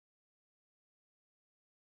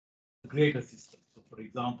greater system. So for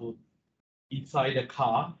example, inside a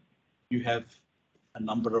car, you have a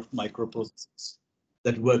number of microprocessors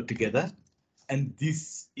that work together. And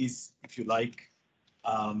this is, if you like,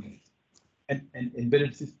 an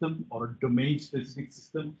embedded system or a domain-specific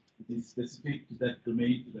system. It is specific to that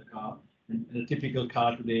domain, to the car. And a typical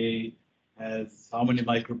car today has how many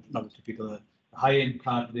not typical, a high-end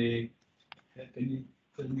car today. Can you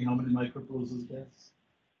tell me how many microprocessors there's?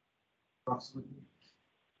 Approximately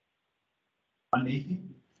 180?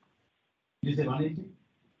 Did you say 180?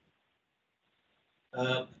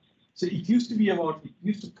 So it used to be about, it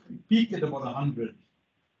used to peak at about 100,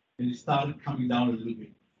 and it started coming down a little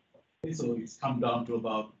bit. Okay, so it's come down to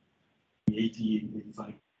about 80,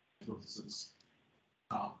 85 processors.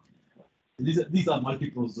 These are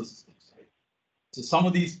multi-processor systems, right? So some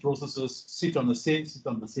of these processors sit on the same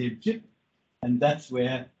chip, and that's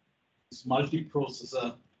where this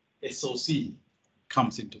multi-processor SoC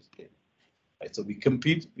comes into play. Right? So we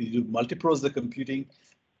do multi-processor computing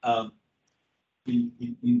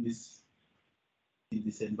in this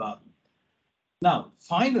environment. Now,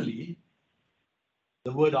 finally,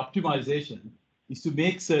 the word optimization is to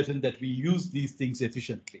make certain that we use these things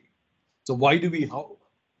efficiently. So why do we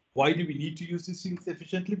need to use these things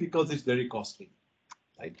efficiently? Because it's very costly,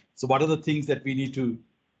 right? So what are the things that we need to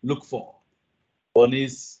look for? One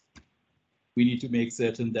is we need to make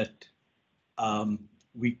certain that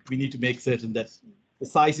we need to make certain that the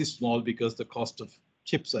size is small because the cost of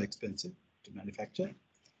chips are expensive to manufacture.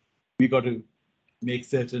 We got to make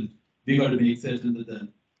certain that the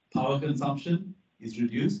power consumption is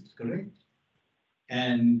reduced, correct?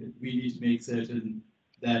 And we need to make certain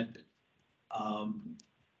that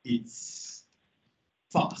it's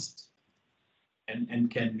fast and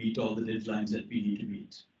can meet all the deadlines that we need to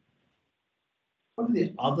meet. What are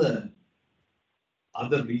the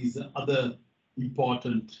other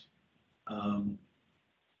important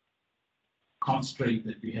constraint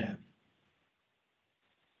that we have?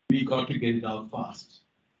 We got to get it out fast.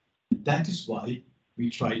 That is why we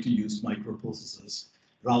try to use microprocessors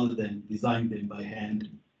rather than design them by hand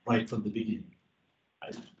right from the beginning.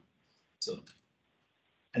 Right? So,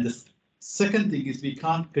 and the second thing is we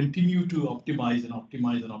can't continue to optimize and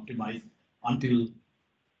optimize and optimize until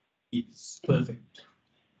it's perfect.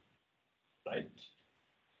 Right?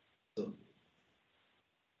 So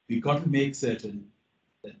we got to make certain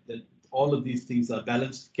that all of these things are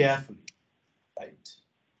balanced carefully, right?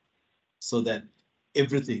 So that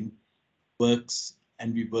everything works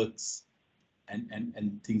and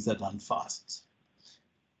things are done fast.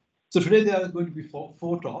 So today there are going to be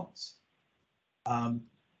four talks.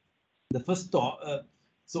 The first talk,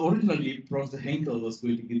 so originally Professor Henkel was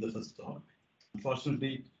going to give the first talk.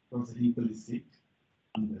 Unfortunately, Professor Henkel is sick,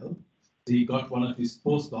 unwell. So he got one of his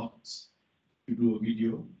postdocs to do a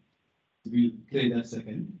video. We'll play that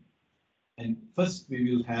second. And first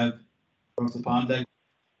we will have Professor Panda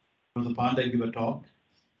give a talk,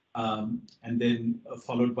 and then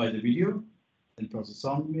followed by the video, then Professor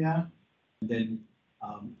Songmya, and then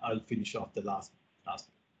I'll finish off the last.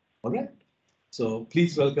 All right. So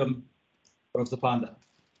please welcome Professor Panda.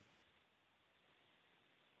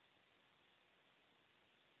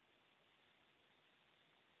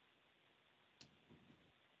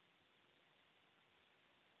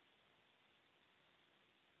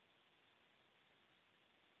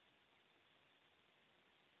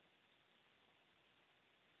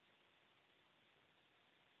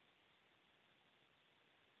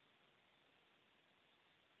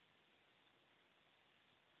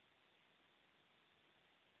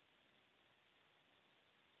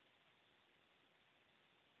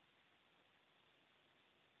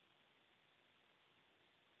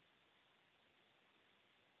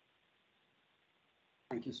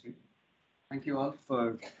 Thank you, Sri. Thank you all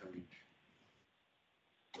for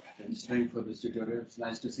registering for this tutorial. It's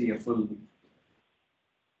nice to see a full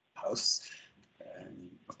house.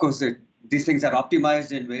 Of course, these things are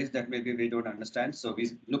optimized in ways that maybe we don't understand. So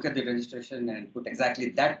we look at the registration and put exactly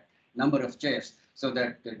that number of chairs so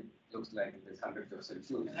that it looks like there's 100%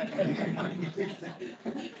 food.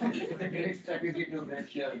 It's a great strategy to make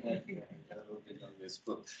sure that everything is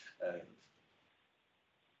full.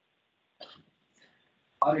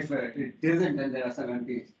 Or if it isn't, then there are some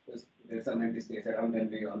empty space around,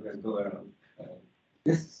 and we always go around.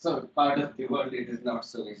 This sort of part of the world, it is not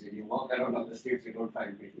so easy. You walk around on the streets, you don't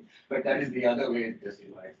find people. But that is the other way this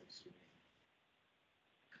invites us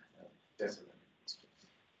to.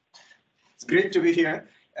 It's great to be here,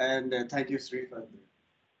 and thank you, Sri, for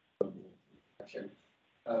the introduction.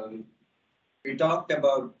 We talked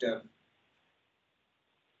about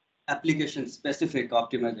application-specific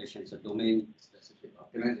optimizations or domain-specific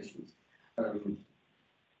optimizations.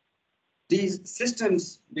 these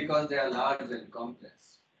systems, because they are large and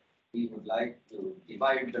complex, we would like to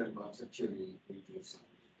divide them conceptually into some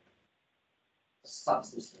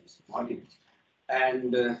subsystems, modules.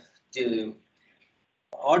 And the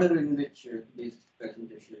order in which these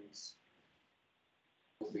presentations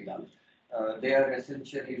will be done, they are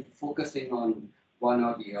essentially focusing on one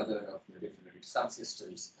or the other of the different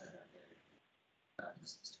subsystems.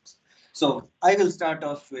 So I will start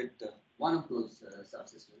off with one of those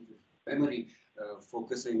subsystems, memory,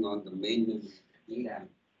 focusing on the main memory, DRAM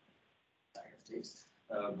side of things.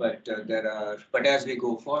 But as we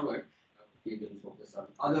go forward, we will focus on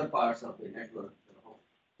other parts of the network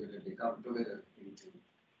that they come together into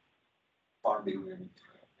forming and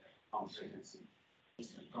comprehensive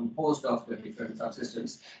system composed of the different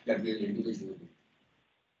subsystems that we will individually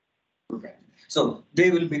look at. So they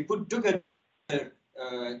will be put together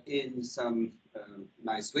in some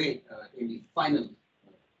nice way in the final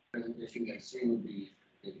presentation that she will be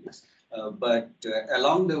giving us. But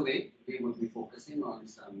along the way, we will be focusing on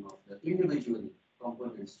some of the individual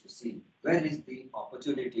components to see where is the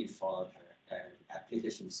opportunity for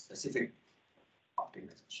application-specific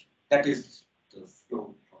optimization. That is the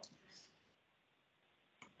flow process.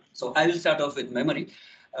 So I will start off with memory,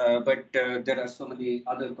 but there are so many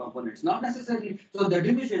other components. Not necessarily. So the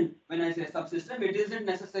division, when I say subsystem, it isn't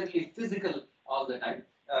necessarily physical all the time.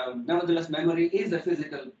 Nevertheless, memory is a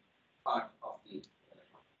physical part of the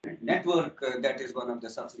network. That is one of the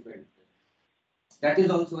subsequent. That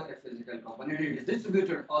is also a physical component. It is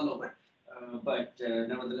distributed all over. But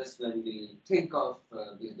nevertheless, when we think of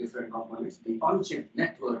these different components, the on-chip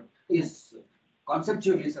network is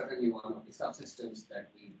conceptually certainly one of the subsystems that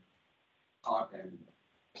we thought and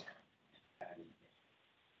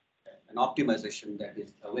an optimization that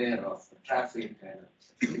is aware of traffic and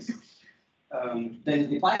there is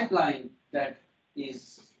the pipeline that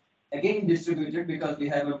is again distributed because we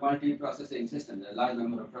have a multi-processing system, a large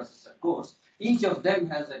number of processor cores. Each of them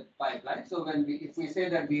has a pipeline. So if we say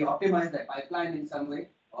that we optimize the pipeline in some way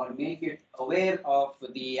or make it aware of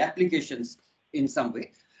the applications in some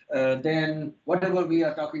way, then whatever we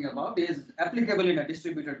are talking about is applicable in a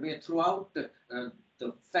distributed way throughout the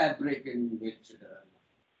fabric in which.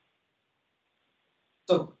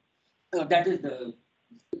 So that is the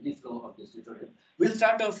flow of this tutorial. We'll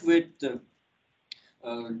start off with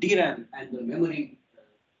DRAM and the memory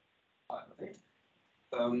part of it.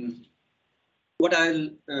 What I'll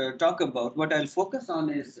talk about, what I'll focus on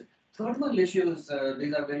is thermal issues.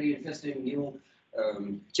 These are very interesting new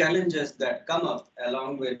challenges that come up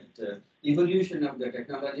along with evolution of the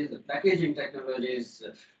technologies. The packaging technologies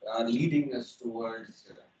are leading us towards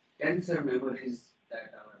denser memories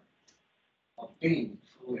that are obtained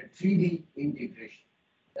through a 3D integration.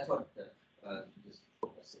 That's what this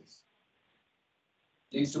focus is.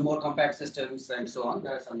 Leads to more compact systems and so on.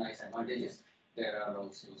 There are some nice advantages. There are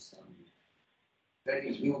also some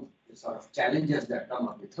very new sort of challenges that come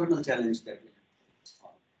up, the thermal challenge that we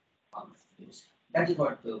have on this. That is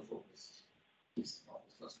what the focus is for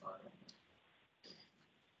the first part of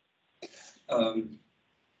it.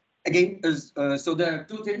 Again, so there are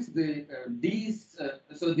two things. These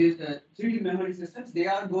 3D memory systems, they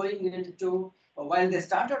are going into, while they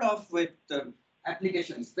started off with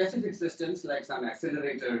application-specific systems like some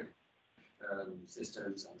accelerator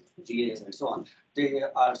systems and GAs and so on, they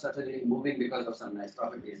are certainly moving because of some nice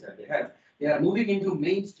properties that they have. They are moving into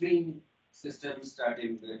mainstream systems,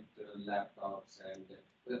 starting with laptops and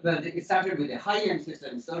well, it started with a high-end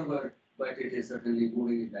system server, but it is certainly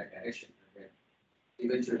moving in that direction.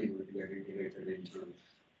 Eventually, will get integrated into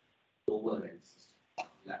lower-end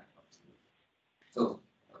laptops. So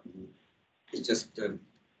it's just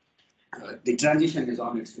the transition is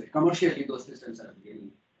on its way. Commercially, those systems are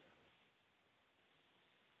beginning.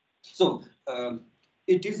 So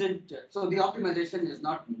it isn't. So the optimization is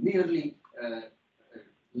not merely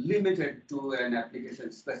limited to an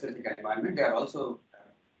application-specific environment. They are also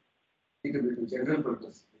applicable to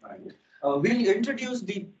general-purpose environment. We'll introduce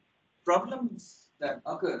the problems that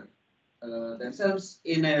occur themselves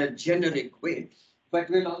in a generic way, but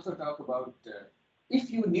we'll also talk about if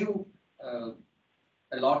you knew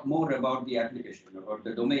a lot more about the application, about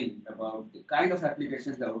the domain, about the kind of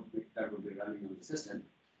applications that would be running on the system,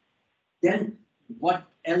 then what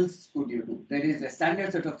else could you do? There is a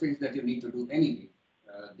standard set of things that you need to do anyway.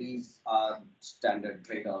 These are standard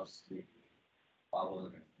trade-offs with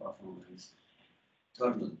power, performance,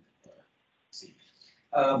 thermal.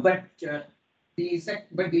 But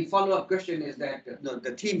the follow-up question is that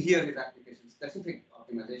the theme here is application-specific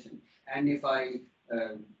optimization. And if I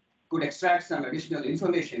could extract some additional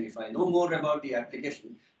information. If I know more about the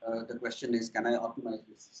application, the question is, can I optimize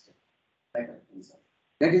the system?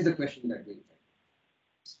 That is the question that we take.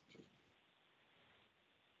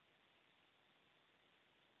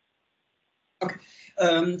 Okay,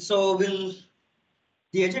 so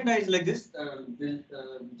the agenda is like this. We'll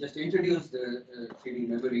just introduce the 3D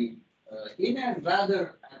memory in a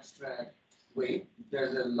rather abstract way.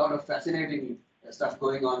 There's a lot of fascinating stuff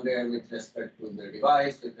going on there with respect to the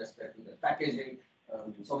device, with respect to the packaging,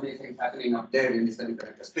 so many things happening up there in the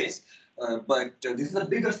semiconductor space. But this is a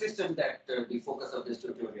bigger system that the focus of this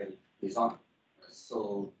tutorial is on.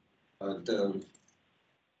 So the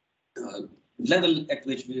level at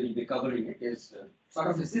which we will be covering it is sort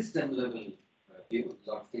of a system level view. A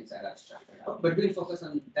lot of things are abstracted out, but we'll focus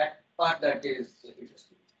on that part that is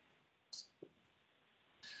interesting.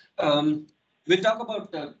 We'll talk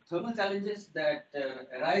about the thermal challenges that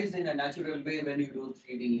arise in a natural way when you do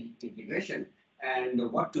 3D integration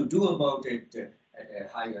and what to do about it at a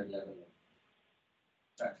higher level of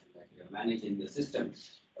abstraction, like you're managing the system,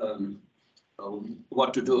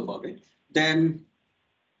 what to do about it. Then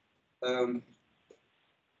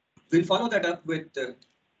we'll follow that up with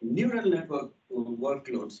neural network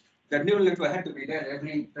workloads. That neural network had to be there.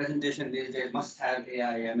 Every presentation these days must have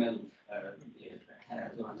AI, ML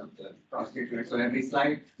as one of the constituents. So every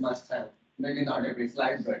slide must have, maybe not every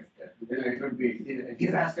slide, but it would be a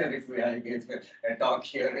disaster if we are against a talk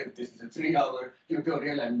here. If this is a 3-hour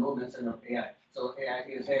tutorial and no mention of AI. So AI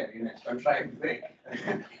is here in a contrived way.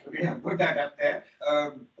 We have put that up there.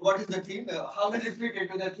 What is the theme? How does it fit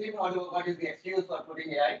into the theme? What is the excuse for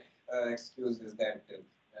putting AI? Excuse is that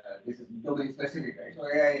this is domain specific, right? So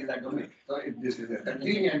AI is a domain. So if this is a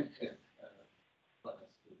convenient for us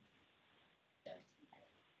to,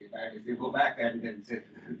 if you go back and then say,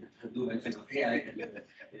 do mention of AI,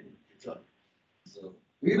 so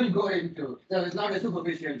we will go into, so it's not a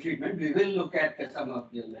superficial treatment. We will look at some of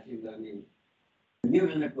the machine learning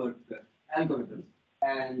neural network algorithms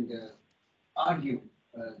and argue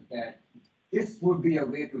that this would be a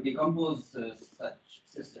way to decompose such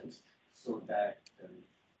systems so that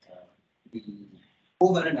we,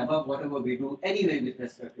 over and above whatever we do anyway with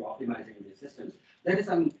respect to optimizing these systems, there is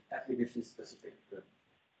some application specific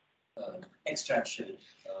extraction,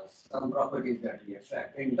 some properties that we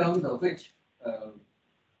extract, in terms of which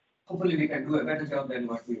hopefully we can do a better job than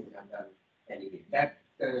what we would have done anyway. That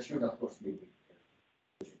should of course be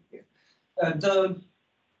the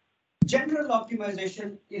general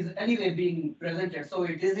optimization is anyway being presented, so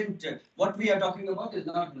it isn't what we are talking about is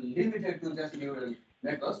not limited to just neural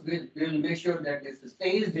networks. We'll make sure that this is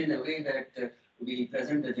staged in a way that we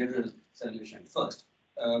present the general solution first,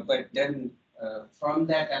 but then from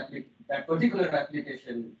that particular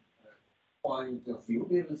application point of view,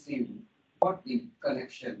 we will see what the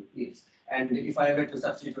connection is, and if I were to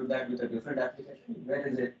substitute that with a different application, where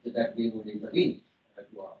is it that we would intervene to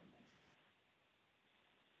optimize?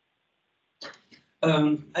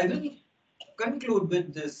 I will conclude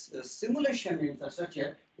with this simulation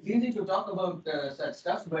infrastructure. It's easy to talk about such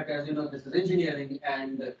stuff, but as you know, this is engineering,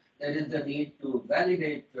 and there is the need to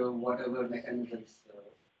validate whatever mechanisms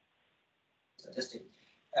suggested.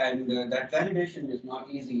 And that validation is not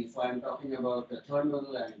easy. If I'm talking about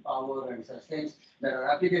thermal and power and such things, there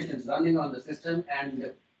are applications running on the system,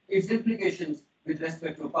 and its implications with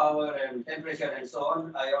respect to power and temperature and so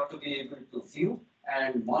on, I ought to be able to view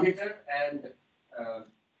and monitor and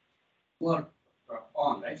work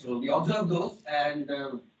on, right? So we observe those, and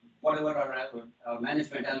whatever our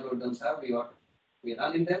management algorithms are, we ought to be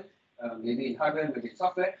running them, maybe in hardware, maybe in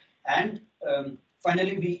software, and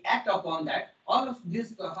finally we act upon that. All of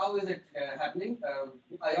this, how is it happening?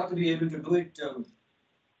 I ought to be able to do it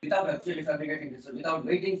without actually fabricating this, without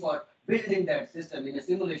waiting for building that system in a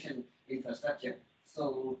simulation infrastructure.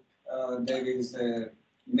 So there is a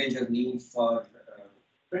major need for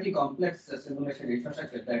pretty complex simulation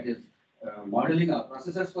infrastructure that is modeling our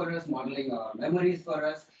processors for us, modeling our memories for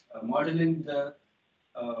us, modeling the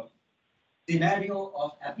scenario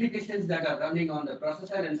of applications that are running on the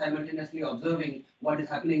processor and simultaneously observing what is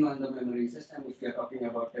happening on the memory system. If we are talking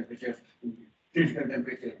about temperature, critical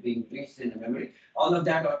temperature being reached in the memory, all of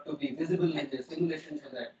that ought to be visible in the simulation so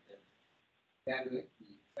that can be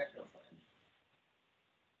effective for it.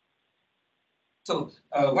 So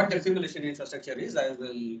what the simulation infrastructure is, I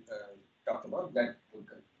will talk about that.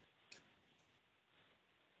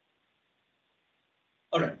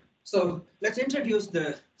 All right. So let's introduce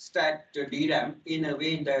the stacked DRAM in a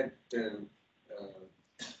way that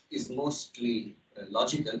is mostly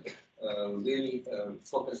logical. We'll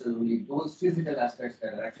focus on only those physical aspects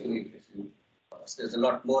that are actually interesting There's a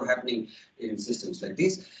lot more happening in systems like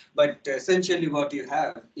this, but essentially what you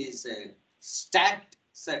have is a stacked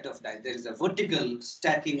set of dies. There is a vertical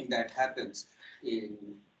stacking that happens in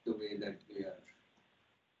the way that we are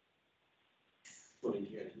showing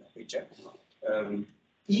here in the picture.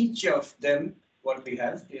 Each of them, what we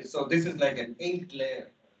have is, so this is like an 8-layer,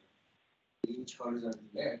 each horizontal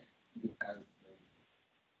layer, you have,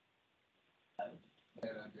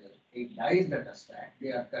 there are the 8 dies that are stacked. They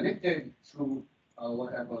are connected through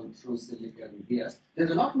what I call through silicon vias.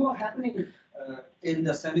 There's a lot more happening in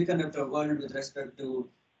the semiconductor world with respect to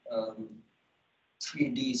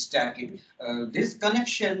 3D stacking. This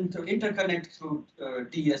connection to interconnect through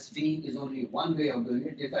TSV is only one way of doing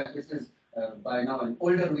it. In fact, this is by now an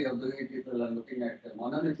older way of doing it. People are looking at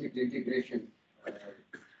monolithic integration,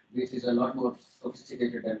 which is a lot more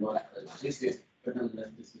sophisticated than what this is. But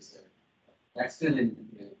nonetheless, this is that's still in,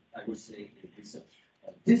 I would say, in research.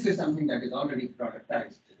 This is something that is already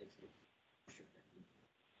productized.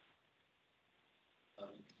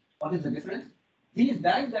 What is the difference? These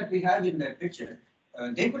dies that we have in that picture,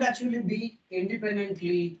 they could actually be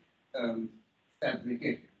independently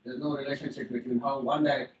fabricated. There's no relationship between how one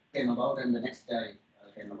die came about and the next die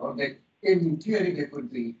came about. They, in theory, they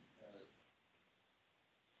could be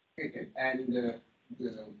created, and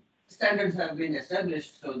the standards have been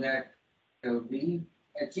established so that we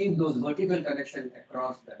achieve those vertical connections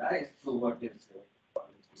across the dies through what is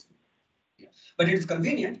but it is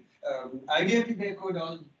convenient. Ideally, they could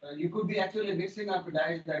all you could be actually mixing up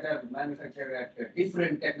dies that are manufactured at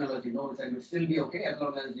different technology nodes and would still be okay as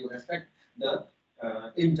long as you respect the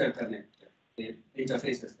interconnect the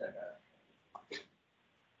interfaces that are.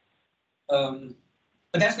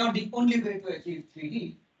 But that's not the only way to achieve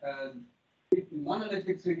 3D.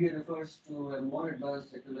 Monolithic 3D refers to a more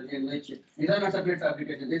advanced technology in which these are not separate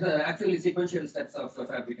fabrication. These are actually sequential steps of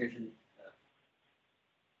fabrication.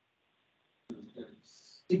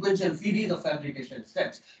 Sequential series of fabrication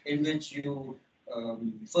steps in which you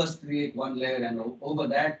first create one layer and over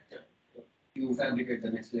that you fabricate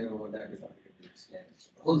the next layer, over that you fabricate the next layer. So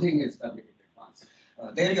the whole thing is fabricated once.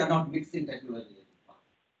 There you are not mixing technology.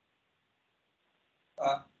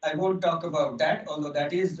 I won't talk about that, although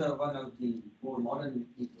that is one of the more modern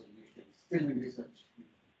equations still in research.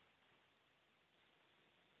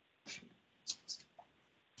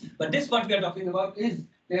 But this, what we are talking about, is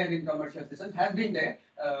there in commercial systems, has been there,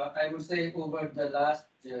 I would say, over the last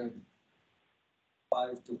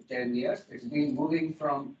 5 to 10 years. It's been moving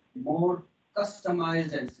from more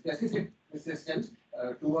customized and specific systems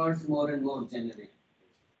towards more and more generic,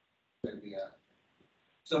 where we are.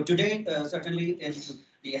 So today, certainly in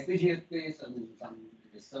the FPGA space and some in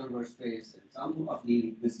the server space and some of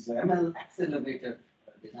the this ML accelerator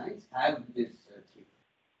designs have this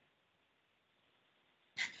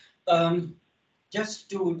just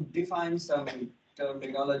to define some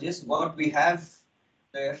terminologies, what we have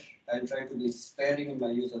there, I'll try to be sparing in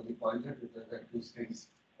my use of the pointer because there are two screens.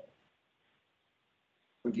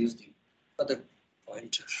 Produce the other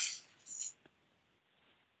pointer.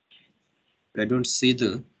 But I don't see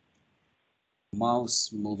the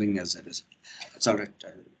mouse moving as it is. It's all right.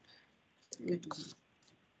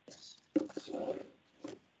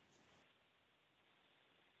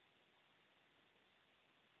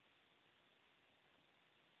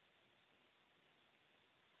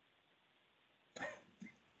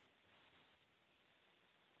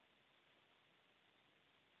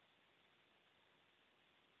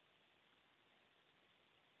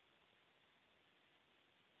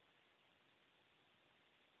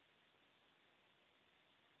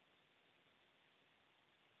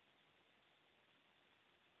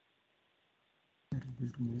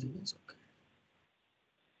 It's okay.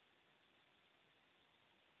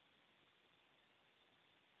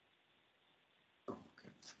 Okay,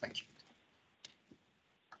 thank you.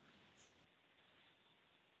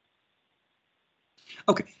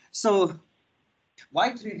 Okay, so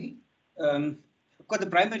why 3D? Of course, the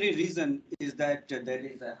primary reason is that there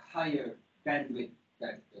is a higher bandwidth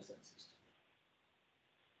that the system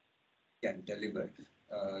can deliver.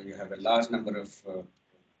 You have a large number of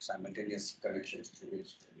simultaneous connections to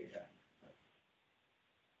which the data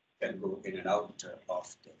can go in and out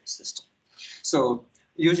of the system. So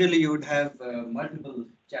usually you would have multiple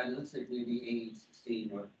channels, it may be 8,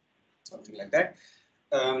 16 or something like that.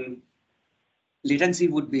 Latency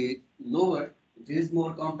would be lower. It is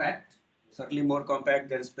more compact, certainly more compact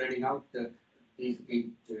than spreading out these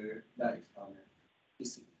 8 dies on a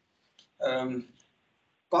PC.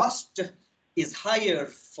 Cost is higher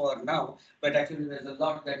for now, but actually there's a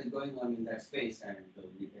lot that is going on in that space, and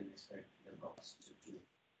we can expect the cost to.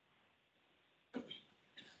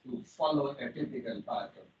 to follow a typical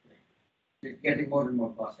path of it. It's getting more and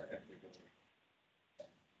more cost effective.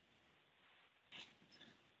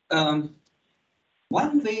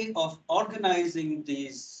 One way of organizing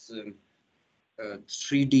these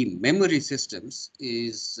 3D memory systems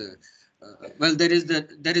is well, there is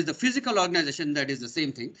the physical organization, that is the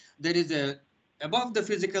same thing. There is a above the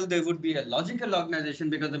physical, there would be a logical organization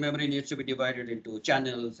because the memory needs to be divided into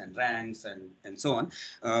channels and ranks and so on.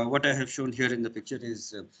 What I have shown here in the picture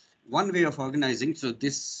is one way of organizing. So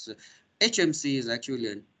this HMC is actually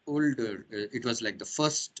an older, it was like the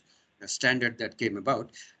first standard that came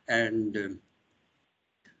about, and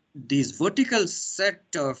these vertical set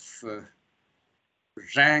of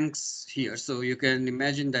ranks here. So you can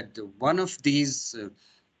imagine that one of these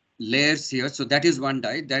layers here, so that is one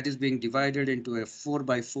die that is being divided into a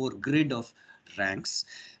 4x4 grid of ranks,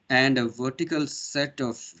 and a vertical set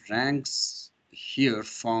of ranks here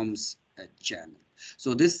forms a channel.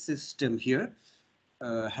 So this system here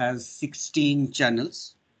has 16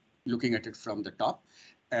 channels, looking at it from the top,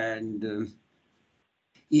 and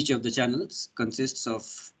each of the channels consists of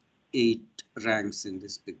 8 ranks in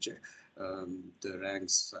this picture. The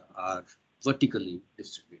ranks are vertically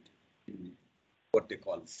distributed in what they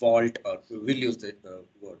call fault, or we'll use the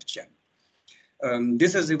word channel.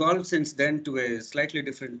 This has evolved since then to a slightly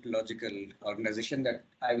different logical organization that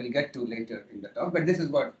I will get to later in the talk, but this is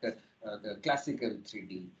what the classical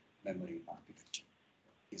 3D memory architecture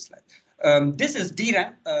is like. This is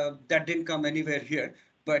DRAM, that didn't come anywhere here,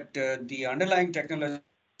 but the underlying technology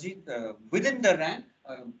within the RAM,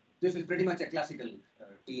 this is pretty much a classical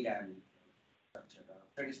DRAM structure,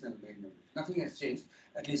 traditional main memory. Nothing has changed,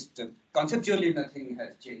 at least conceptually nothing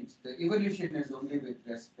has changed. The evolution is only with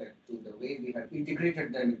respect to the way we have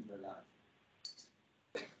integrated them into the large.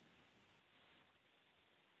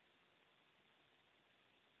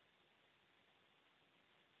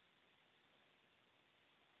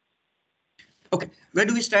 Okay, where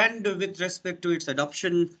do we stand with respect to its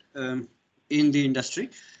adoption in the industry?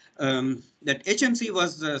 That HMC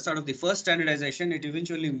was sort of the first standardization. It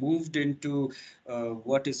eventually moved into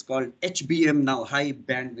what is called HBM now, high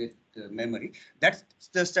bandwidth memory. That's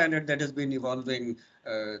the standard that has been evolving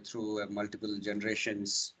through multiple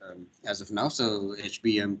generations as of now. So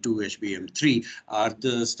HBM2, HBM3 are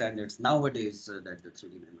the standards nowadays that the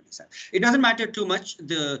 3D memories have. It doesn't matter too much.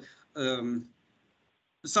 The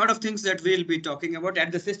sort of things that we'll be talking about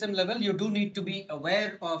at the system level, you do need to be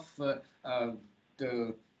aware of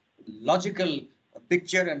the logical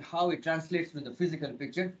picture and how it translates with the physical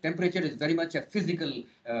picture. Temperature is very much a physical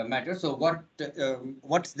matter. So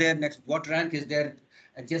what's there next? What rank is there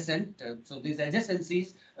adjacent? So these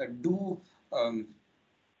adjacencies do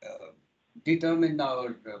determine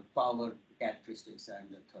our power characteristics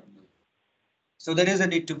and the thermal. So there is a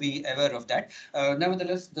need to be aware of that.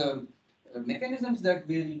 Nevertheless, the mechanisms that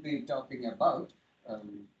we'll be talking about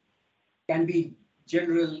can be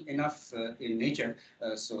general enough in nature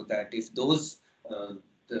so that if those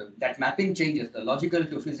that mapping changes, the logical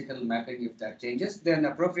to physical mapping, if that changes, then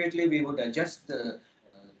appropriately we would adjust the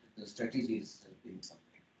strategies in some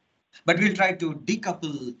way. But we'll try to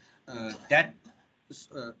decouple that,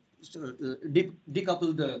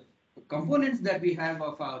 decouple the components that we have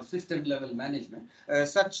of our system level management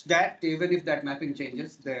such that even if that mapping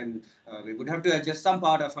changes, then we would have to adjust some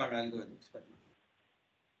part of our algorithms.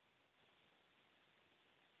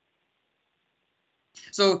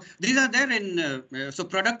 So these are there in, so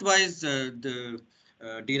product wise, the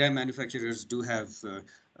DRAM manufacturers do have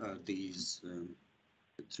these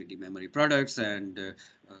 3D memory products, and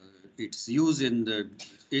its use in the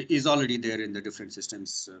is already there in the different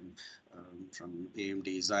systems from AMD,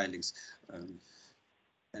 Xilinx,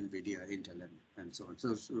 NVIDIA, Intel, and so on.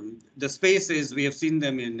 So the space is, we have seen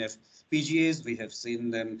them in FPGAs, we have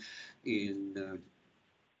seen them in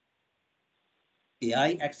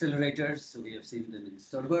AI accelerators, so we have seen them in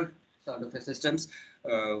server sort of systems.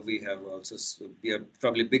 We have also, we are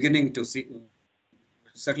probably beginning to see,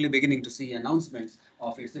 certainly beginning to see announcements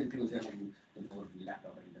of its inclusion in the more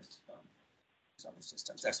laptop industry sort of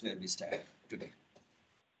systems. That's where we stand today.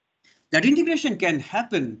 That integration can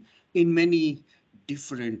happen in many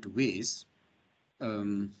different ways.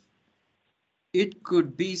 It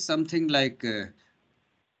could be something like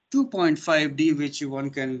 2.5D, which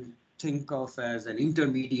one can think of as an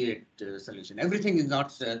intermediate solution. Everything is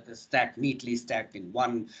not stacked, neatly stacked in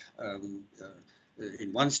one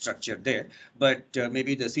structure there, but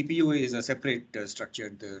maybe the CPU is a separate structure,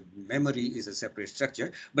 the memory is a separate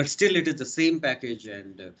structure, but still it is the same package,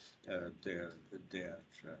 and they are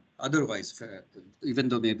otherwise, even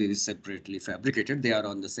though maybe separately fabricated, they are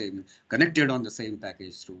on the same, connected on the same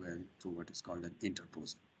package through what is called an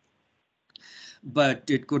interposer. But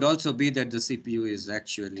it could also be that the CPU is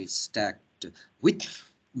actually stacked with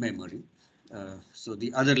memory. So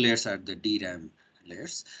the other layers are the DRAM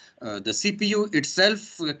layers. The CPU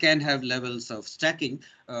itself can have levels of stacking.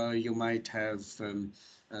 You might have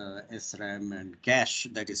SRAM and cache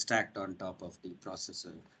that is stacked on top of the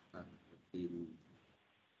processor in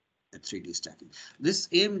the 3D stacking. This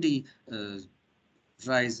AMD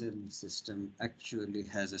Ryzen system actually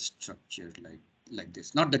has a structure like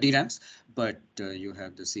this. Not the DRAMs, but you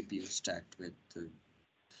have the CPU stacked with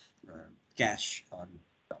cache on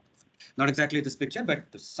top of it. Not exactly this picture, but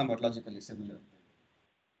somewhat logically similar.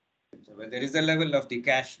 So where there is a level of the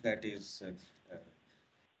cache that is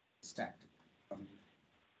stacked.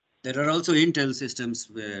 There are also Intel systems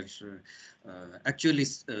where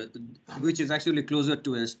which is actually closer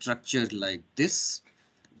to a structure like this,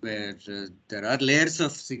 where there are layers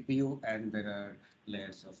of CPU and there are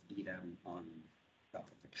layers of DRAM on top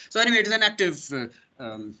of it. So anyway, it is an active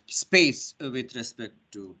space with respect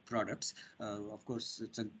to products. Of course,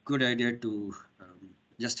 it's a good idea to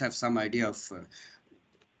just have some idea of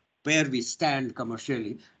where we stand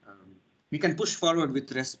commercially. We can push forward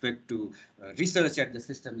with respect to research at the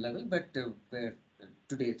system level, but where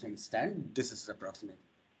today things stand, this is approximate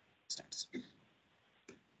status.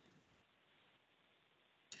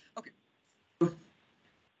 Okay.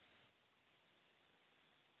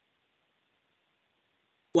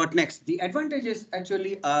 What next? The advantages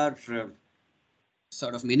actually are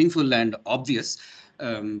sort of meaningful and obvious,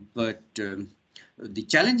 but the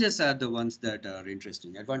challenges are the ones that are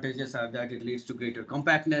interesting. Advantages are that it leads to greater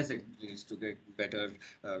compactness, it leads to better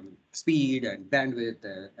speed and bandwidth,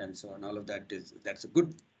 and so on. All of that's a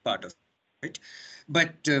good part of it.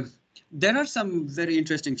 But there are some very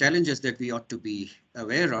interesting challenges that we ought to be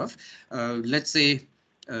aware of. Let's say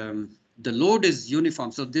the load is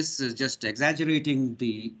uniform. So this is just exaggerating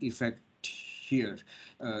the effect here.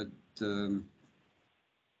 In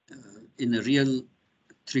a real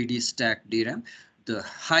 3D stacked DRAM, the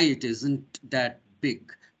height isn't that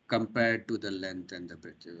big compared to the length and the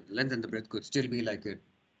breadth. The length and the breadth could still be like a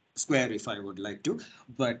square if I would like to,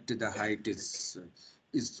 but the height is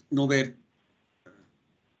nowhere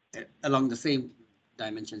along the same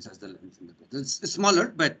dimensions as the length and the breadth. It's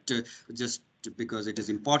smaller, but just because it is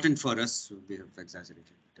important for us, we have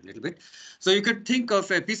exaggerated it a little bit. So you could think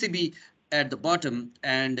of a PCB at the bottom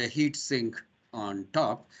and a heat sink on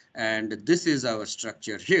top, and this is our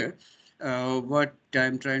structure here. What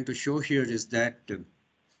I'm trying to show here is that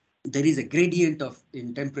there is a gradient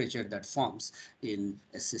in temperature that forms in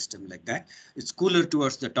a system like that. It's cooler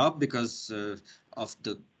towards the top because of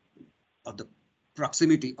the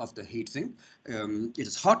proximity of the heatsink. It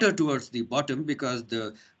is hotter towards the bottom because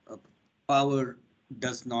the power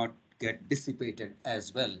does not get dissipated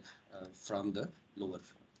as well from the lower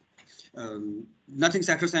floor. Nothing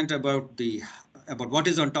sacrosanct about what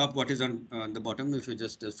is on top, what is on the bottom. If you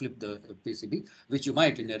just flip the PCB, which you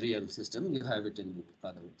might in a real system, you have it in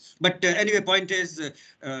other way. But anyway, point is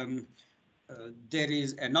there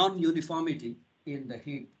is a non-uniformity in the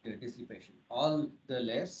heat dissipation. All the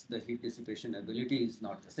layers, the heat dissipation ability is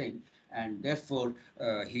not the same, and therefore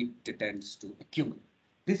heat tends to accumulate.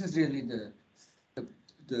 This is really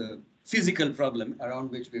the physical problem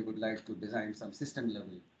around which we would like to design some system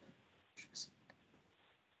level.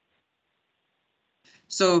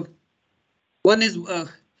 So one is,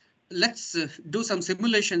 let's do some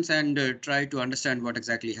simulations and try to understand what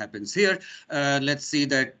exactly happens here. Let's see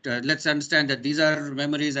that, let's understand that these are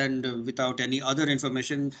memories, and without any other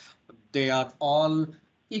information, they are all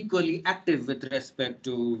equally active with respect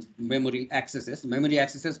to memory accesses. Memory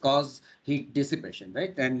accesses cause heat dissipation,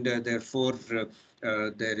 right? And therefore,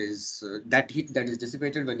 there is that heat that is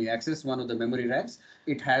dissipated when you access one of the memory racks.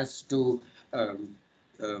 It has to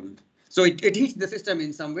so it heats the system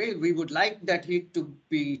in some way. We would like that heat to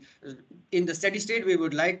be in the steady state. We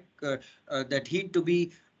would like that heat to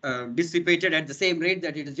be dissipated at the same rate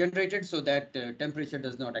that it is generated, so that temperature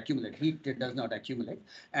does not accumulate, heat does not accumulate.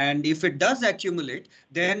 And if it does accumulate,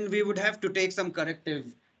 then we would have to take some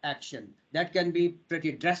corrective action. That can be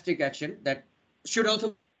pretty drastic action that should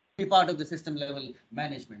also be part of the system level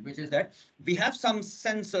management, which is that we have some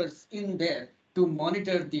sensors in there to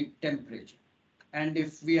monitor the temperature. And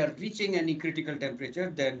if we are reaching any critical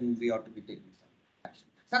temperature, then we ought to be taking some action.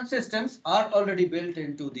 Such systems are already built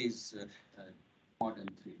into these modern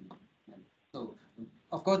 3D. So,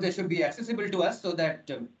 of course, they should be accessible to us, so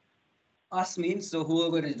that us means so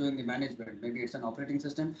whoever is doing the management, maybe it's an operating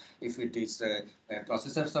system, if it is a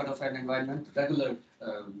processor sort of an environment, regular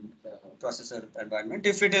processor environment.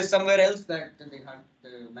 If it is somewhere else that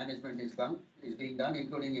the management is being done,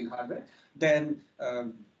 including in hardware, then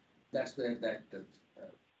that's where that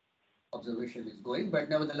observation is going. But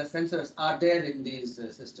nevertheless, sensors are there in these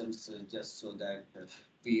systems just so that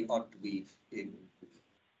we ought to be able to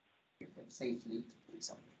get them safely in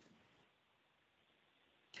some way.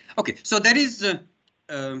 Okay, so there is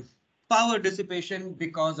power dissipation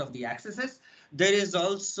because of the accesses. There is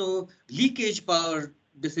also leakage power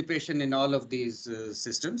dissipation in all of these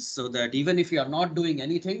systems, so that even if you are not doing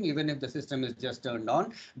anything, even if the system is just turned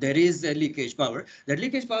on, there is a leakage power. That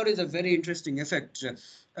leakage power is a very interesting effect.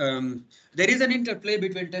 There is an interplay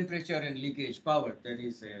between temperature and leakage power. There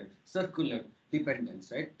is a circular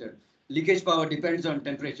dependence, right? Leakage power depends on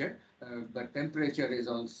temperature, but temperature is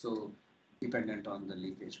also dependent on the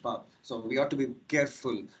leakage power. So we ought to be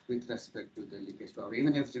careful with respect to the leakage power.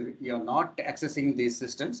 Even if you are not accessing these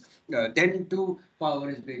systems, then too power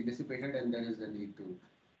is being dissipated, and there is a need to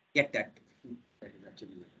get that is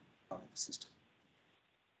actually part of the system.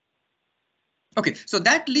 Okay, so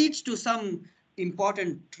that leads to some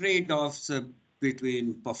important trade-offs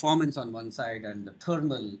between performance on one side and the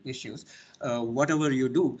thermal issues. Whatever you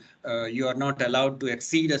do, you are not allowed to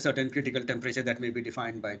exceed a certain critical temperature that may be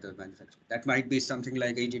defined by the manufacturer. That might be something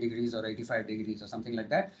like 80 degrees or 85 degrees or something like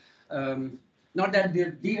that. Not that the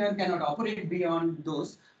DRAM cannot operate beyond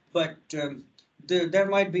those, but there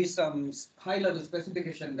might be some high-level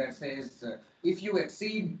specification that says if you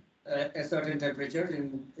exceed a certain temperature,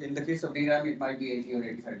 in the case of DRAM, it might be 80 or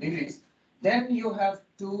 85 degrees, then you have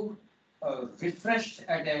to refresh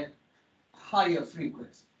at a higher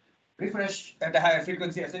frequency. Refresh at a higher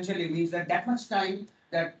frequency essentially means that much time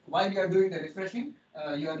that while you are doing the refreshing,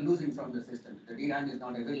 you are losing from the system. The DRAM is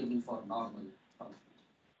not available for normal function.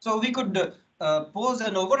 So we could pose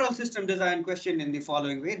an overall system design question in the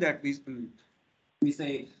following way, that we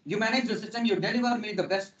say, you manage the system, you deliver me the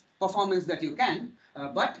best performance that you can,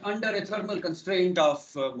 but under a thermal constraint of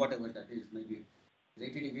whatever that is, maybe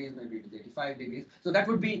 80 degrees, maybe it is 85 degrees. So that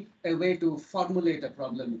would be a way to formulate a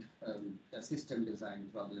problem, a system design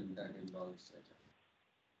problem that involves.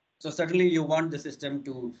 So certainly you want the system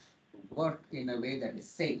to work in a way that is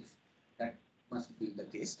safe. That must be the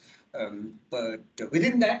case. But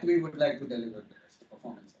within that, we would like to deliver the best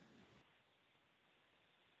performance.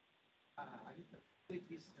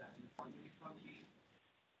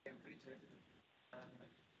 Temperature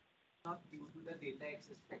not due to the data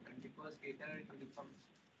access pattern, because data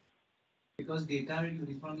are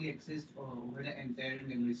uniformly accessed over the entire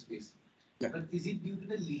memory space. Yeah. But is it due to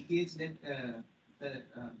the leakage that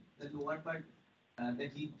the lower part the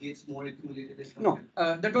heat gets more accumulated? No,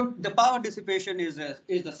 the power dissipation is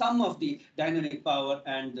the sum of the dynamic power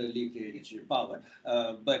and the leakage power.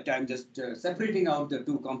 But I'm just separating out the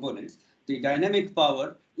two components. The dynamic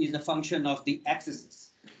power is a function of the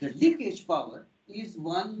accesses. The leakage power is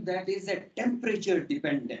one that is a temperature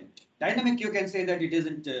dependent. Dynamic, you can say that it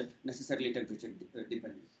isn't necessarily temperature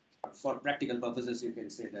dependent. For practical purposes, you can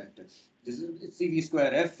say that this is CV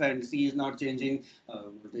square F and C is not changing,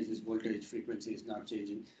 voltage is voltage, frequency is not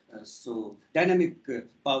changing. So dynamic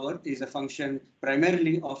power is a function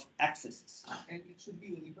primarily of accesses. And it should be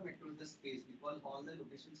uniform across the space because all the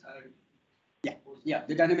locations are. Yeah,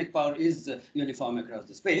 the dynamic power is uniform across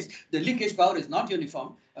the space. The leakage power is not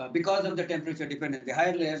uniform because of the temperature dependence. The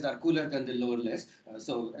higher layers are cooler than the lower layers.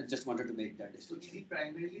 So I just wanted to make that distinction. So is it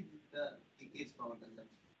primarily the leakage power consumption?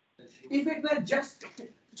 If it were just,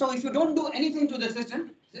 so if you don't do anything to the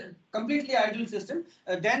system, completely idle system,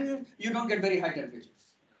 then you don't get very high temperatures.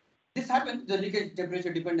 This happens, the leakage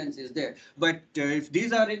temperature dependence is there. But if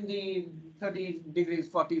these are in the 30 degrees,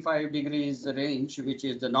 45 degrees range, which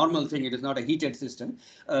is the normal thing, it is not a heated system,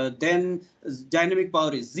 then dynamic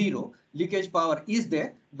power is zero. Leakage power is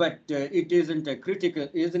there, but it isn't critical,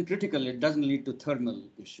 it doesn't lead to thermal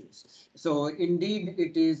issues. So indeed,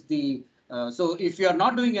 it is the, so if you are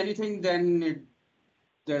not doing anything, then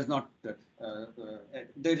there's not,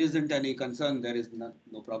 there isn't any concern, there is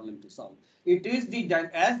no problem to solve. It is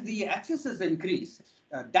as the accesses increase,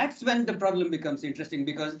 that's when the problem becomes interesting,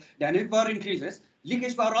 because dynamic power increases,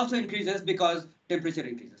 leakage power also increases because temperature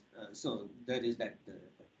increases. So there is that,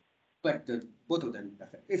 but both of them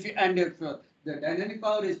affect. If the dynamic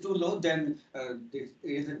power is too low, then this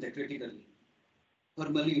isn't a critical.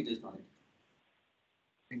 Thermally, it is not.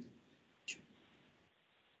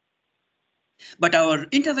 But our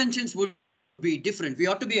interventions would be different. We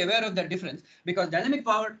ought to be aware of that difference, because dynamic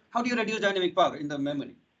power, how do you reduce dynamic power in the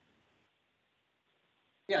memory?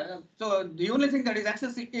 Yeah, so the only thing that is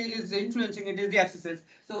is influencing it is the accesses.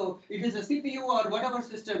 So it is a CPU or whatever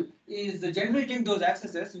system is generating those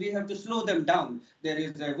accesses. We have to slow them down. There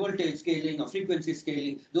is a voltage scaling or frequency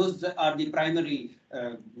scaling. Those are the primary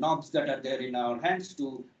knobs that are there in our hands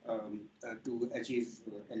to achieve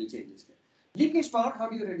any changes there. Leakage power, how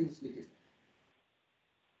do you reduce leakage?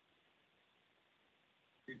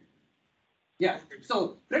 Yeah,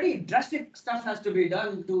 so pretty drastic stuff has to be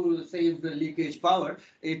done to save the leakage power.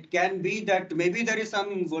 It can be that maybe there is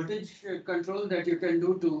some voltage control that you can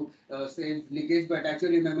do to save leakage, but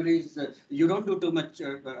actually memories, you don't do too much.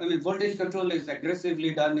 I mean, voltage control is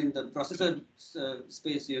aggressively done in the processor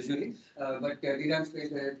space usually, but DRAM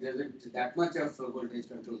space, there isn't that much of voltage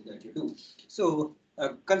control that you do. So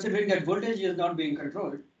considering that voltage is not being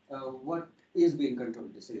controlled, what is being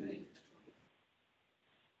controlled? This is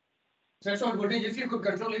threshold voltage, if you could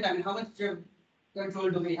control it, I mean, how much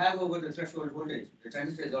control do we have over the threshold voltage? The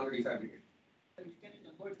transistor is already fabricated. You can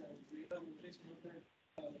convert the voltage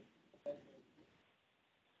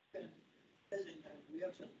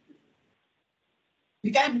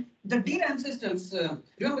We can, the DRAM systems,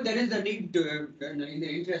 remember there is a need in the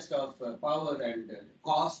interest of power and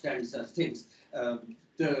cost and such things.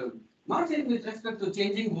 The margin with respect to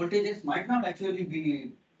changing voltages might not actually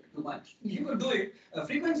be too much. You could do it.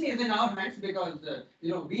 Frequency is in our hands because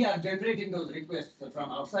we are generating those requests from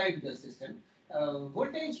outside the system.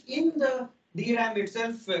 Voltage in the DRAM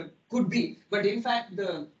itself could be, but in fact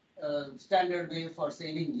the standard way for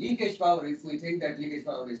saving leakage power, if we think that leakage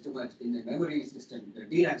power is too much in the memory system, the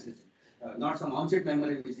DRAM system, not some object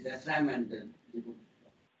memory which is SRAM and you could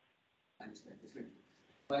manage that differently.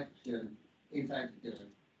 But in fact,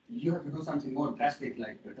 you have to do something more drastic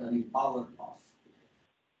like turning power off.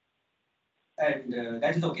 And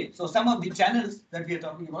that is okay. So some of the channels that we are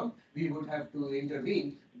talking about, we would have to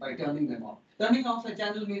intervene by turning them off. Turning off a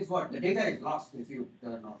channel means what? The data is lost if you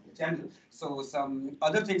turn off the channel. So some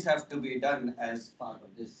other things have to be done as part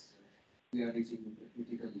of this. We are reaching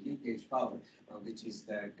critical leakage power, which is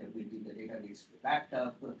that maybe the data needs to be backed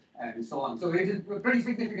up and so on. So it is a pretty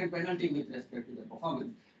significant penalty with respect to the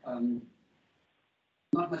performance.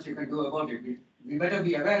 Not much you can do about it. We better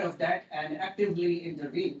be aware of that and actively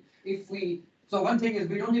intervene. So one thing is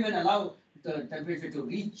we don't even allow the temperature to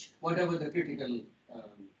reach whatever the critical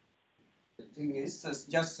thing is,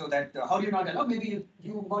 just so that how do you not allow? Maybe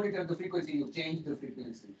you monitor the frequency, you change the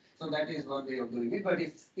frequency. So that is one way of doing it. But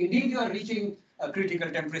if indeed you are reaching critical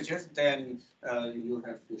temperatures, then you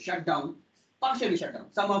have to shut down, partially shut down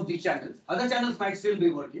some of the channels. Other channels might still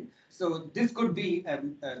be working. So this could be a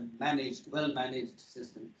well-managed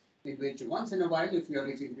system in which once in a while, if you are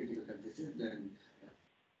reaching critical temperatures, then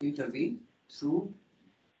intervene through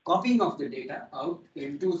copying of the data out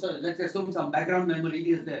into, so let's assume some background memory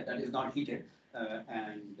is there that is not heated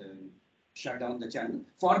and shut down the channel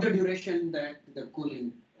for the duration that the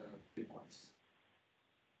cooling requires.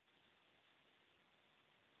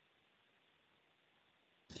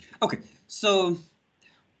 Okay, so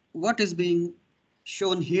what is being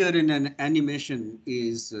shown here in an animation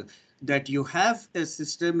is that you have a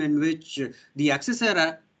system in which the axes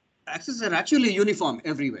are actually uniform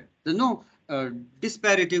everywhere. There's no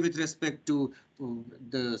disparity with respect to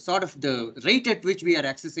the sort of the rate at which we are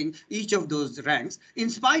accessing each of those ranks. In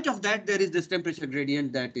spite of that, there is this temperature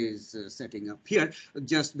gradient that is setting up here,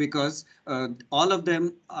 just because all of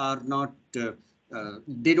them are not,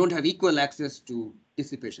 they don't have equal access to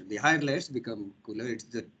dissipation. The higher layers become cooler. It's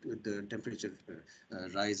the temperature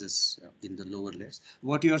rises in the lower layers.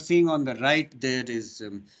 What you are seeing on the right there is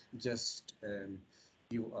just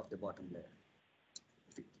view of the bottom layer.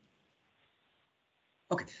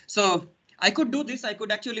 Okay, so I could do this. I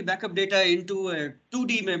could actually back up data into a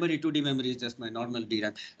 2D memory. 2D memory is just my normal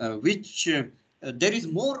DRAM, which there is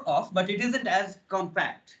more of, but it isn't as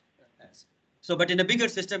compact. So, but in a bigger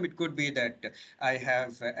system, it could be that I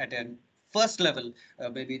have at a first level,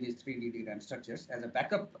 maybe these 3D DRAM structures. As a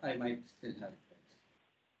backup, I might still have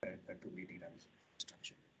a 2D DRAM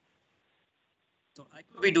structure. So I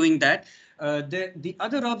could be doing that. The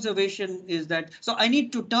other observation is that, so I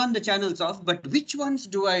need to turn the channels off, but which ones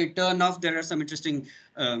do I turn off? There are some interesting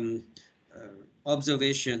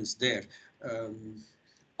observations there.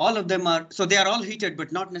 All of them are, so they are all heated,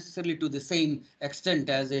 but not necessarily to the same extent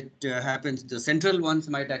as it happens. The central ones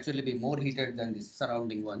might actually be more heated than the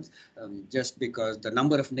surrounding ones, just because the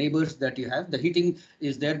number of neighbors that you have, the heating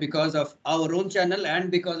is there because of our own channel and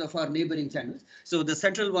because of our neighboring channels. So the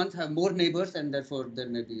central ones have more neighbors and therefore there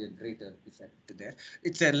may be a greater effect there.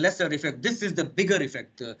 It's a lesser effect. This is the bigger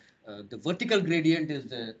effect. The vertical gradient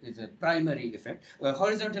is a primary effect.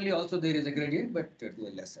 Horizontally also there is a gradient, but to a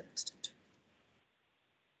lesser extent.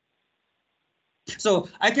 So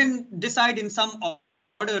I can decide in some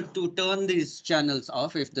order to turn these channels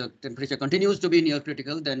off. If the temperature continues to be near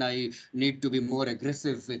critical, then I need to be more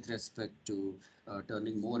aggressive with respect to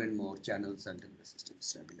turning more and more channels until the system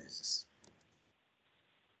stabilizes.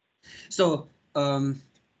 So that's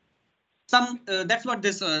what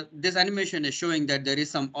this animation is showing, that there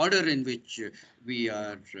is some order in which we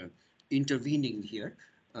are intervening here,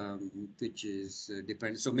 which is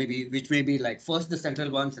depends. So maybe which may be like first the central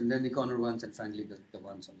ones and then the corner ones and finally the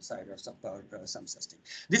ones on the side or some such thing.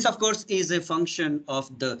 This of course is a function of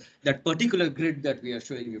that particular grid that we are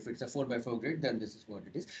showing you. If it's a 4x4 grid, then this is what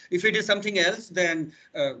it is. If it is something else, then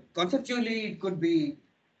conceptually it could be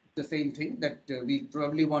the same thing, that we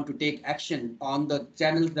probably want to take action on the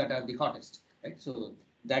channels that are the hottest, right? So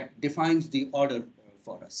that defines the order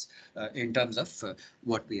for us in terms of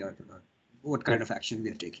what kind of action we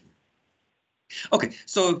are taking. Okay,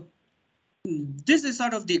 so this is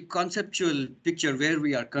sort of the conceptual picture where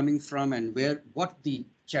we are coming from and what the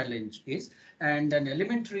challenge is. And an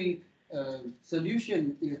elementary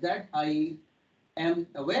solution is that I am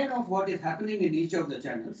aware of what is happening in each of the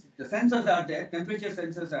channels. The sensors are there, temperature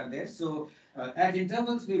sensors are there. So at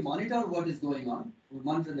intervals, we monitor what is going on. We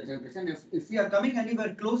monitor the temperature. And if we are coming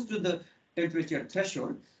anywhere close to the temperature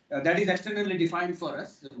threshold, that is externally defined for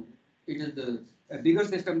us. So it is the bigger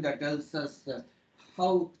system that tells us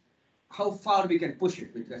how far we can push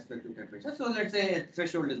it with respect to temperature. So let's say a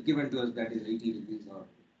threshold is given to us that is 80 degrees or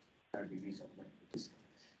 30 degrees or whatever it is.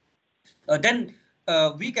 Then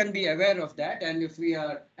we can be aware of that, and if we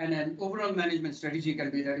are, and an overall management strategy can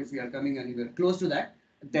be that if we are coming anywhere close to that,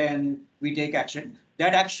 then we take action.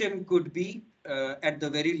 That action could be, at the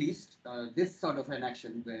very least, this sort of an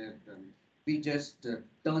action where we just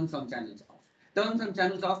turn some channels off. Turn some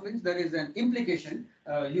channels off means there is an implication.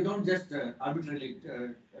 You don't just arbitrarily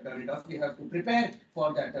turn it off. You have to prepare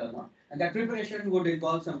for that turn off, and that preparation would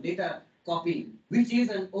involve some data copying, which is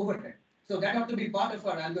an overhead. So that have to be part of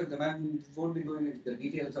our algorithm. I won't be going into the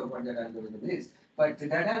details of what that algorithm is, but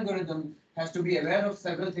that algorithm has to be aware of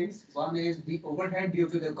several things. One is the overhead due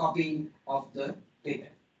to the copying of the data.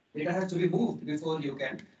 Data has to be moved before you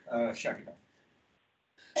can shut it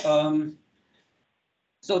off.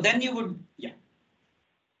 So then you would, yeah.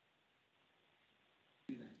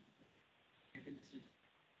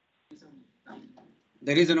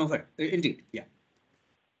 There is an overhead, indeed, yeah.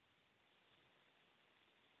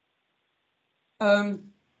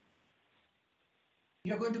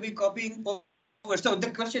 You're going to be copying over. So the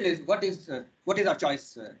question is, what is our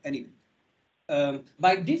choice anyway?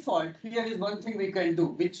 By default, here is one thing we can do,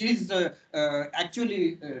 which is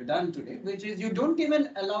actually done today, which is you don't even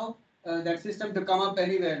allow that system to come up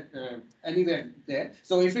anywhere there.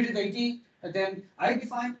 So if it is 80, then I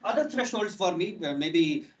define other thresholds for me,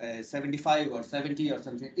 maybe 75 or 70 or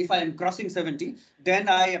something. If I am crossing 70, then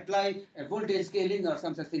I apply a voltage scaling or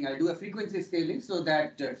some such thing. I do a frequency scaling so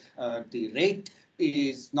that the rate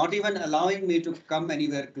is not even allowing me to come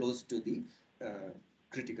anywhere close to the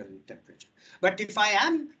critical temperature. But if I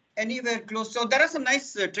am anywhere close, so there are some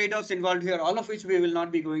nice trade-offs involved here, all of which we will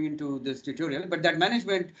not be going into this tutorial, but that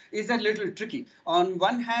management is a little tricky. On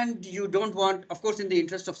one hand, you don't want, of course, in the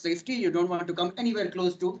interest of safety, you don't want to come anywhere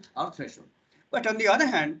close to our threshold. But on the other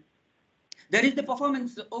hand, there is the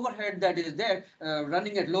performance overhead that is there,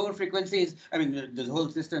 running at lower frequencies. I mean, the whole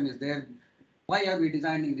system is there. Why are we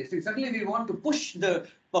designing this? Certainly, we want to push the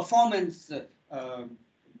performance of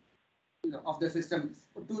the system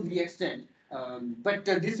to the extent. But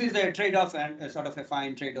this is a trade-off and sort of a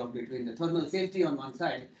fine trade-off between the thermal safety on one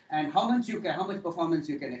side and how much performance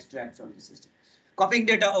you can extract from the system. Copying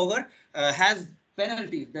data over has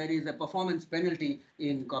penalties. There is a performance penalty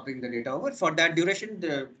in copying the data over. For that duration,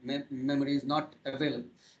 the memory is not available.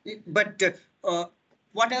 But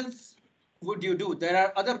what else would you do? There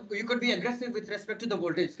are other, you could be aggressive with respect to the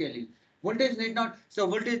voltage scaling. Voltage need not, so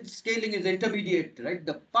voltage scaling is intermediate, right?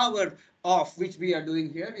 The power off which we are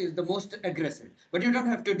doing here is the most aggressive, but you don't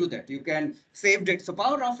have to do that. You can save data. So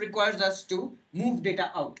power off requires us to move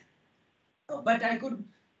data out. But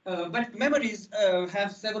memories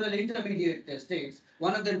have several intermediate states.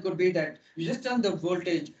 One of them could be that you just turn the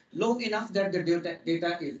voltage low enough that the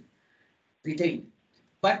data is retained,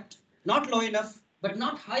 but not low enough, but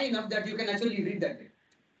not high enough that you can actually read that data.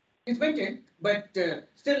 It's maintained, but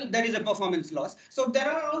still there is a performance loss. So there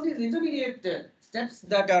are all these intermediate steps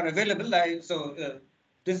that are available.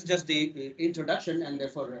 This is just the introduction, and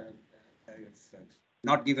therefore I've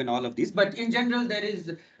not given all of these. But in general, there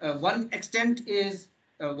is one extent is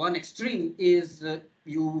one extreme is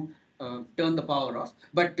you turn the power off,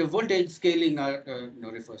 but voltage scaling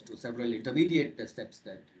refers to several intermediate steps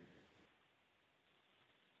that.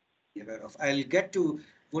 aware of. I'll get to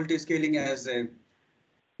voltage scaling as a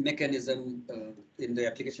mechanism in the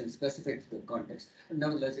application specific context.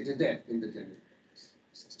 Nevertheless, it is there in the general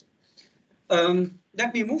system.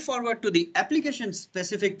 Let me move forward to the application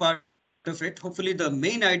specific part of it. Hopefully the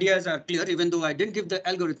main ideas are clear, even though I didn't give the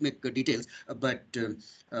algorithmic details,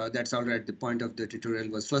 that's all right. The point of the tutorial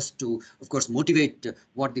was first to, of course, motivate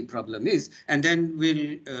what the problem is, and then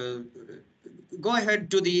we'll go ahead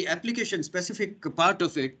to the application specific part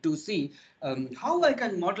of it to see how I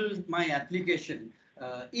can model my application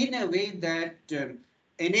in a way that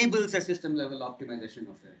enables a system level optimization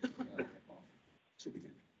of it.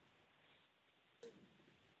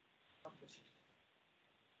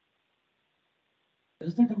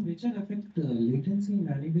 Does the temperature affect latency in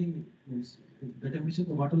any way? The temperature at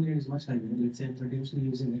the bottom layer is much higher. Let's say I'm continuously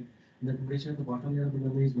using it. The temperature at the bottom layer of the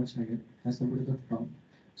memory is much higher as compared to the top.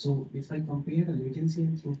 So if I compare the latency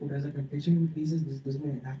and throughput as the temperature increases, does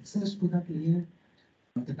my access to that layer,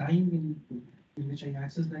 the time in which I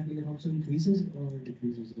access that layer also increases or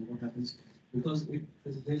decreases? Or what happens? Because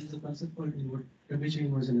there's a concept called temperature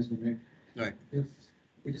inversion as well, right? Right. If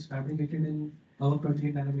it is fabricated in our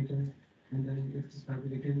 28 nanometer, and then if it's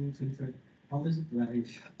fabricated in FinFET, how does it vary?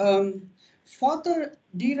 For the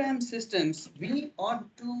DRAM systems, we ought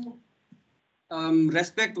to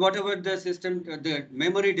respect whatever the system, the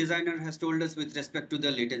memory designer has told us with respect to the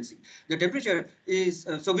latency. The temperature is,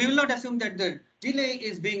 so we will not assume that the delay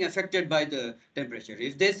is being affected by the temperature.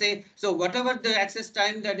 If they say, so whatever the access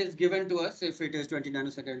time that is given to us, if it is 20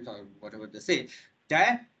 nanoseconds or whatever they say,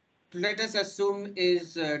 that let us assume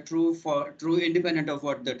is true independent of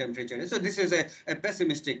what the temperature is. So this is a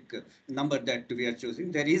pessimistic number that we are choosing.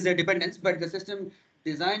 There is a dependence, but the system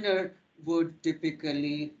designer would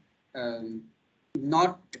typically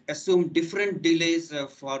not assume different delays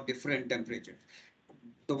for different temperatures.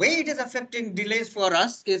 The way it is affecting delays for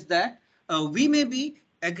us is that we may be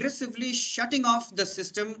aggressively shutting off the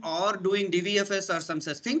system or doing DVFS or some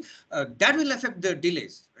such thing. That will affect the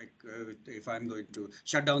delays. Like if I'm going to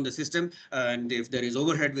shut down the system and if there is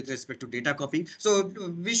overhead with respect to data copying. So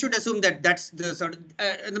we should assume that that's the sort of,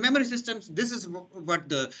 the memory systems, this is what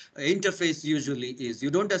the interface usually is.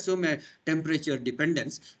 You don't assume a temperature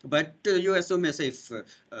dependence, but you assume a safe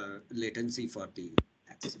latency for the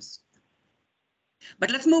access.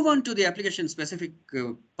 But let's move on to the application specific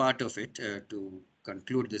part of it to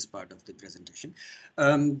conclude this part of the presentation.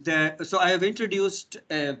 So I have introduced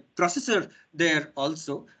a processor there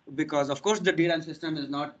also, because of course the DRAM system is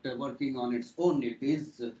not working on its own. It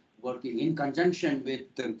is working in conjunction with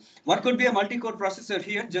what could be a multi-core processor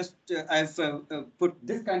here. Just I've put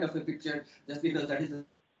this kind of a picture just because that is the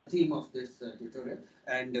theme of this tutorial.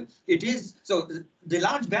 And it is, so the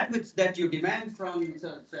large bandwidth that you demand from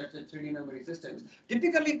such 3D memory systems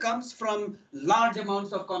typically comes from large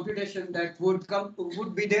amounts of computation that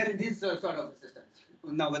would be there in this sort of a system.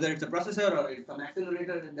 Now, whether it's a processor or it's some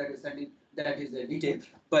accelerator, that is a detail.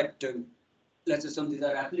 But let's assume these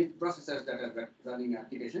are processors that are running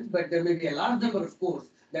applications, but there may be a large number of cores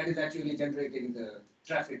that is actually generating the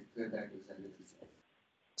traffic that is available.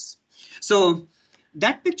 So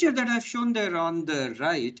that picture that I've shown there on the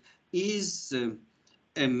right is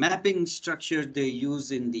a mapping structure they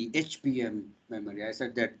use in the HBM memory. I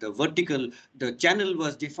said that the channel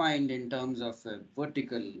was defined in terms of a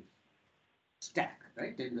vertical stack,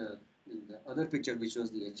 right? In the other picture, which was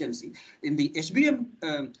the HMC. In the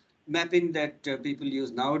HBM mapping that people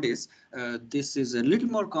use nowadays, this is a little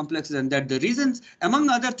more complex than that. The reasons, among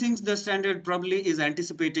other things, the standard probably is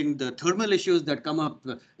anticipating the thermal issues that come up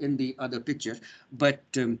in the other picture. But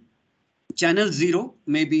channel 0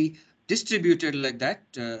 may be distributed like that.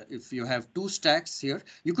 If you have two stacks here,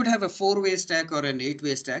 you could have a 4-way stack or an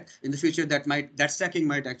 8-way stack. In the future, that stacking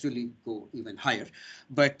might actually go even higher.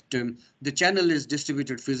 But the channel is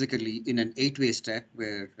distributed physically in an 8-way stack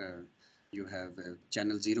where you have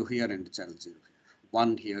channel 0 here and channel 0 here.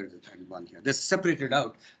 One here and one here. They're separated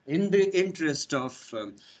out in the interest of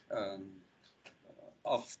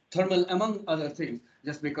thermal, among other things,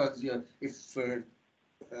 just because if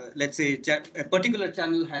let's say a particular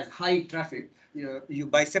channel has high traffic, you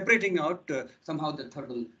by separating out, somehow the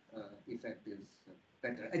thermal effect is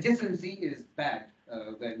better. Adjacency is bad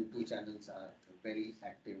when two channels are very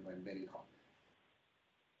active and very hot.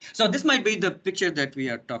 So this might be the picture that we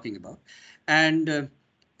are talking about. And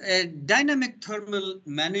dynamic thermal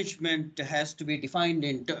management has to be defined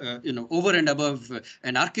in, over and above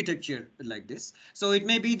an architecture like this. So it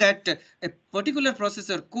may be that a particular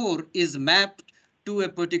processor core is mapped to a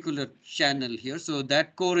particular channel here. So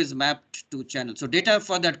that core is mapped to channel. So data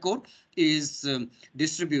for that core is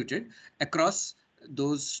distributed across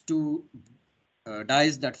those two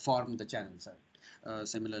dies that form the channel side.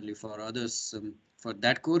 Similarly, for others, for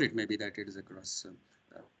that core, it may be that it is across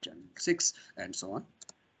channel 6 and so on.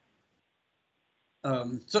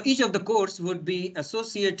 So each of the cores would be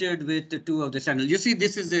associated with the two of the channels. You see,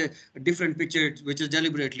 this is a different picture which is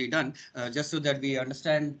deliberately done just so that we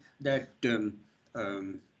understand that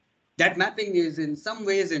that mapping is in some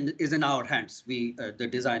ways is in our hands, the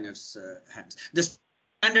designers' hands. The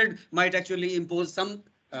standard might actually impose some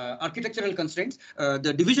architectural constraints.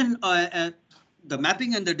 The division, the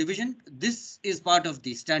mapping and the division, this is part of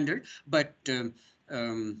the standard, but so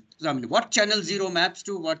I mean, what channel 0 maps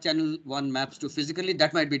to, what channel 1 maps to physically,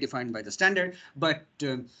 that might be defined by the standard. But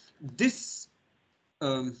this,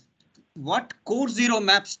 what core 0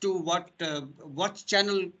 maps to what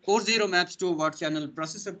channel core 0 maps to what channel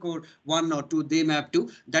processor core 1 or 2 they map to,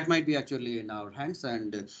 that might be actually in our hands.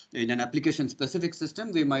 And in an application specific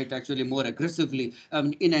system, we might actually more aggressively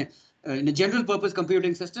in a general purpose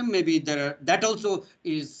computing system, maybe that also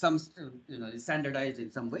is some standardized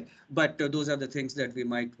in some way, but those are the things that we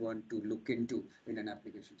might want to look into in an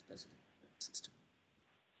application specific system.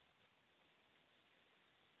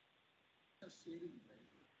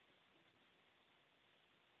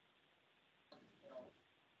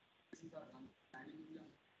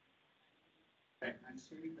 Right. And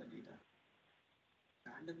sharing the data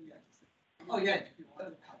randomly accessible. Oh yeah.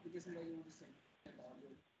 Application where you want to send audio.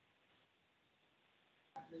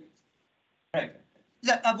 Right.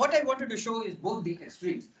 Yeah, what I wanted to show is both the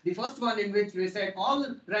extremes. The first one in which we said all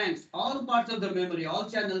ranks, all parts of the memory, all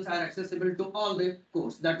channels are accessible to all the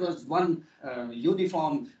cores. That was one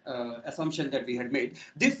uniform assumption that we had made.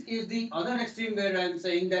 This is the other extreme where I'm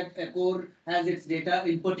saying that a core has its data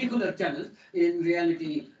in particular channels. In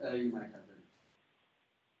reality, you might have them.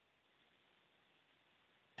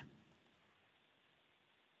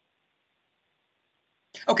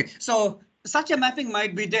 Okay, so such a mapping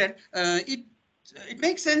might be there. It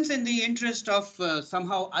makes sense in the interest of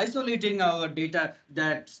somehow isolating our data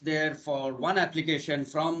that's there for one application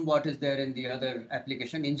from what is there in the other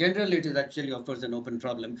application. In general, it is actually, of course, an open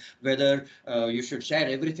problem, whether you should share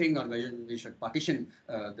everything or whether we should partition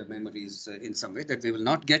the memories in some way that we will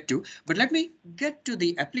not get to. But let me get to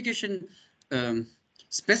the application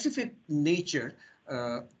specific nature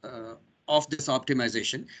of this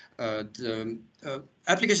optimization. The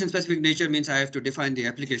application specific nature means I have to define the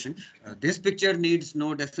application. This picture needs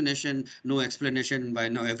no definition, no explanation. By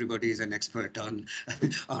now, everybody is an expert on,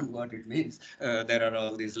 on what it means. There are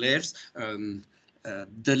all these layers.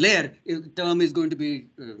 The layer term is going to be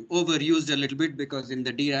overused a little bit because in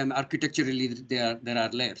the DRAM architecturally there are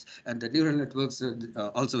layers, and the neural networks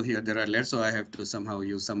also here there are layers. So I have to somehow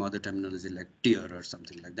use some other terminology like tier or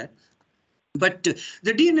something like that. But the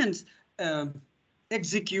DNNs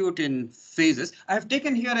execute in phases. I have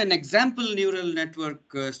taken here an example neural network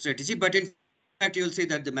strategy, but in fact, you'll see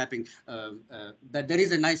that the mapping, that there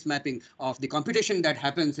is a nice mapping of the computation that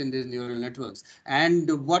happens in these neural networks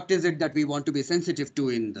and what is it that we want to be sensitive to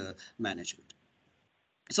in the management.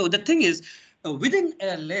 So the thing is, within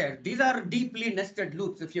a layer, these are deeply nested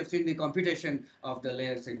loops. If you've seen the computation of the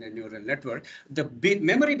layers in a neural network, the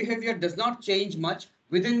memory behavior does not change much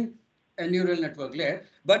within a neural network layer,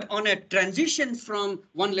 but on a transition from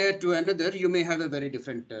one layer to another, you may have a very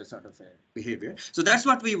different sort of behavior. So that's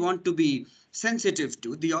what we want to be sensitive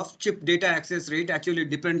to. The off-chip data access rate actually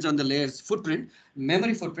depends on the layer's footprint,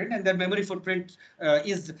 memory footprint, and that memory footprint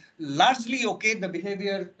is largely okay. The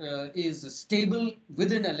behavior is stable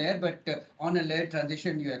within a layer, but on a layer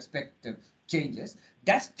transition, you expect changes.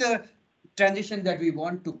 That's the transition that we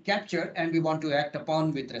want to capture and we want to act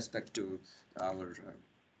upon with respect to our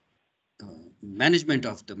management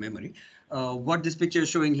of the memory. What this picture is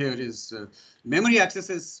showing here is memory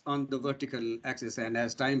accesses on the vertical axis, and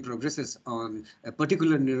as time progresses on a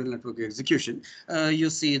particular neural network execution,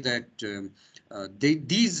 you see that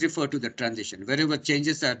these refer to the transition. Wherever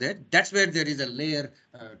changes are there, that's where there is a layer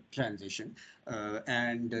transition.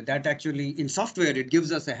 And that actually, in software, it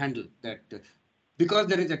gives us a handle that because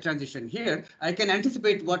there is a transition here, I can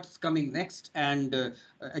anticipate what's coming next and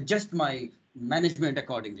adjust my management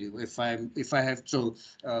accordingly. If I have so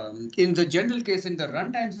in the general case in the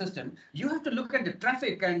runtime system, you have to look at the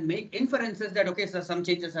traffic and make inferences that okay, so some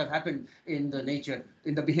changes have happened in the nature,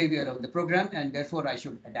 in the behavior of the program, and therefore I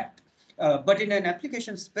should adapt. But in an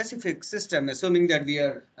application specific system, assuming that we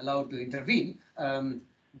are allowed to intervene,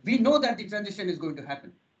 we know that the transition is going to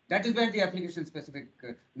happen. That is where the application specific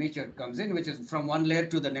nature comes in, which is from one layer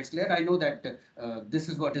to the next layer. I know that this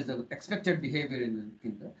is what is the expected behavior in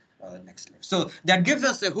the next layer. So that gives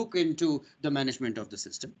us a hook into the management of the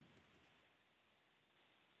system.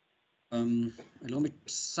 I'll omit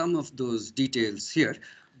some of those details here,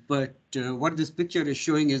 but what this picture is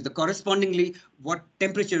showing is the correspondingly what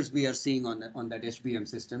temperatures we are seeing on that HBM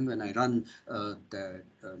system when I run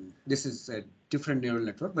this is a different neural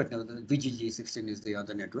network, but the VGG16 is the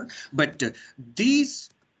other network. But these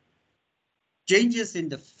changes in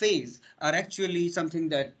the phase are actually something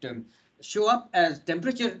that show up as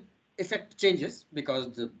temperature effect changes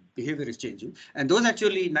because the behavior is changing, and those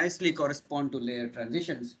actually nicely correspond to layer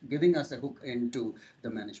transitions, giving us a hook into the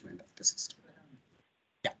management of the system.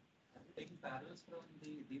 Yeah. Taking parallels from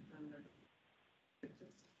the deep neural network,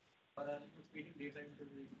 or are you feeding data into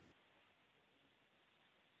the?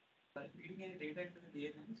 Are you feeding any data into the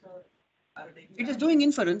DNNs, or are you taking? It is doing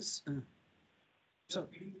inference. So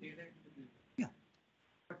feeding data into the. Yeah.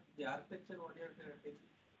 But the architecture, what you are taking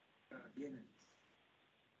DNNs.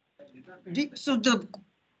 So the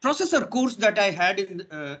processor cores that I had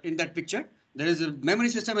in that picture, there is a memory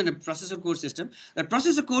system and a processor core system. That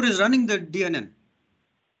processor core is running the DNN.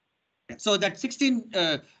 So that 16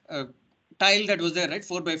 tile that was there, right,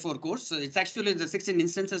 4x4 cores. So it's actually the 16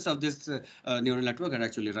 instances of this neural network are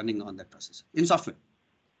actually running on that processor in software.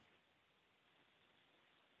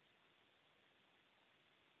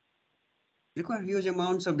 Require huge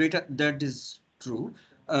amounts of data. That is true.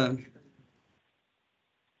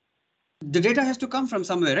 The data has to come from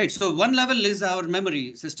somewhere, right? So one level is our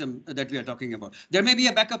memory system that we are talking about. There may be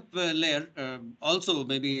a backup layer. Also,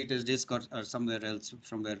 maybe it is disk or somewhere else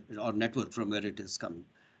from where, or network from where it is coming.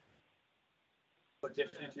 But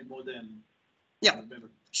definitely more than. Yeah,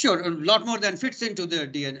 sure. A lot more than fits into the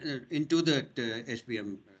DN into the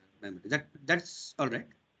HBM memory. That's all right.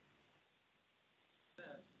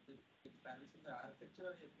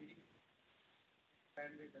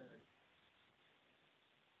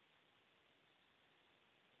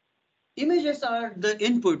 Images are the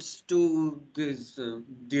inputs to these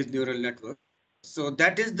neural networks. So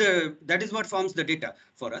that is what forms the data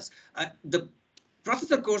for us. The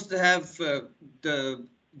processor cores have the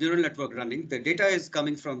neural network running. The data is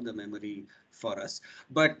coming from the memory for us,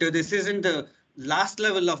 but this isn't the last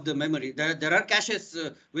level of the memory. There are caches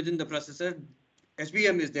within the processor.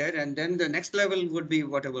 HBM is there, and then the next level would be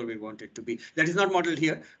whatever we want it to be. That is not modeled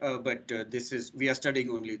here, but we are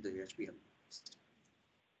studying only the HBM.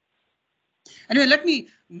 Anyway, let me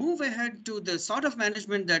move ahead to the sort of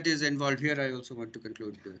management that is involved here. I also want to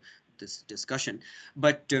conclude this discussion,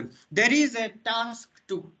 but there is a task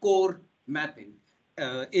to core mapping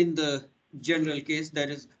in the general case. There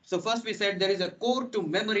is, so first we said there is a core to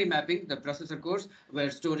memory mapping, the processor cores were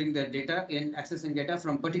storing their data in accessing data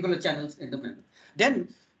from particular channels in the memory. Then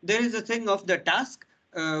there is a thing of the task.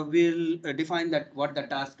 We'll define that what the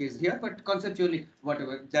task is here, but conceptually,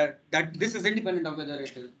 whatever that this is independent of whether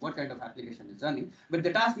it is what kind of application is running. But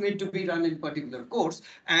the task need to be run in particular course,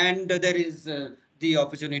 and there is the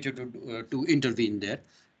opportunity to intervene there.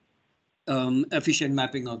 Efficient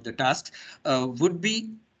mapping of the tasks would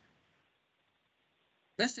be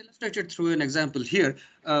best illustrated through an example here.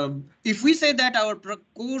 If we say that our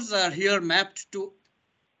cores are here mapped to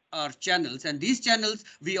our channels, and these channels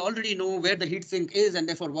we already know where the heatsink is and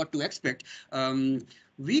therefore what to expect.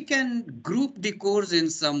 We can group the cores in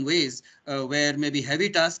some ways where maybe heavy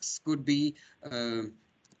tasks could be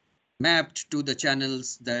mapped to the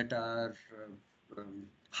channels that are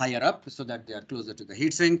higher up so that they are closer to the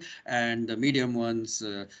heatsink, and the medium ones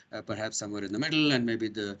perhaps somewhere in the middle, and maybe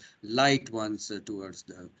the light ones towards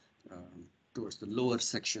the lower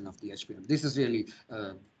section of the HBM. This is really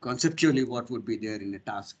conceptually what would be there in a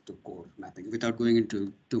task to core mapping, without going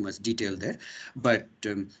into too much detail there. But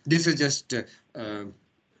this is just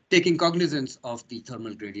taking cognizance of the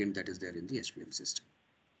thermal gradient that is there in the HBM system.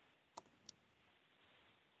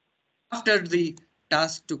 After the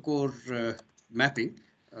task to core mapping,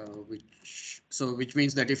 which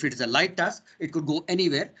means that if it is a light task, it could go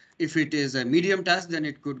anywhere. If it is a medium task, then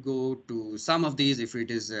it could go to some of these. If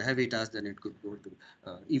it is a heavy task, then it could go to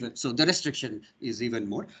even. So the restriction is even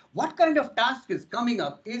more. What kind of task is coming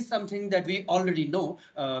up is something that we already know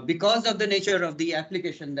because of the nature of the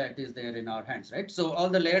application that is there in our hands, right? So all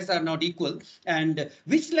the layers are not equal, and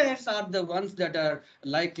which layers are the ones that are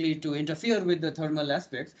likely to interfere with the thermal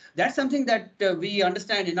aspects? That's something that we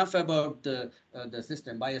understand enough about the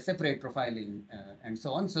system by a separate profiling and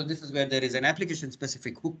so on. So this is where there is an application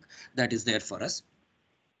specific hook that is there for us.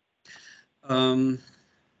 Let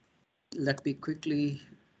me quickly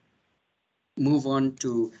move on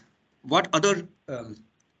to what other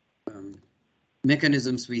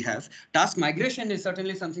mechanisms we have. Task migration is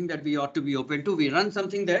certainly something that we ought to be open to. We run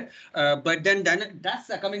something there, but then tasks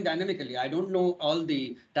are coming dynamically. I don't know all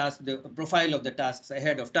the tasks, the profile of the tasks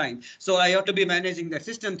ahead of time. So I ought to be managing the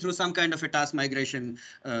system through some kind of a task migration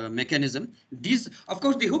mechanism. These, of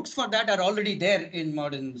course, the hooks for that are already there in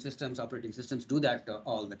modern systems. Operating systems do that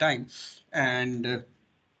all the time. And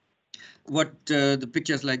what the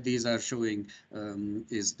pictures like these are showing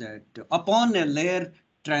is that upon a layer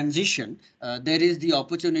transition, there is the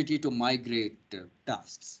opportunity to migrate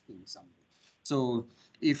tasks in some way. So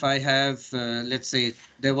if I have, let's say,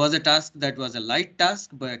 there was a task that was a light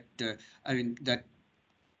task, but I mean that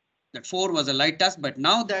 4 was a light task, but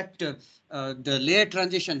now that the layer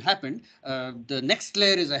transition happened, the next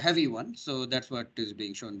layer is a heavy one. So that's what is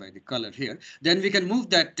being shown by the color here. Then we can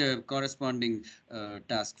move that corresponding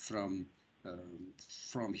task from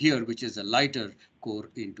here, which is a lighter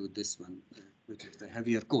core, into this one, which is the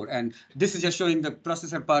heavier core. And this is just showing the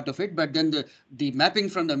processor part of it, but then the mapping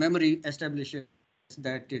from the memory establishes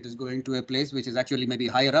that it is going to a place which is actually maybe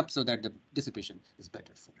higher up, so that the dissipation is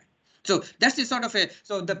better for it. So that's the sort of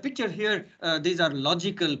so the picture here, these are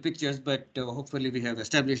logical pictures, but hopefully we have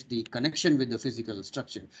established the connection with the physical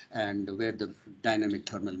structure and where the dynamic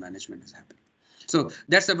thermal management is happening. So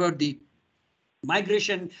that's about the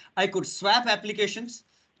migration. I could swap applications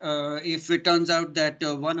if it turns out that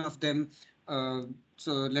one of them,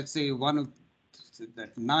 so let's say one of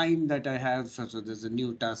that 9 that I have, so there's a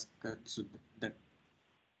new task, so that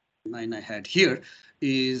 9 I had here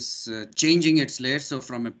is changing its layer. So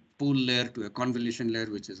from a pool layer to a convolution layer,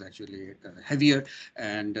 which is actually heavier,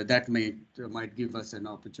 and that might give us an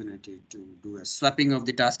opportunity to do a swapping of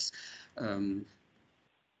the tasks.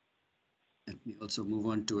 Let me also move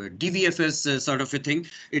on to a DVFS sort of a thing.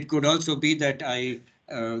 It could also be that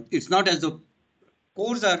it's not as though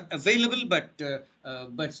cores are available, but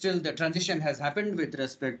still the transition has happened with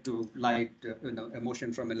respect to light, a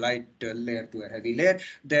motion from a light layer to a heavy layer.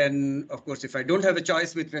 Then, of course, if I don't have a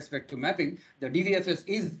choice with respect to mapping, the DVFS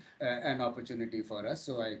is an opportunity for us,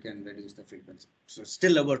 so I can reduce the frequency. So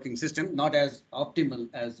still a working system, not as optimal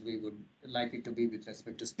as we would like it to be with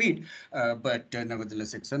respect to speed, but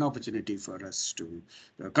nevertheless, it's an opportunity for us to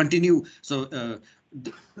continue. So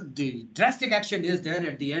the drastic action is there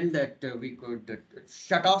at the end that we could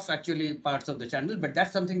shut off actually parts of the channel, but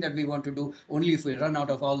that's something that we want to do only if we run out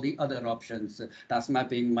of all the other options. Task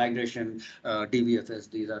mapping, migration, DVFS,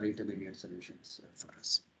 these are intermediate solutions for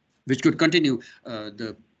us, which could continue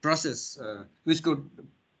the process, which could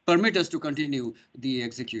permit us to continue the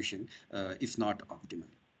execution, if not optimal.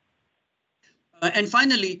 And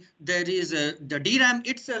finally, there is the DRAM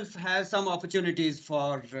itself has some opportunities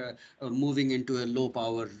for moving into a low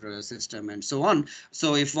power system and so on.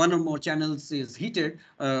 So if one or more channels is heated,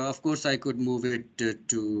 of course, I could move it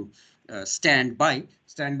to standby.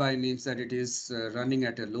 Standby means that it is running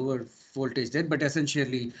at a lower voltage there, but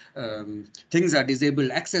essentially things are disabled,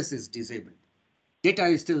 access is disabled. Data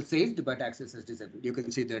is still saved, but access is disabled. You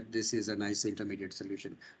can see that this is a nice intermediate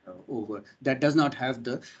solution over that does not have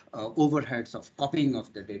the overheads of copying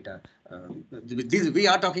of the data. We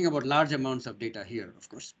are talking about large amounts of data here, of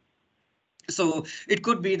course. So it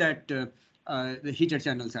could be that the heater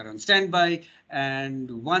channels are on standby,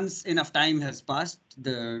 and once enough time has passed,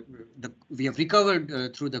 we have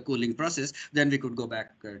recovered through the cooling process, then we could go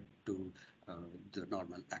back to the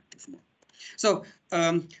normal active mode. So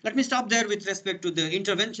let me stop there with respect to the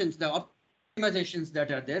interventions, the optimizations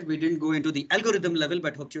that are there. We didn't go into the algorithm level,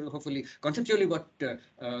 but hopefully conceptually what the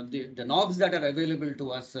knobs that are available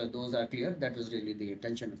to us, those are clear. That was really the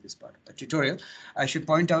intention of this part of the tutorial. I should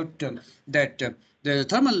point out that the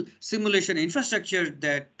thermal simulation infrastructure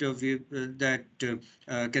that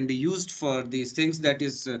can be used for these things, that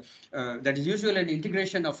is usually an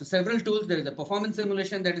integration of several tools. There is a performance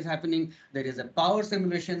simulation that is happening. There is a power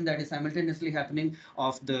simulation that is simultaneously happening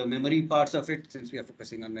of the memory parts of it, since we are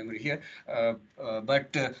focusing on memory here.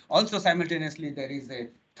 But also simultaneously there is a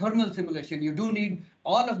thermal simulation. You do need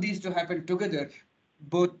all of these to happen together,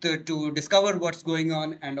 both to discover what's going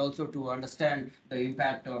on and also to understand the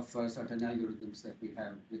impact of certain algorithms that we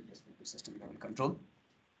have with respect to system level control.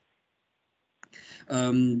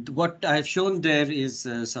 What I've shown there is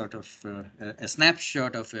sort of a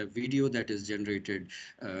snapshot of a video that is generated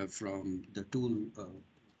from the tool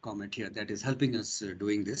comment here that is helping us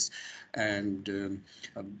doing this. And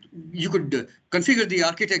you could configure the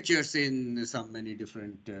architectures in some many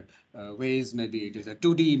different ways. Maybe it is a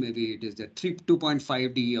 2D, maybe it is a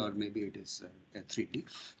 2.5D, or maybe it is a 3D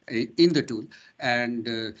in the tool.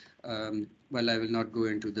 And Well, I will not go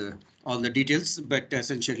into all the details, but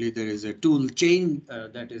essentially there is a tool chain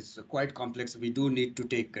that is quite complex. We do need to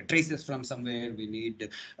take traces from somewhere. We need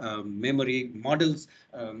memory models.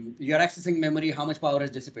 You're accessing memory. How much power is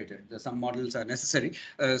dissipated? Some models are necessary.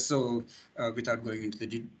 Without going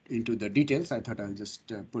into the details, I thought I'll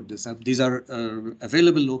just put this up. These are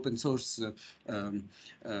available open source and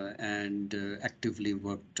actively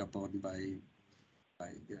worked upon by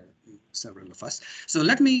several of us. So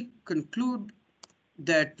let me conclude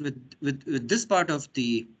that with this part of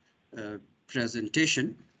the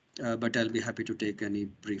presentation, but I'll be happy to take any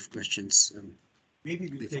brief questions. Maybe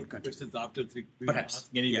we'll before take cutting. questions after we Perhaps. ask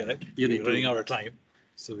anyway, Yeah. right? You need We're to- running out of time.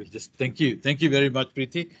 So we'll just thank you. Thank you very much,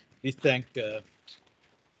 Preeti. Please thank the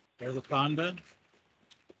founder.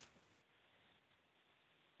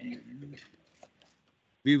 And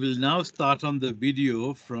we will now start on the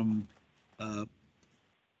video from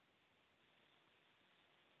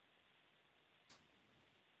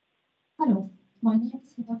Hello, my name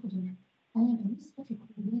is Hida Kuduna. I am a research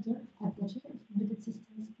leader at the Chair of Embedded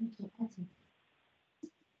Systems in KIT.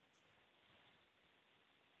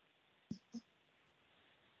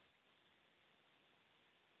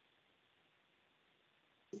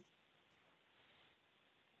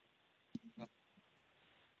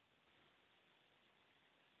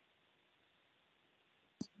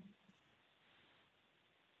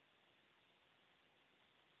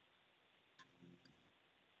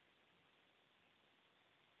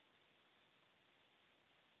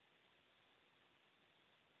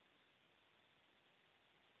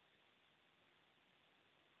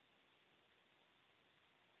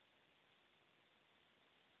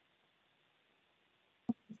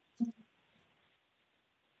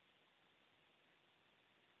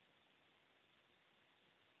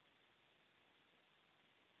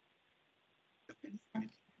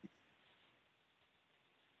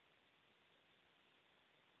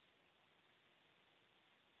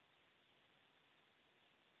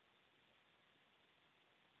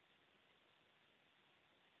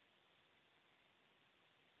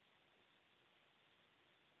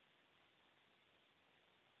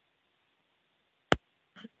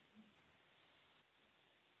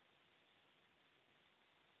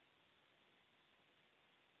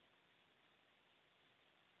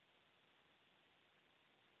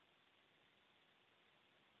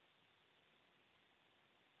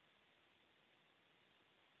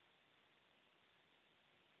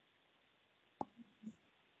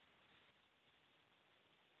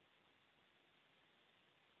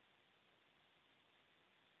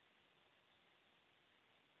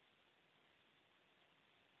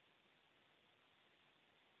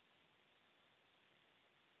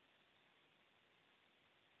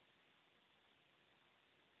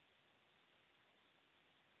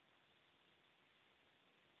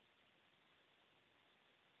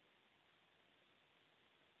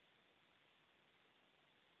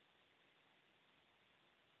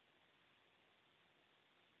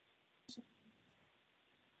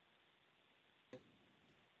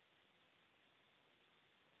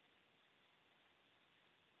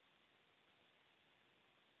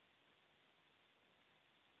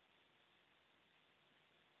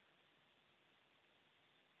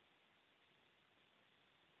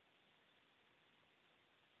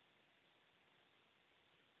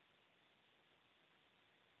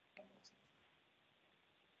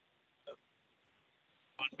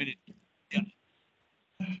 One minute. Yeah.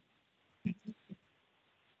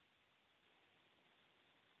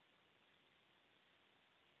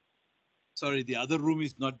 Sorry, the other room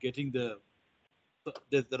is not getting there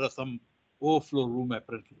are some overflow room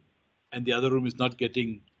apparently, and the other room is not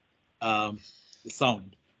getting the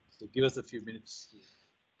sound. So give us a few minutes to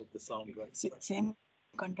get the sound right. Same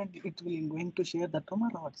content, it will going to share that room or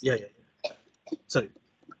what? Yeah. Sorry.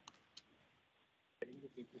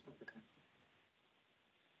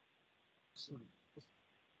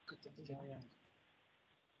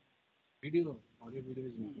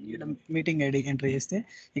 ఇక్కడ meeting ID enter చేస్తే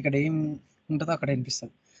ఇక్కడ ఏం ఉంటుందో అక్కడ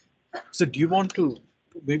వినిపిస్తుంది. So do you want to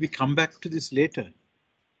maybe come back to this later?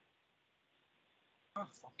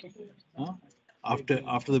 Huh?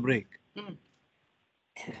 After the break?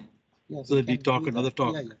 Yeah, So that we talk another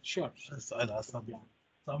talk. Yeah, sure. I'll ask Samir.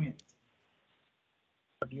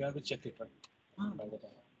 But you have to check it, right?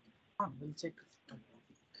 We'll check.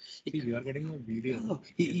 See, you are getting a video.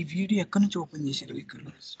 ఈ video ఎక్కడి నుంచి open చేశారు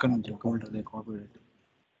ఇక్కడ నుంచి account అదే corporate.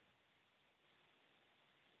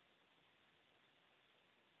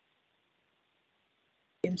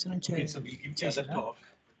 Games నుంచి Okay, so we give you the talk.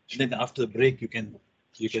 Then after the break, you can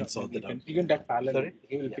sort that out. You can that parallel. Sorry?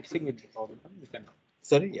 He will fixing it the problem. You can.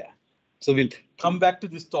 Sorry, yeah. So we'll come back to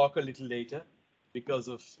this talk a little later because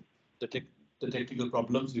of the technical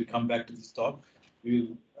problems. We'll come back to this talk.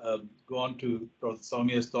 We'll go on to Professor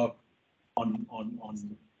Soumya's talk on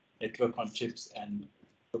network on chips and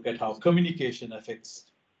look at how communication affects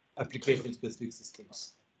application-specific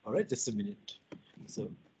systems. All right, just a minute.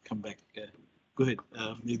 So come back. Go ahead.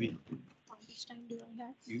 Maybe. How much time do I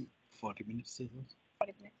have? 40 minutes.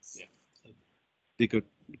 40 minutes. Yeah. So they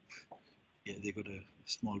got a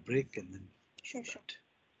small break and then. Sure, sure.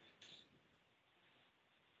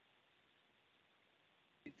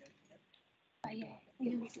 Yeah,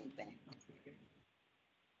 you need to open it.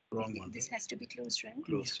 Wrong one. This has to be closed, right?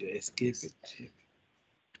 Close to escape it.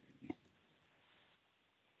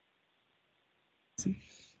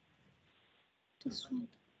 This one.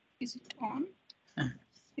 Is it on?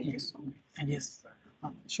 It is on. Yes.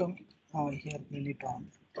 Show me. Oh, here we need to on.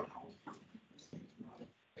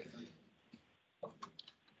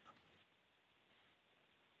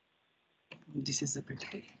 This is the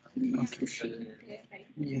picture. You have to share it there, right?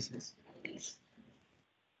 Yes, yes.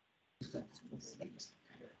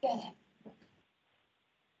 Yeah.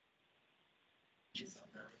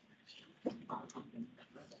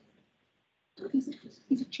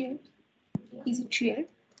 Is it shared? Is it shared?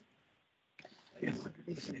 Yes, but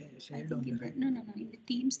it is shared only, right? No. In the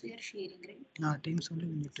Teams, they are sharing, right? No, Teams only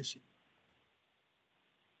we need to share.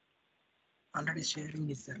 Already sharing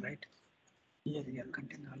is there, right? Here,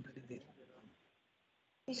 content already there.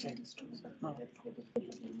 No.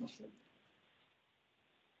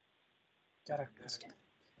 Correct.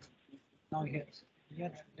 Now here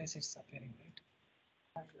this is appearing, right?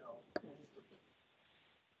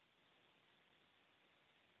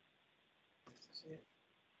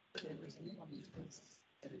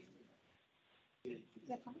 Is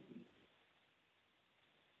that fine?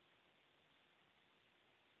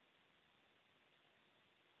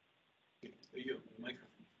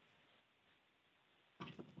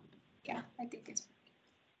 Yeah, I think it's.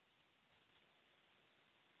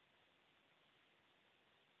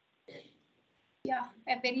 Yeah,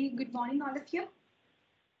 a very good morning, all of you.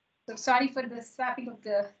 So sorry for the swapping of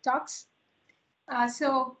the talks.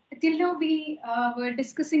 So till now we were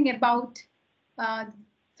discussing about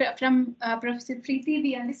from Professor Preeti,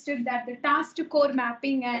 we understood that the task to core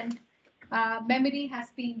mapping and memory has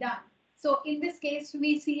been done. So in this case,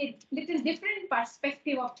 we see a little different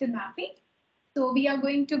perspective of the mapping. So we are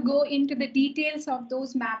going to go into the details of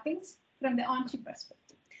those mappings from the on-chip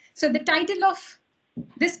perspective. So the title of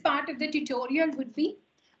this part of the tutorial would be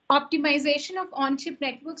Optimization of on-chip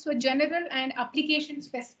networks for general and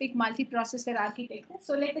application-specific multiprocessor architecture.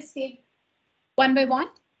 So let us take one by one.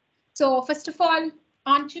 So first of all,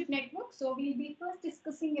 on-chip network. So we'll be first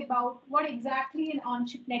discussing about what exactly an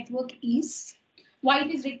on-chip network is, why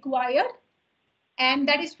it is required, and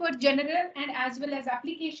that is for general and as well as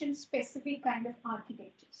application-specific kind of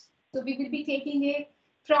architectures. So we will be taking a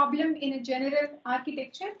problem in a general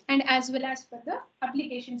architecture and as well as for the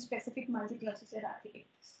application-specific multiprocessor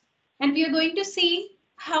architectures. And we are going to see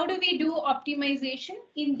how do we do optimization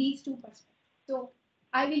in these two perspectives. So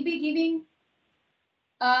I will be giving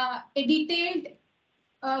a detailed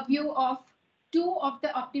view of two of the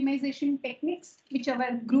optimization techniques which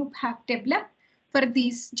our group have developed for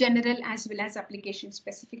these general as well as application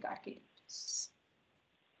specific architectures.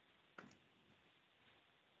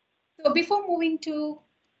 So before moving to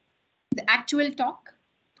the actual talk,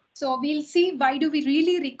 so we'll see why do we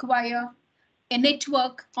really require a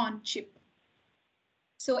network on chip.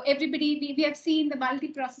 So everybody, we have seen the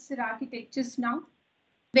multiprocessor architectures now,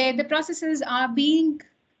 where the processors are being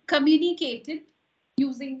communicated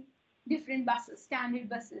using different buses, standard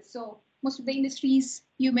buses. So most of the industries,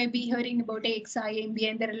 you may be hearing about AXI, and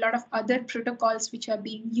there are a lot of other protocols which are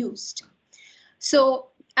being used.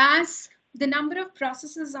 So as the number of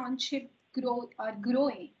processors on chip are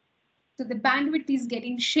growing, so the bandwidth is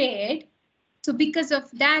getting shared. So because of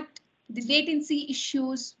that, the latency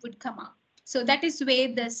issues would come up. So that is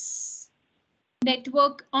where this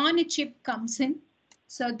network on a chip comes in.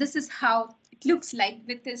 So this is how it looks like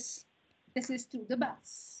with this is through the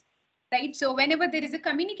bus, right? So whenever there is a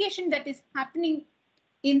communication that is happening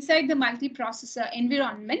inside the multiprocessor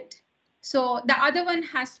environment, so the other one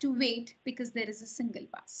has to wait because there is a single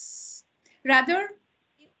bus. Rather,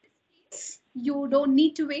 in this case, you don't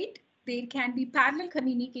need to wait. There can be parallel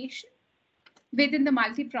communication within the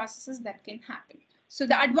multiprocessors that can happen. So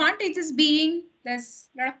the advantages being there's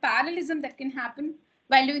a lot of parallelism that can happen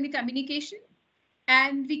while doing the communication,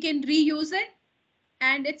 and we can reuse it,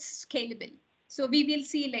 and it's scalable. So we will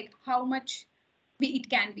see like how much it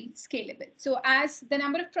can be scalable. So as the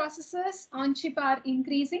number of processors on chip are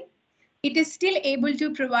increasing, it is still able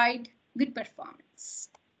to provide good performance.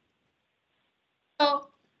 So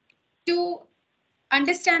to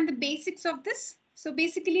understand the basics of this, so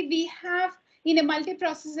basically we have in a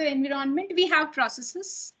multiprocessor environment, we have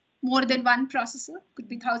processors, more than one processor, could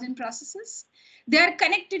be 1,000 processors. They are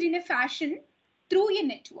connected in a fashion through a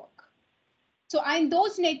network. So and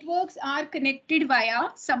those networks are connected via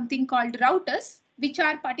something called routers, which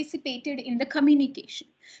are participated in the communication.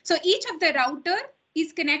 So each of the router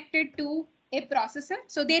is connected to a processor.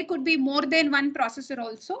 So there could be more than one processor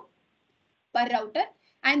also per router.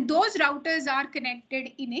 And those routers are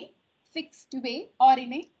connected in a fixed way or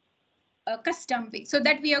in a custom way. So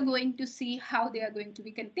that we are going to see how they are going to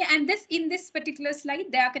be connected. And this in this particular slide,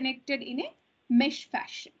 they are connected in a mesh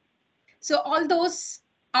fashion. So all those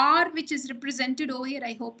R which is represented over here,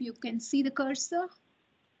 I hope you can see the cursor.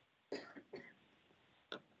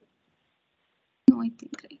 No, I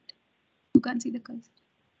think right. You can't see the cursor.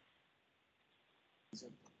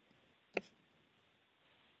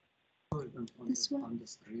 This one. On the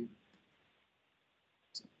screen.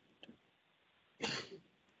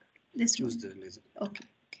 This Choose one. the laser. Okay.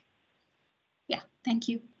 Yeah, thank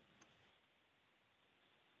you.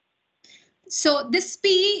 So this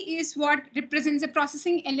P is what represents a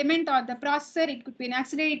processing element or the processor. It could be an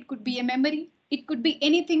accelerator, it could be a memory, it could be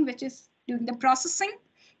anything which is doing the processing.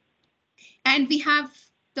 And we have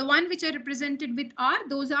the one which are represented with R.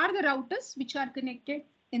 Those are the routers which are connected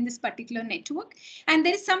in this particular network. And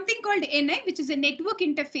there is something called NI, which is a network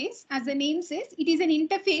interface. As the name says, it is an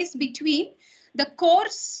interface between the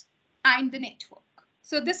cores and the network.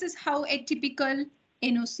 So this is how a typical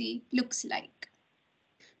NOC looks like.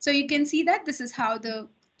 So you can see that this is how the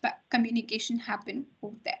communication happen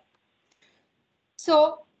over there.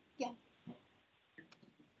 So yeah.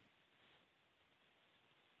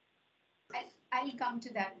 I'll come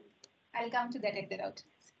to that. I'll come to that at the route.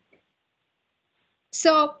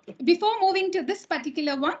 So before moving to this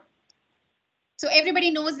particular one, so everybody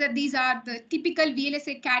knows that these are the typical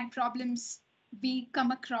VLSI CAD problems we come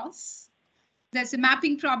across. There's a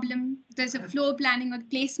mapping problem, there's a floor planning or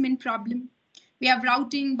placement problem. We have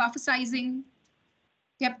routing, buffer sizing,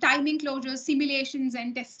 we have timing closures, simulations,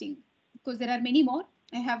 and testing. Because there are many more.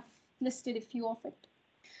 I have listed a few of it.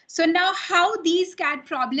 So now how these CAD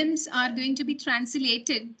problems are going to be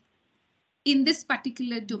translated in this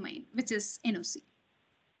particular domain, which is NOC.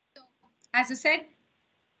 So, as I said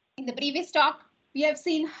in the previous talk, we have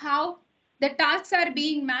seen how the tasks are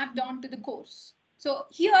being mapped onto the cores. So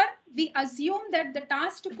here we assume that the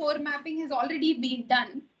task to core mapping has already been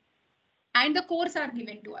done and the cores are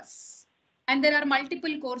given to us. And there are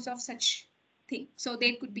multiple cores of such thing. So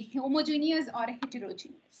they could be homogeneous or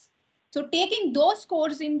heterogeneous. So taking those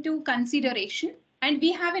cores into consideration, and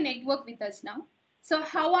we have a network with us now. So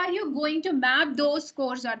how are you going to map those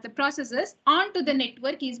cores or the processes onto the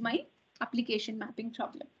network is my application mapping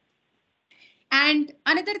problem. And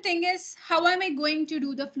another thing is, how am I going to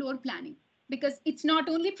do the floor planning? Because it's not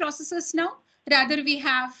only processes now, rather we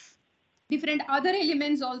have different other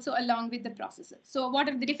elements also along with the processes. So what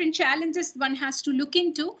are the different challenges one has to look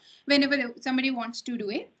into whenever somebody wants to do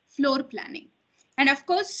a floor planning? And of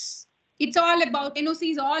course, it's all about,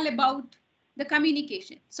 NOC is all about the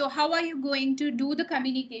communication. So how are you going to do the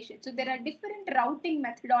communication? So there are different routing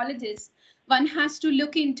methodologies one has to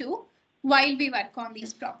look into while we work on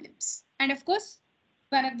these problems. And of course,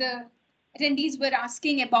 one of the attendees were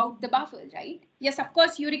asking about the buffer, right? Yes, of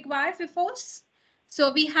course, you require FIFOs.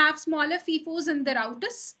 So we have smaller FIFOs in the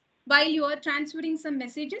routers while you are transferring some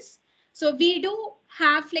messages. So we do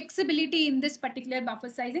have flexibility in this particular buffer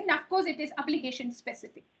sizing. Of course, it is application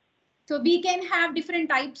specific. So we can have different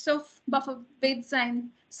types of buffer widths and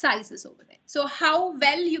sizes over there. So how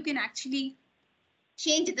well you can actually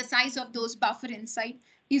change the size of those buffer inside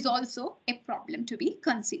is also a problem to be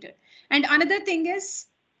considered. And another thing is,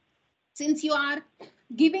 since you are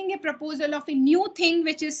giving a proposal of a new thing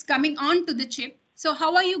which is coming onto the chip, so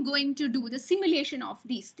how are you going to do the simulation of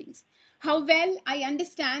these things? How well I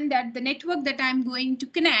understand that the network that I'm going to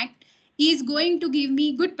connect is going to give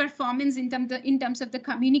me good performance in terms of the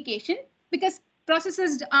communication, because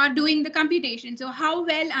processors are doing the computation. So how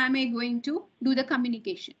well am I going to do the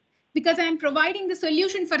communication? Because I'm providing the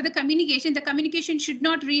solution for the communication should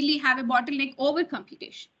not really have a bottleneck over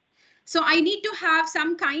computation. So I need to have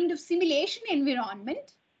some kind of simulation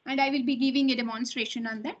environment, and I will be giving a demonstration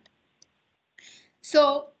on that.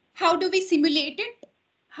 So how do we simulate it?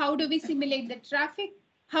 How do we simulate the traffic?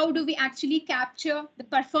 How do we actually capture the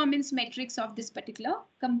performance metrics of this particular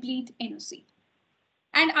complete NOC?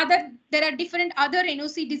 And there are different other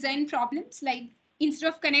NOC design problems, like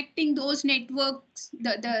instead of connecting those networks,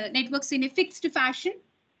 the networks in a fixed fashion,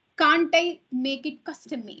 can't I make it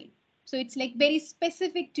custom made? So it's like very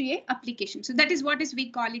specific to a application. So that is what is we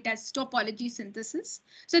call it as topology synthesis.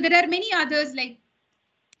 So there are many others, like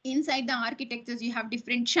inside the architectures, you have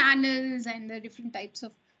different channels and the different types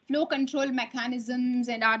of flow control mechanisms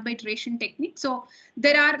and arbitration techniques. So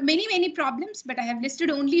there are many problems, but I have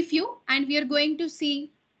listed only few, and we are going to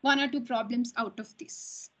see 1 or 2 problems out of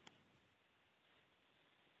this.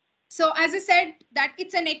 So as I said, that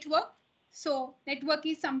it's a network. So network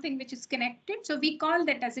is something which is connected. So we call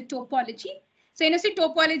that as a topology. So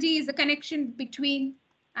topology is a connection between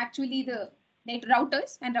actually the net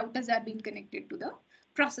routers, and routers are being connected to the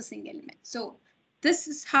processing element. So this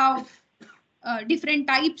is how different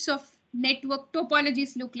types of network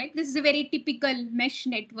topologies look like. This is a very typical mesh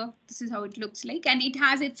network. This is how it looks like, and it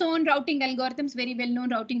has its own routing algorithms, very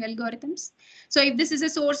well-known routing algorithms. So if this is a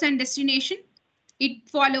source and destination, it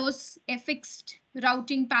follows a fixed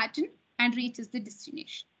routing pattern and reaches the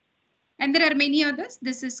destination. And there are many others.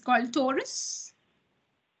 This is called torus,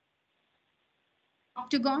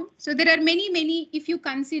 octagon. So there are many, if you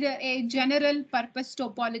consider a general purpose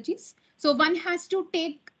topologies. So one has to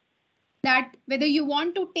take that whether you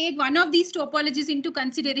want to take one of these topologies into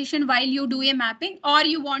consideration while you do a mapping, or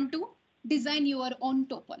you want to design your own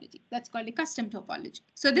topology. That's called a custom topology.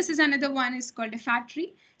 So this is another one, is called a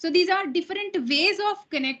factory. So these are different ways of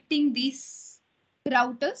connecting these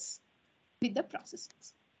routers with the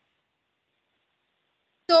processors.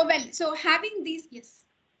 So so having these, yes.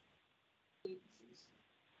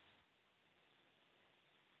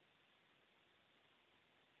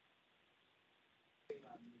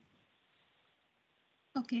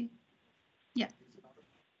 Okay. Yeah.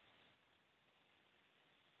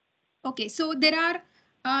 Okay, so there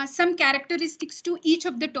are some characteristics to each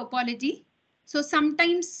of the topology. So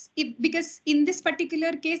sometimes, because in this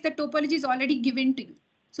particular case, the topology is already given to you.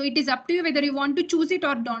 So it is up to you whether you want to choose it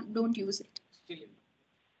or don't use it.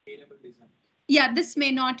 Yeah, this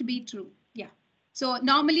may not be true. Yeah. So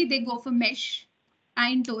normally they go for mesh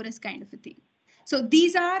and torus kind of a thing. So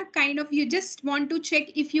these are kind of, you just want to check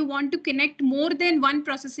if you want to connect more than one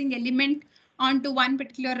processing element onto one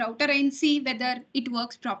particular router and see whether it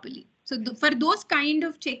works properly. So for those kind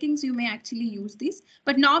of checkings, you may actually use these,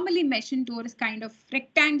 but normally mesh and torus kind of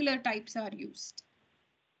rectangular types are used.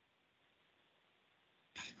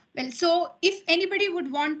 Well, so if anybody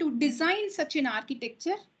would want to design such an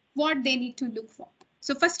architecture, what they need to look for.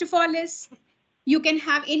 So first of all is, you can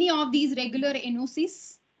have any of these regular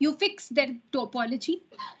NOCs, you fix their topology,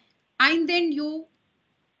 and then you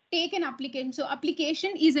take an application. So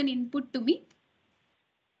application is an input to me,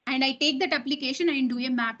 and I take that application and do a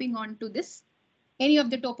mapping onto this, any of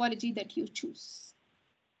the topology that you choose.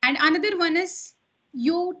 And another one is,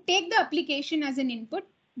 you take the application as an input,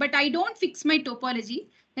 but I don't fix my topology.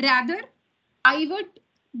 Rather, I would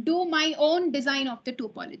do my own design of the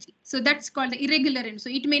topology. So that's called the irregular. So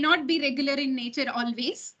it may not be regular in nature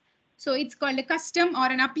always. So it's called a custom or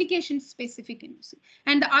an application specific NOC.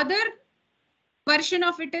 And the other version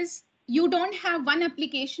of it is, you don't have one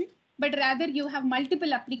application, but rather you have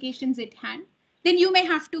multiple applications at hand. Then you may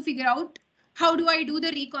have to figure out, how do I do the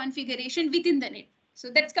reconfiguration within the net? So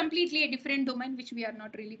that's completely a different domain, which we are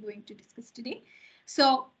not really going to discuss today.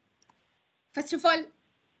 So first of all,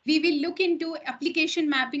 we will look into application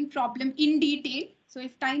mapping problem in detail. So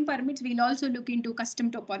if time permits, we'll also look into custom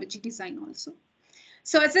topology design also.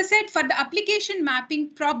 So as I said, for the application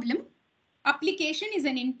mapping problem, application is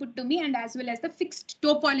an input to me, and as well as the fixed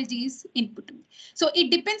topology is input to me. So it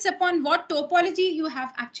depends upon what topology you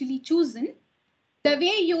have actually chosen. The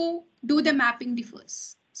way you do the mapping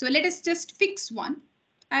differs. So let us just fix one.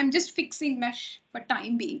 I'm just fixing mesh for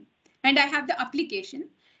time being, and I have the application,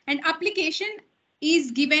 and application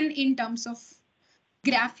is given in terms of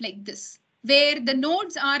graph like this, where the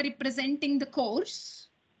nodes are representing the cores,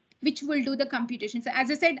 which will do the computation. So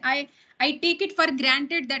as I said, I take it for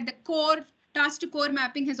granted that the core task to core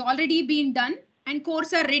mapping has already been done and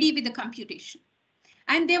cores are ready with the computation.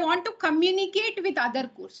 And they want to communicate with other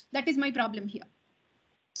cores. That is my problem here.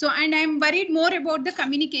 So, and I'm worried more about the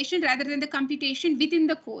communication rather than the computation within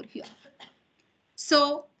the core here.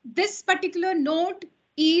 So this particular node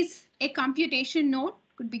is a computation node,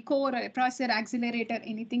 could be core or a processor, accelerator,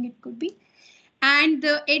 anything it could be. And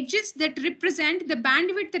the edges that represent the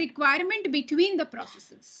bandwidth requirement between the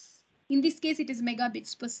processors. In this case, it is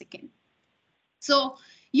megabits per second. So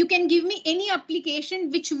you can give me any application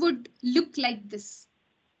which would look like this.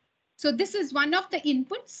 So this is one of the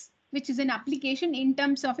inputs, which is an application in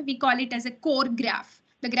terms of, we call it as a core graph,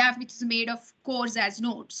 the graph which is made of cores as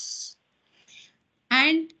nodes.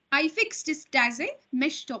 And I fixed it as a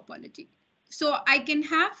mesh topology. So I can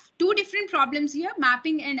have two different problems here,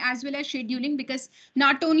 mapping and as well as scheduling, because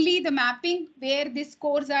not only the mapping where these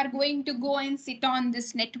cores are going to go and sit on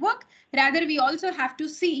this network, rather we also have to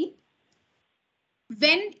see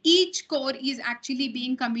when each core is actually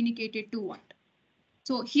being communicated to what.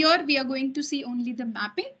 So here we are going to see only the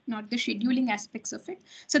mapping, not the scheduling aspects of it.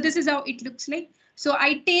 So this is how it looks like. So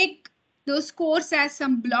I take those cores as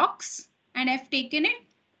some blocks and I've taken it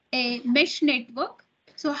a mesh network.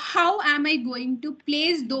 So how am I going to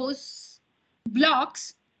place those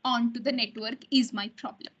blocks onto the network is my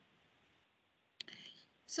problem.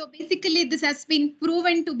 So basically this has been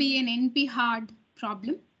proven to be an NP-hard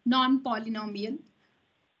problem, non-polynomial.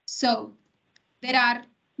 So there are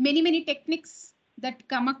many techniques that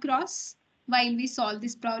come across while we solve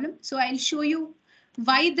this problem. So I'll show you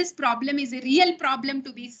why this problem is a real problem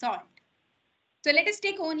to be solved. So let us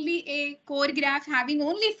take only a core graph having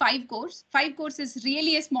only 5 cores. 5 cores is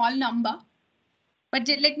really a small number. But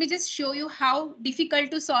let me just show you how difficult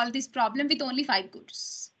to solve this problem with only 5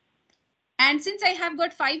 cores. And since I have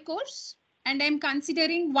got 5 cores and I'm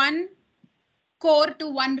considering 1 core to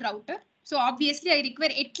 1 router. So obviously I require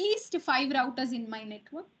at least 5 routers in my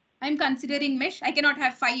network. I'm considering mesh. I cannot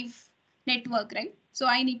have 5 network, right? So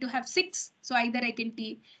I need to have 6. So either I can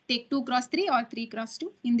take 2 cross 3 or 3 cross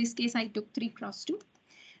 2. In this case, I took 3 cross 2.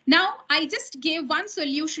 Now I just gave one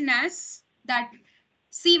solution as that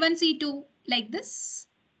C1, C2 like this,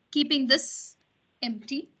 keeping this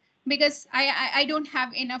empty because I don't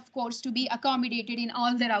have enough cores to be accommodated in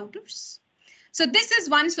all the routers. So this is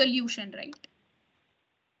one solution, right?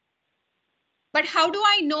 But how do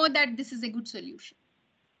I know that this is a good solution?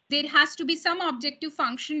 There has to be some objective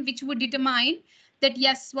function which would determine that,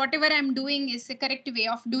 yes, whatever I'm doing is a correct way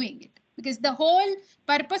of doing it. Because the whole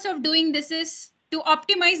purpose of doing this is to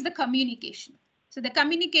optimize the communication. So the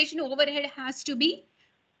communication overhead has to be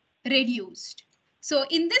reduced. So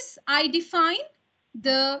in this, I define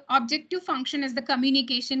the objective function as the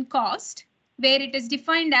communication cost, where it is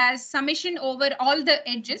defined as summation over all the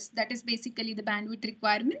edges. That is basically the bandwidth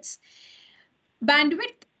requirements.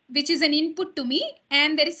 Bandwidth, which is an input to me,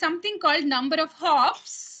 and there is something called number of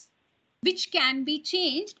hops, which can be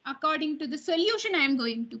changed according to the solution I am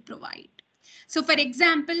going to provide. So for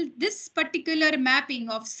example, this particular mapping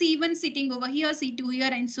of C1 sitting over here, C2 here,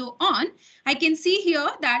 and so on, I can see here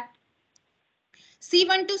that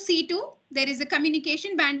C1 to C2, there is a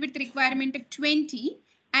communication bandwidth requirement of 20.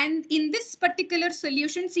 And in this particular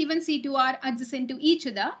solution, C1, C2 are adjacent to each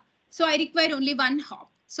other. So I require only 1 hop.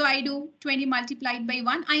 So I do 20 multiplied by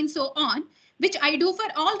 1 and so on, which I do for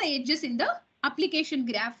all the edges in the application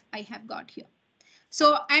graph I have got here.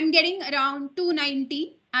 So I'm getting around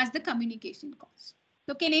 290 as the communication cost.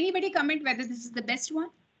 So can anybody comment whether this is the best one?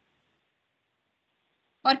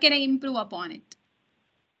 Or can I improve upon it?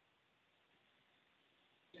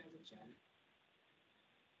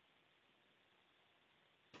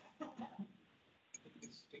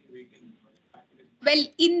 Well,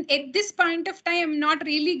 at this point of time, I'm not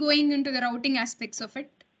really going into the routing aspects of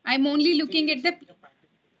it. I'm only looking at the.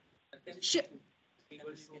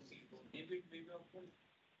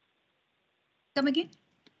 Come again?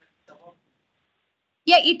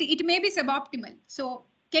 Yeah, it may be suboptimal. So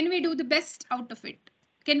can we do the best out of it?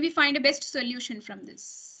 Can we find a best solution from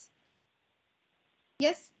this?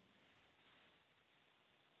 Yes?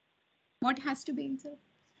 What has to be inserted?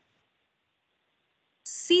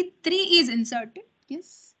 C3 is inserted.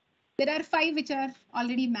 Yes. There are 5 which are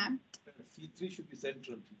already mapped. C3 should be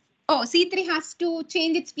central. Oh, C3 has to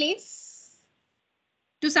change its place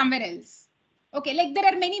to somewhere else. Okay, like there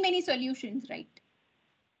are many solutions, right?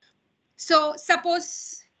 So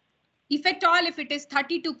suppose if at all, if it is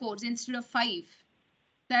 32 cores instead of 5,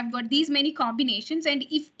 so I've got these many combinations, and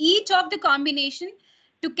if each of the combination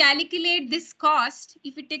to calculate this cost,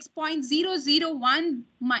 if it takes 0.001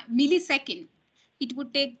 millisecond, it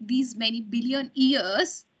would take these many billion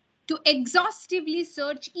years to exhaustively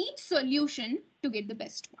search each solution to get the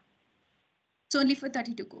best one. It's only for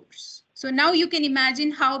 32 cores. So now you can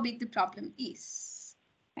imagine how big the problem is,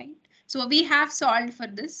 right? So we have solved for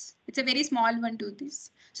this. It's a very small one to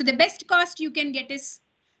this. So the best cost you can get is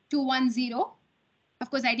 210.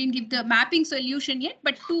 Of course, I didn't give the mapping solution yet,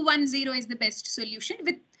 but 210 is the best solution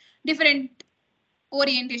with different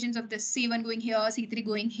orientations of this C1 going here, C3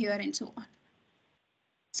 going here, and so on.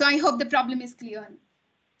 So I hope the problem is clear.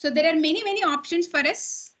 So there are many options for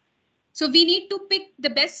us. So we need to pick the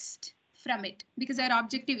best from it because our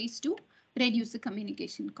objective is to reduce the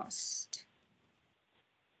communication cost.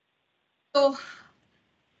 So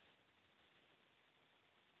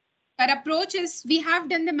our approach is we have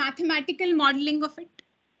done the mathematical modeling of it.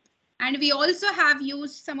 And we also have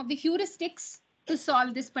used some of the heuristics to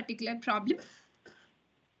solve this particular problem.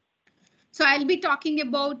 So I'll be talking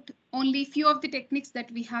about only few of the techniques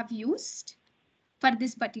that we have used for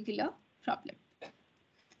this particular problem.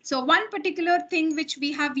 So one particular thing which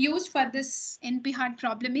we have used for this NP-hard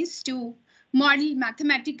problem is to model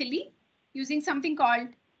mathematically using something called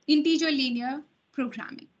integer linear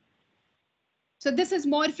programming. So this is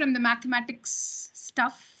more from the mathematics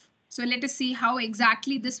stuff. So let us see how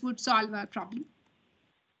exactly this would solve our problem.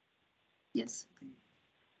 Yes.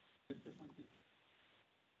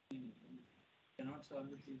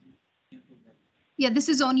 Yeah, this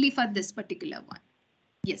is only for this particular one.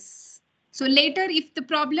 Yes. So later, if the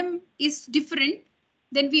problem is different,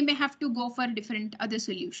 then we may have to go for different other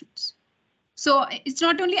solutions. So it's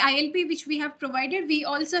not only ILP which we have provided, we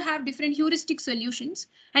also have different heuristic solutions,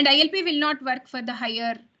 and ILP will not work for the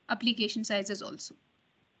higher application sizes also.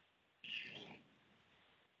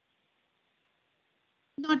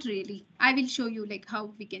 Not really. I will show you like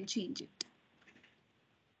how we can change it.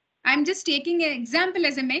 I'm just taking an example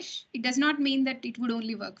as a mesh. It does not mean that it would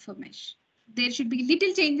only work for mesh. There should be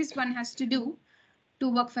little changes one has to do to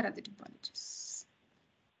work for other topologies.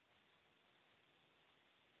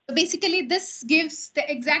 So basically, this gives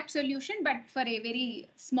the exact solution, but for a very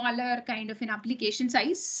smaller kind of an application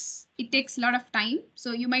size. It takes a lot of time.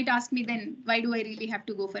 So you might ask me then, why do I really have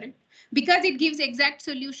to go for it? Because it gives exact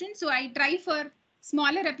solution. So I try for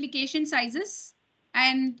smaller application sizes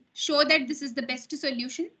and show that this is the best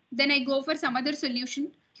solution. Then I go for some other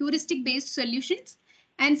solution, heuristic based solutions,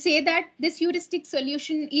 and say that this heuristic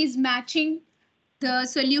solution is matching the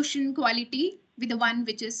solution quality with the one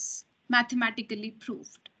which is mathematically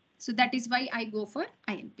proved. So that is why I go for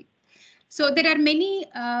ILP. So there are many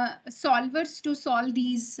solvers to solve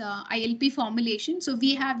these ILP formulations. So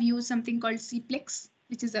we have used something called Cplex,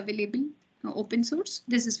 which is available open source.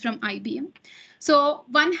 This is from IBM. So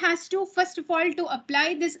one has to, first of all, to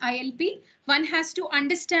apply this ILP, one has to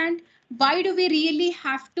understand why do we really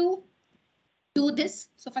have to do this.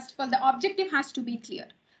 So first of all, the objective has to be clear.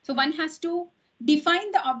 So one has to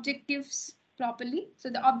define the objectives properly. So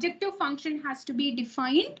the objective function has to be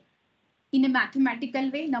defined in a mathematical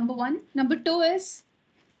way, number one. Number two is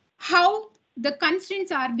how the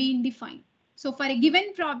constraints are being defined. So for a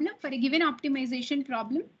given problem, for a given optimization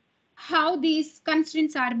problem, how these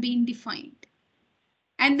constraints are being defined.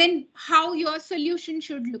 And then how your solution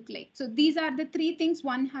should look like. So these are the three things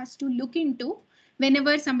one has to look into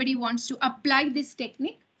whenever somebody wants to apply this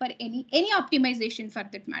technique for any optimization for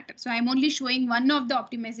that matter. So I'm only showing one of the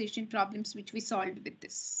optimization problems which we solved with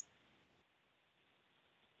this.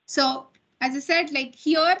 So as I said, like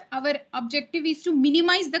here, our objective is to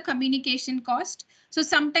minimize the communication cost. So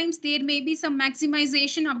sometimes there may be some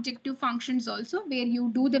maximization objective functions also where you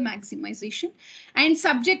do the maximization and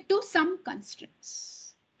subject to some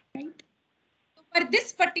constraints, right? So for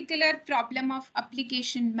this particular problem of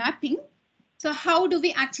application mapping, so how do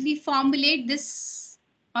we actually formulate this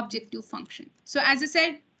objective function? So as I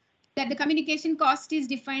said, that the communication cost is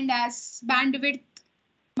defined as bandwidth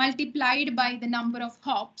multiplied by the number of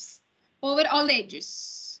hops over all the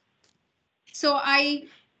edges. So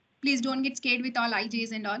please don't get scared with all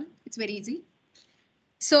IJs and all. It's very easy.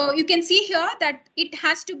 So you can see here that it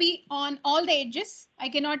has to be on all the edges. I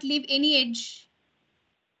cannot leave any edge.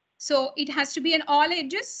 So it has to be on all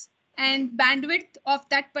edges and bandwidth of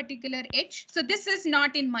that particular edge. So this is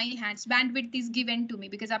not in my hands. Bandwidth is given to me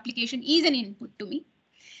because application is an input to me.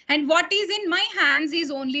 And what is in my hands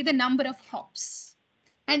is only the number of hops.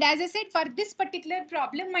 And as I said, for this particular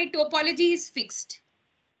problem, my topology is fixed.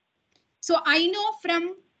 So I know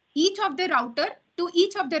from each of the router to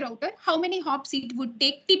each of the router, how many hops it would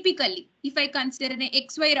take typically. If I consider an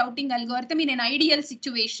XY routing algorithm in an ideal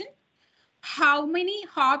situation, how many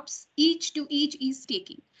hops each to each is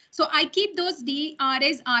taking. So I keep those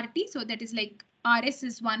DRS RT. So that is like RS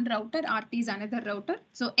is one router, RT is another router.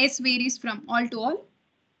 So S varies from all to all.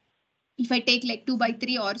 If I take like 2 by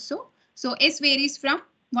 3 or so. So S varies from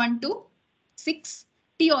 1 to 6.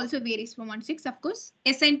 T also varies from 1 to 6. Of course,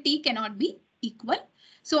 S and T cannot be equal.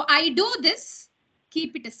 So I do this,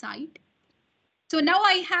 keep it aside. So now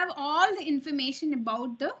I have all the information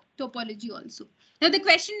about the topology also. Now the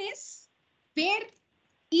question is where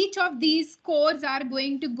each of these cores are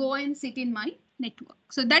going to go and sit in my network.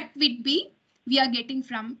 So that would be, we are getting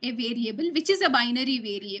from a variable, which is a binary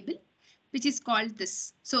variable, which is called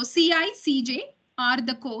this. So Ci, Cj are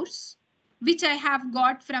the cores which I have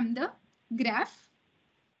got from the graph.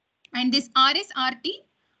 And this RS, RT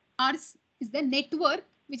is the network,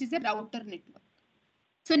 which is a router network.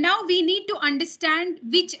 So now we need to understand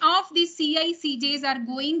which of these CI, CJs are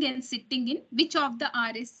going and sitting in which of the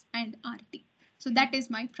RS and RT. So that is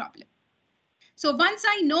my problem. So once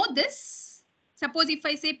I know this, suppose if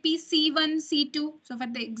I say PC1, C2, so for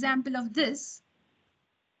the example of this,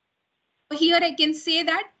 here I can say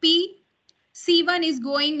that PC1 is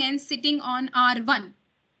going and sitting on R1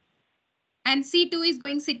 and C2 is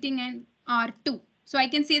going sitting in R2. So I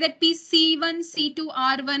can say that PC1, C2,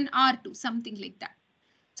 R1, R2, something like that.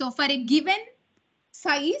 So for a given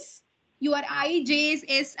size, your I, J's,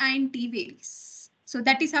 S and T varies. So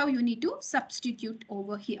that is how you need to substitute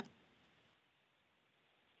over here.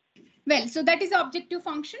 Well, so that is the objective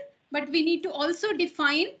function, but we need to also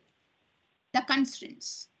define the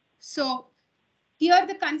constraints. So here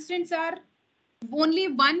the constraints are only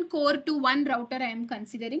one core to one router I am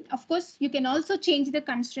considering. Of course, you can also change the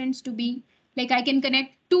constraints to be like I can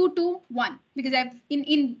connect 2 to 1 because I've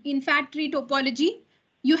in factory topology,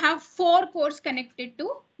 you have 4 cores connected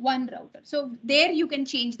to one router. So there you can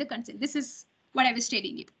change the constraint. This is what I was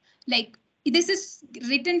telling you. Like this is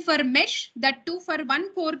written for mesh, that too for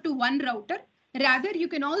one core to one router. Rather, you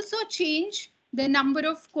can also change the number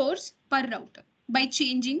of cores per router by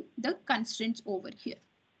changing the constraints over here,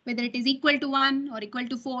 whether it is equal to 1 or equal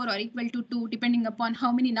to 4 or equal to 2, depending upon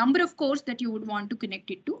how many number of cores that you would want to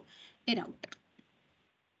connect it to a router.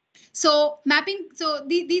 So mapping, so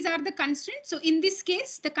these are the constraints. So in this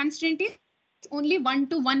case, the constraint is only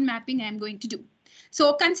 1-to-1 mapping I am going to do.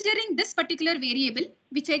 So considering this particular variable,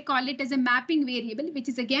 which I call it as a mapping variable, which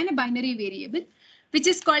is again a binary variable, which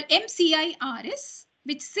is called MCIRS,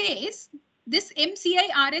 which says this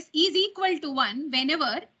MCIRS is equal to 1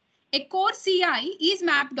 whenever a core CI is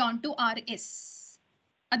mapped onto RS.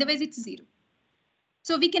 Otherwise, it's 0.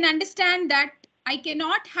 So we can understand that I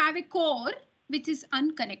cannot have a core which is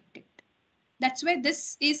unconnected. That's why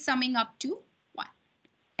this is summing up to 1.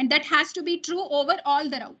 And that has to be true over all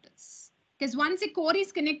the routers. Because once a core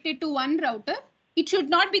is connected to one router, it should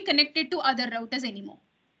not be connected to other routers anymore.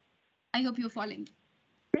 I hope you're following.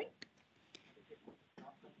 Right?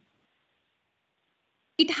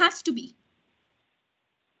 It has to be.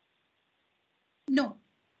 No.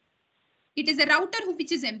 It is a router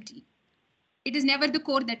which is empty. It is never the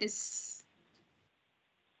core that is.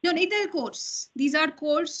 No, neither cores. These are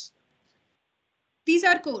cores. These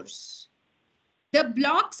are cores. The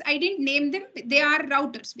blocks, I didn't name them. They are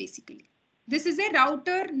routers, basically. This is a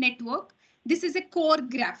router network. This is a core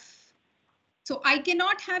graph. So I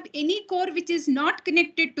cannot have any core which is not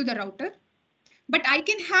connected to the router, but I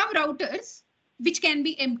can have routers which can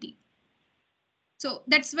be empty. So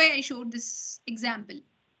that's why I showed this example.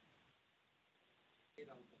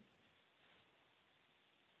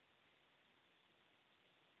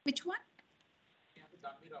 Which one?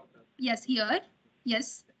 Yes, here.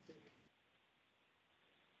 Yes.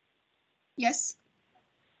 Yes.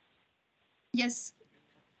 Yes.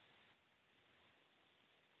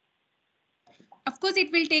 Of course,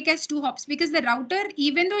 it will take us 2 hops because the router,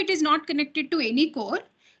 even though it is not connected to any core,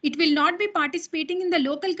 it will not be participating in the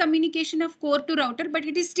local communication of core to router, but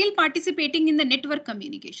it is still participating in the network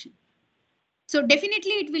communication. So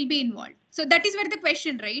definitely it will be involved. So that is where the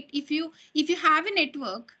question, right? If you have a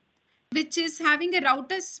network which is having a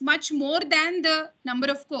routers much more than the number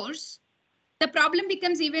of cores, the problem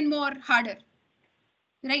becomes even more harder,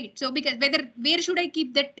 right? So because where should I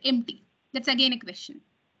keep that empty? That's again a question.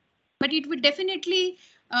 But it would definitely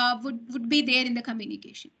would be there in the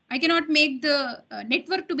communication. I cannot make the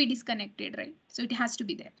network to be disconnected, right? So it has to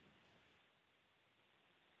be there.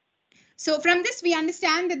 So from this, we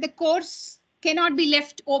understand that the cores cannot be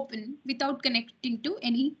left open without connecting to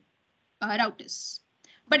any routers.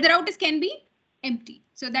 But the routers can be empty.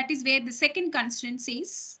 So that is where the second constraint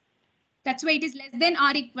says, that's why it is less than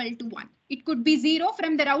or equal to 1. It could be 0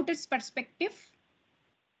 from the router's perspective.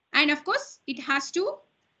 And of course, it has to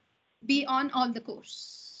be on all the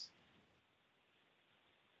cores.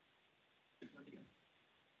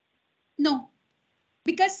 No,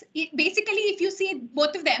 because basically, if you see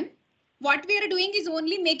both of them, what we are doing is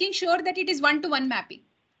only making sure that it is 1-to-1 mapping.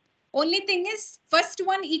 Only thing is, first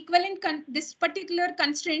one equivalent, this particular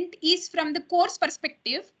constraint is from the core's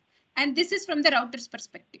perspective, and this is from the router's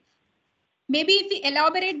perspective. Maybe if we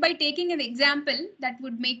elaborate by taking an example, that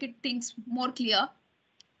would make it things more clear.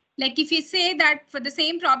 Like if you say that for the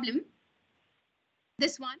same problem,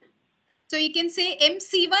 this one, so you can say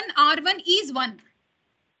MC1 R1 is 1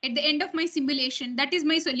 at the end of my simulation. That is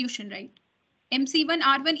my solution, right? MC1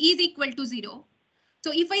 R1 is equal to 0.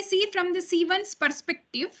 So if I see from the C1's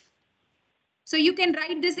perspective, so you can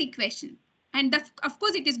write this equation and of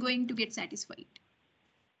course it is going to get satisfied.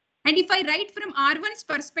 And if I write from R1's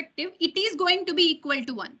perspective, it is going to be equal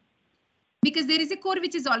to 1 because there is a core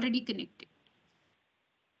which is already connected.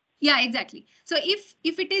 Yeah, exactly. So if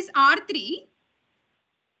it is R3,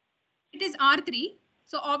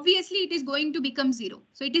 so obviously it is going to become 0.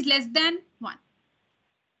 So it is less than 1.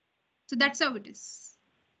 So that's how it is.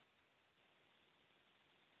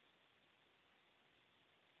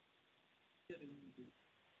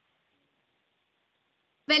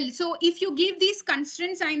 Well, so if you give these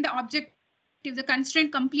constraints and the objective, the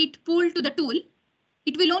constraint complete pool to the tool,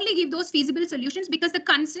 it will only give those feasible solutions because the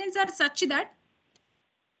constraints are such that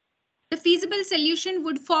the feasible solution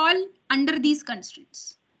would fall under these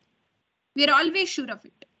constraints. We are always sure of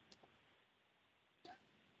it.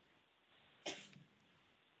 I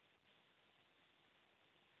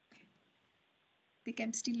think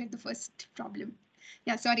I'm still at the first problem.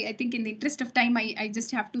 Yeah, sorry, I think in the interest of time, I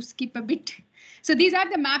just have to skip a bit. So these are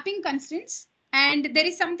the mapping constraints. And there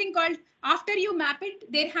is something called, after you map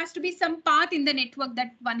it, there has to be some path in the network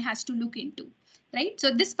that one has to look into, right?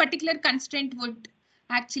 So this particular constraint would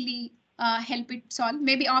actually help it solve.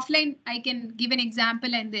 Maybe offline, I can give an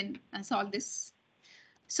example and then solve this.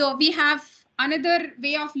 So we have another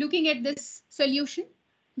way of looking at this solution,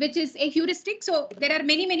 which is a heuristic. So there are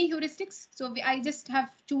many heuristics. So I just have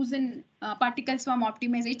chosen particle swarm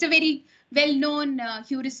optimizer. It's a very well-known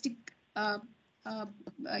heuristic,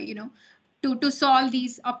 to solve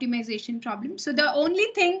these optimization problems. So the only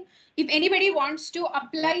thing, if anybody wants to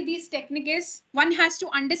apply these techniques, one has to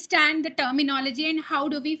understand the terminology and how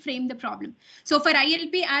do we frame the problem. So for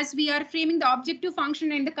ILP, as we are framing the objective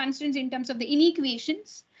function and the constraints in terms of the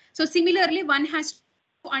inequations. So similarly, one has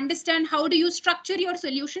to understand how do you structure your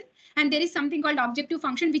solution. And there is something called objective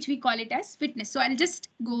function, which we call it as fitness. So I'll just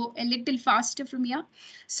go a little faster from here.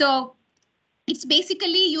 So it's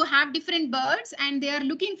basically you have different birds and they are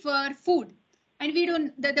looking for food. And we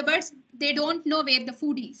don't, the birds, they don't know where the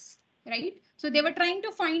food is, right? So they were trying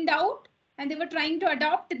to find out and they were trying to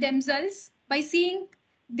adopt themselves by seeing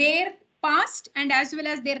their past and as well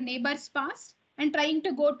as their neighbors' past and trying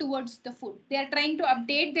to go towards the food. They are trying to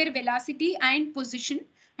update their velocity and position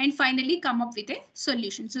and finally come up with a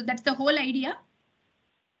solution. So that's the whole idea.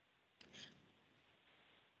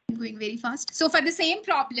 I'm going very fast. So for the same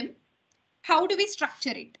problem, how do we structure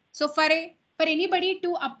it? So for anybody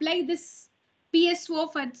to apply this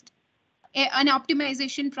PSO for an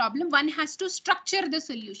optimization problem, one has to structure the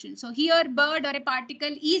solution. So here bird or a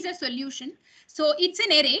particle is a solution. So it's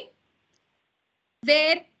an array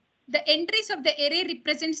where the entries of the array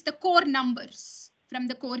represents the core numbers from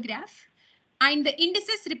the core graph and the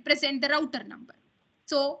indices represent the router number.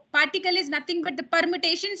 So particle is nothing but the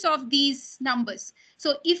permutations of these numbers.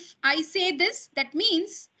 So if I say this, that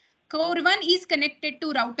means core 1 is connected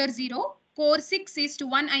to router 0, core 6 is to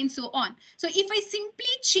 1 and so on. So if I simply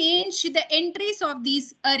change the entries of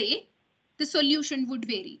these array, the solution would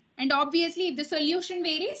vary. And obviously if the solution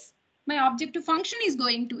varies, my objective function is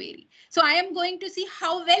going to vary. So I am going to see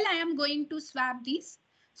how well I am going to swap these.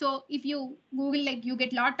 So if you Google, like you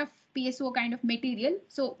get a lot of PSO kind of material.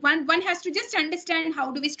 So one has to just understand how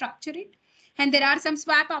do we structure it. And there are some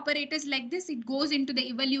swap operators like this. It goes into the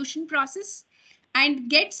evolution process and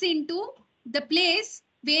gets into the place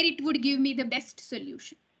where it would give me the best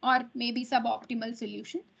solution or maybe suboptimal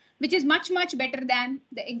solution, which is much better than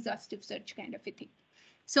the exhaustive search kind of a thing.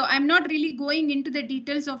 So I'm not really going into the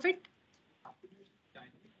details of it.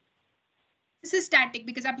 This is static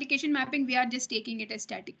because application mapping, we are just taking it as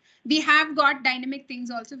static. We have got dynamic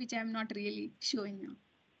things also, which I'm not really showing now.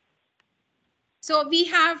 So we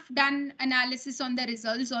have done analysis on the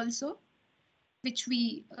results also, which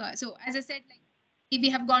we, so as I said, like if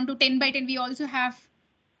we have gone to 10 by 10, we also have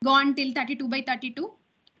gone till 32 by 32.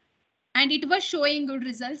 And it was showing good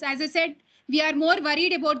results. As I said, we are more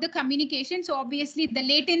worried about the communication. So obviously the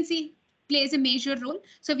latency plays a major role.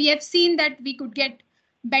 So we have seen that we could get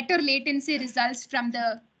better latency results from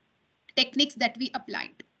the techniques that we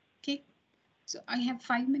applied. Okay, so I have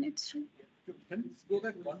 5 minutes. Can you go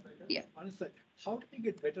back one? Yeah. One sec. How did you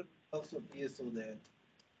get better results of PSO there?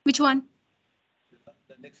 Which one?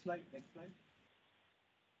 The next slide. Next slide.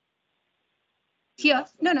 Here?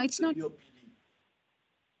 No, it's not.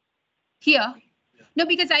 Here? Yeah. No,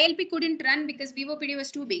 because ILP couldn't run because VOPD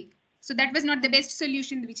was too big. So that was not the best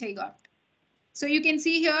solution which I got. So you can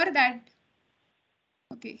see here that,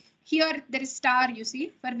 okay, here there is star, you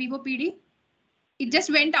see, for VOPD. It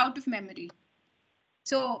just went out of memory.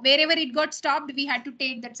 So wherever it got stopped, we had to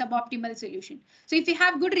take that suboptimal solution. So if you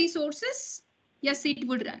have good resources, yes, it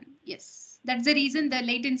would run. Yes, that's the reason the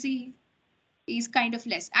latency is kind of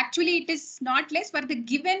less. Actually, it is not less. For the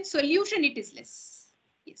given solution, it is less.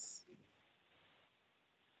 Yes.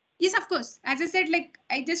 Yes, of course. As I said, like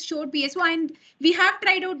I just showed PSO and we have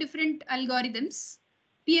tried out different algorithms.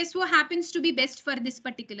 PSO happens to be best for this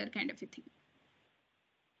particular kind of a thing.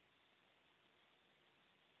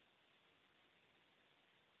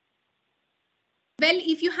 Well,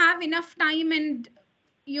 if you have enough time and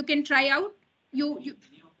you can try out, you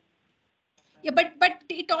yeah, but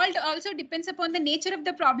it all also depends upon the nature of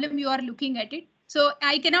the problem you are looking at it. So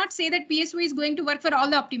I cannot say that PSO is going to work for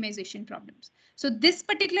all the optimization problems. So this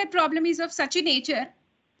particular problem is of such a nature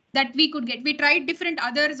that we could get. We tried different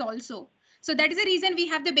others also. So that is the reason we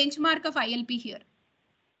have the benchmark of ILP here.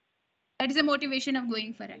 That is the motivation of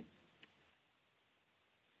going for it.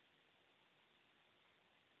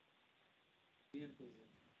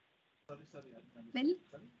 Well,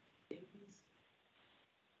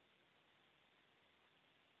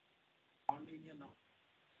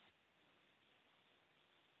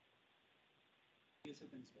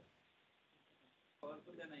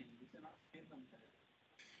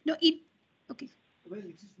 no, it okay. Well,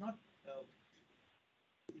 it is not.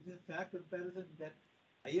 It is a fair comparison that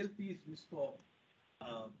ILP is used for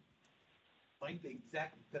find the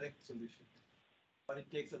exact correct solution, but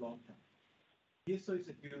it takes a long time. PSO is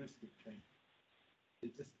a heuristic thing.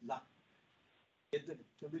 It's just luck. Get the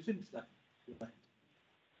solution is luck. Right.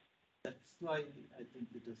 That's why I think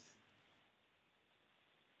it is.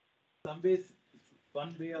 Some ways, it's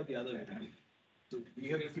one way or the other way. So we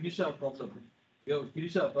have to finish our problem. We have to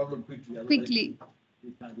finish our problem quickly. Quickly.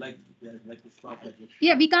 We can't like to start like this.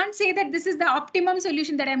 Yeah, we can't say that this is the optimum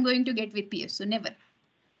solution that I'm going to get with PSO. Never.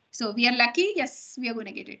 So we are lucky. Yes, we are going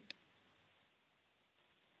to get it.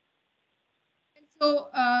 So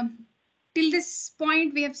till this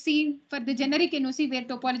point, we have seen for the generic NOC where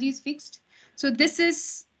topology is fixed. So this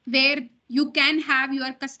is where you can have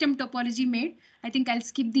your custom topology made. I think I'll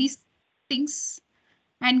skip these things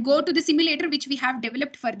and go to the simulator, which we have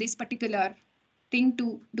developed for this particular thing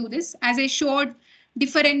to do this. As I showed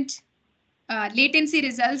different latency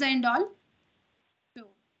results and all.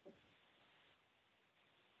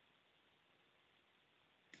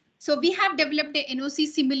 So we have developed a NOC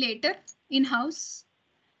simulator in-house,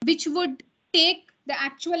 which would take the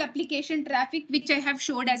actual application traffic, which I have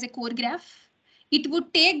showed as a core graph. It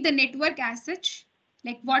would take the network as such,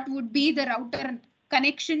 like what would be the router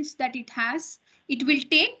connections that it has. It will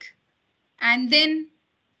take and then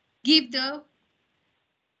give the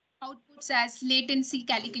outputs as latency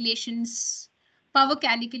calculations, power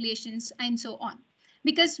calculations, and so on.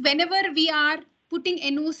 Because whenever we are putting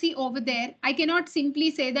NOC over there, I cannot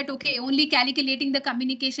simply say that, okay, only calculating the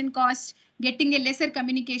communication cost, getting a lesser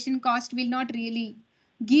communication cost will not really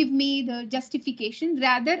give me the justification.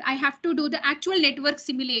 Rather, I have to do the actual network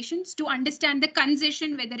simulations to understand the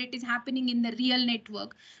congestion, whether it is happening in the real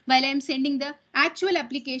network, while I'm sending the actual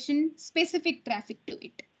application specific traffic to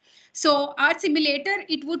it. So our simulator,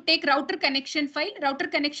 it would take router connection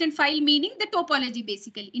file meaning the topology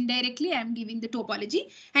basically. Indirectly, I'm giving the topology,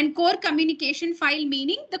 and core communication file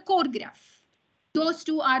meaning the core graph. Those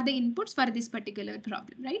two are the inputs for this particular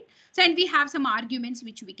problem, right? So, and we have some arguments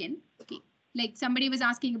which we can keep. Like somebody was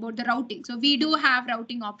asking about the routing. So we do have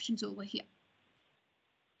routing options over here.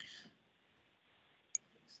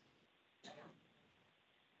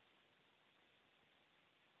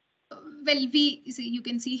 Well, you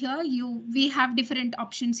can see here, we have different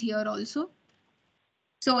options here also.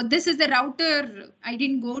 So this is the router. I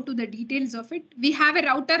didn't go to the details of it. We have a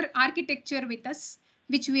router architecture with us,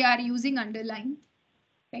 which we are using underlying.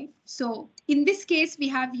 Right. So in this case, we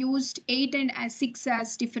have used 8 and 6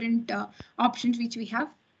 as different options which we have.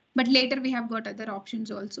 But later we have got other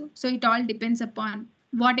options also. So it all depends upon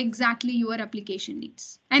what exactly your application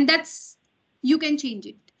needs. And that's, you can change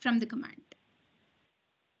it from the command.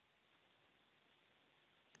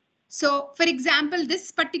 So for example,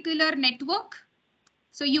 this particular network,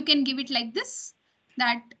 so you can give it like this,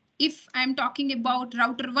 that if I'm talking about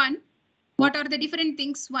router 1, what are the different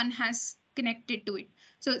things one has connected to it?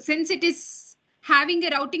 So since it is having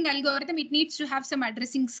a routing algorithm, it needs to have some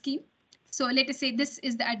addressing scheme. So let us say this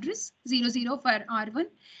is the address 00 for R1,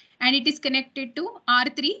 and it is connected to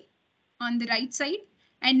R3 on the right side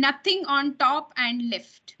and nothing on top and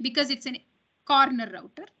left because it's a corner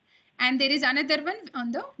router. And there is another one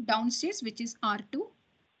on the downstairs, which is R2.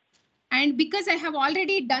 And because I have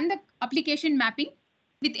already done the application mapping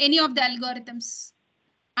with any of the algorithms,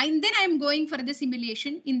 and then I'm going for the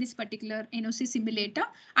simulation in this particular NOC simulator.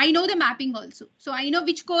 I know the mapping also. So I know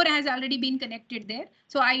which core has already been connected there.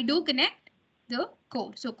 So I do connect the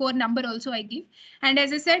core. So core number also I give. And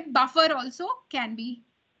as I said, buffer also can be,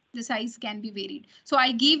 the size can be varied. So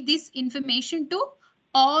I give this information to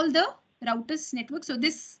all the routers network. So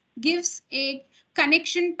this gives a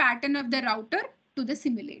connection pattern of the router to the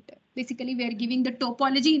simulator. Basically, we are giving the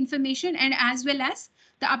topology information and as well as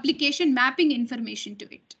the application mapping information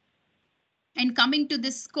to it. And coming to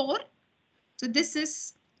this core, so this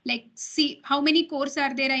is like, see how many cores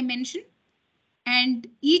are there I mentioned, and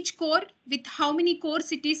each core with how many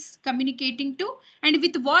cores it is communicating to and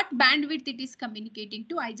with what bandwidth it is communicating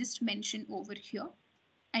to. I just mentioned over here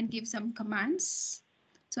and give some commands.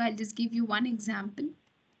 So I'll just give you one example.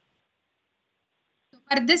 So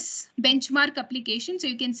for this benchmark application, so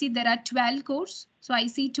you can see there are 12 cores. So I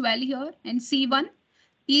see 12 here and C1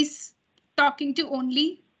 is talking to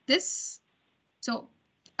only this. So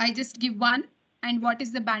I just give one, and what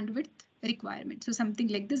is the bandwidth requirement? So something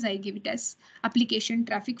like this, I give it as application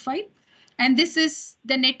traffic file. And this is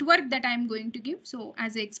the network that I'm going to give. So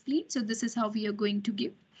as I explained, so this is how we are going to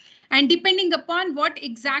give. And depending upon what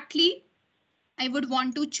exactly I would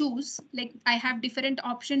want to choose, like I have different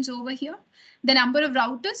options over here, the number of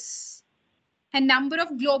routers and number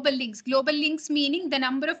of global links. Global links meaning the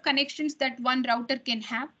number of connections that one router can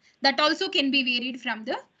have. That also can be varied from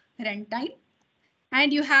the runtime.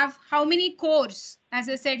 And you have how many cores, as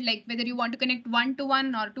I said, like whether you want to connect 1 to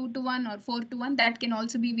 1 or 2 to 1 or 4 to 1, that can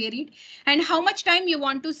also be varied. And how much time you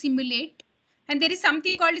want to simulate. And there is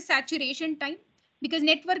something called saturation time, because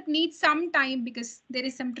network needs some time because there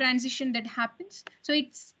is some transition that happens. So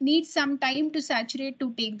it needs some time to saturate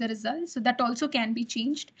to take the results. So that also can be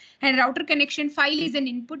changed. And router connection file is an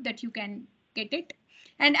input that you can get it.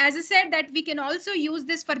 And as I said that we can also use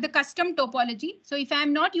this for the custom topology. So if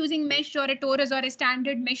I'm not using mesh or a torus or a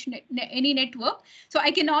standard mesh, any network, so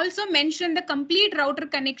I can also mention the complete router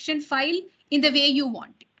connection file in the way you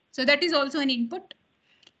want it. So that is also an input.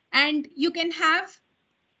 And you can have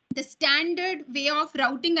the standard way of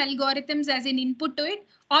routing algorithms as an input to it,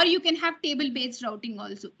 or you can have table-based routing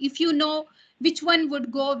also. If you know which one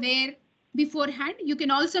would go where beforehand, you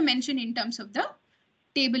can also mention in terms of the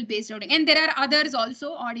table-based routing. And there are others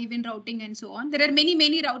also, odd even routing and so on. There are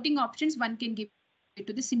many routing options one can give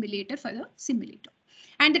to the simulator for the simulator.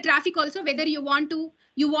 And the traffic also, whether you want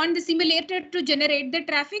the simulator to generate the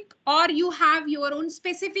traffic, or you have your own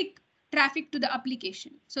specific traffic to the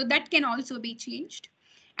application. So that can also be changed.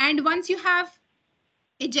 And once you have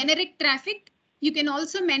a generic traffic, you can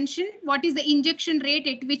also mention what is the injection rate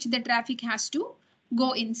at which the traffic has to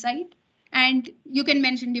go inside. And you can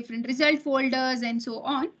mention different result folders and so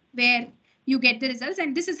on, where you get the results.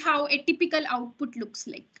 And this is how a typical output looks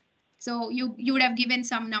like. So you would have given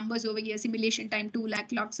some numbers over here: simulation time 2 lakh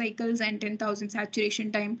clock cycles and 10,000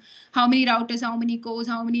 saturation time, how many routers, how many cores,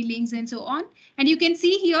 how many links, and so on. And you can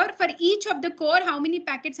see here for each of the core, how many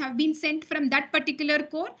packets have been sent from that particular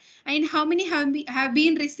core and how many have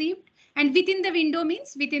been received. And within the window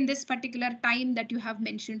means within this particular time that you have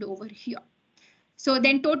mentioned over here. So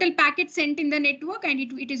then total packets sent in the network, and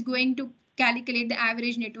it is going to calculate the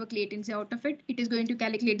average network latency out of it. It is going to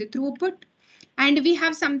calculate the throughput. And we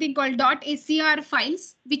have something called .scr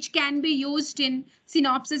files, which can be used in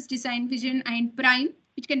Synopsys, Design Vision, and Prime,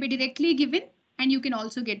 which can be directly given, and you can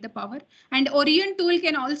also get the power. And Orion tool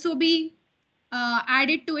can also be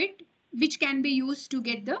added to it, which can be used to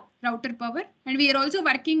get the router power. And we are also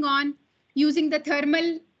working on using the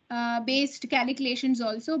thermal based calculations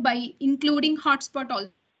also by including hotspot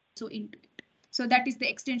also into it. So that is the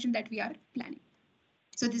extension that we are planning.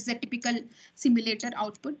 So this is a typical simulator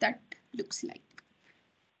output that looks like.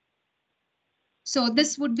 So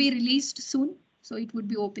this would be released soon. So it would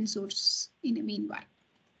be open source in the meanwhile.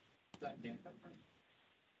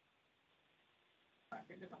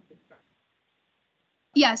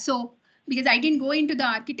 Yeah, so because I didn't go into the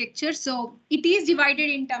architecture, so it is divided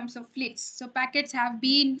in terms of flits. So packets have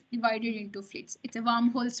been divided into flits. It's a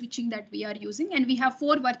wormhole switching that we are using, and we have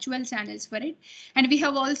 4 virtual channels for it. And we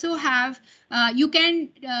have also have, you can,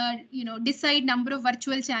 decide number of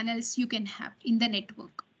virtual channels you can have in the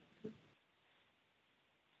network.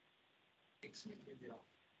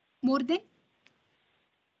 More than?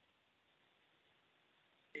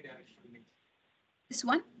 This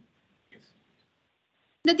one?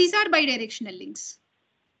 Now, these are bidirectional links.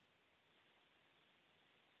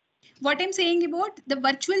 What I'm saying about the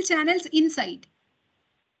virtual channels inside.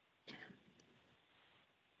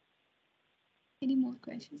 Any more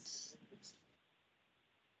questions?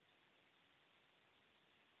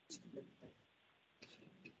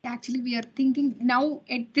 Actually, we are thinking now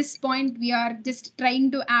at this point, we are just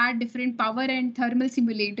trying to add different power and thermal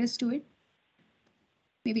simulators to it.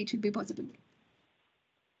 Maybe it should be possible.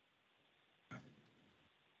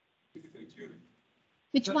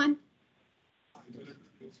 Which one?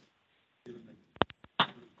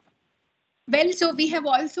 Well, so we have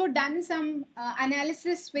also done some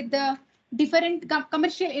analysis with the different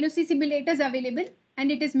commercial NOC simulators available,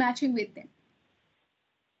 and it is matching with them.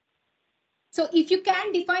 So if you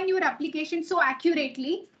can define your application so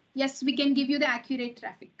accurately, yes, we can give you the accurate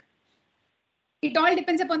traffic. It all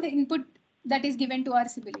depends upon the input that is given to our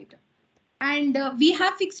simulator. And we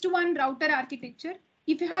have fixed one router architecture.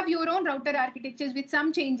 If you have your own router architectures with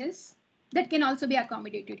some changes, that can also be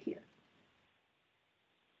accommodated here.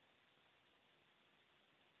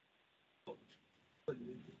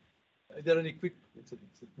 Are there any quick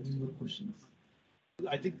questions?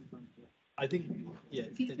 I think, yeah.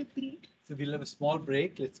 So we'll have a small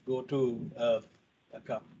break. Let's go to a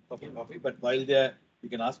cup of coffee. But while there, you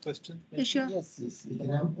can ask questions. Yeah, sure. Yes, we can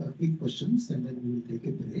have quick questions and then we will take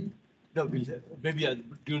a break. No, we'll maybe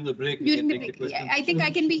during the break. During the take break, questions. yeah, I think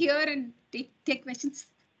I can be here and take questions.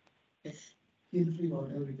 Feel free,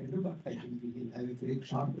 whatever we can do, but I think we will have a very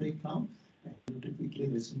short break now. And quickly,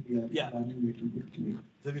 we are running a little bit late.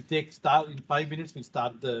 So we start in 5 minutes. We'll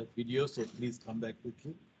start the video. So please come back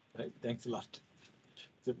quickly. Right. Thanks a lot.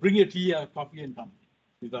 So bring your tea or coffee and come.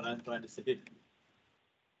 Is what I'm trying to say.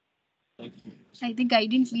 Thank you. I think I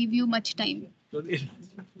didn't leave you much time. You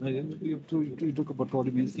took about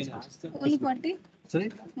 40 minutes. Only 40?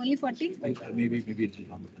 Sorry? Only 40? Maybe it's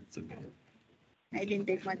longer. That's okay. I didn't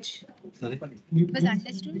take much. Sorry? Was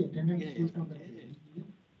understood?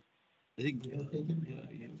 I think I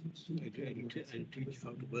teach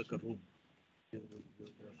how to work at home. You're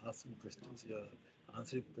asking questions, you're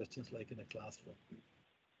answering questions like in a classroom.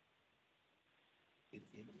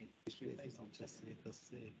 Just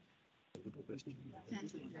say a good question.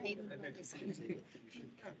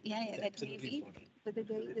 Yeah, that may be. But the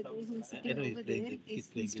guy who's sitting over there is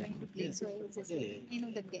trying to play. So I was just, I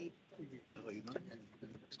know that guy. I've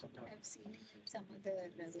seen him in some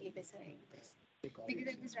other VLSI. Because I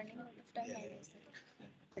was running out of time, I was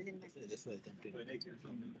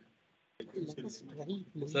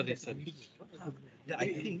Sorry. Yeah, I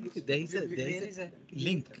think there is a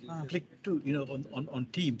link. Click to on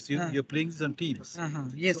Teams. You're playing this on Teams.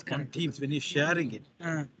 Yes, so on Teams when you're sharing it.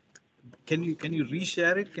 Can you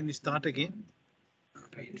reshare it? Can you start again?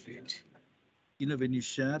 Wait. When you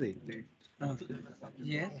share it.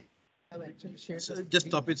 Yeah. So just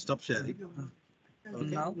stop sharing.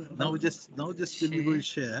 Okay. Now just when you go to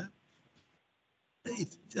share.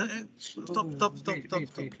 Stop. Wait.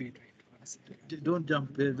 Don't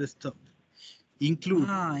jump. Just stop. Include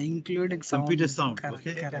Including computer sound. Correct.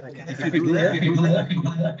 Okay. If you do that,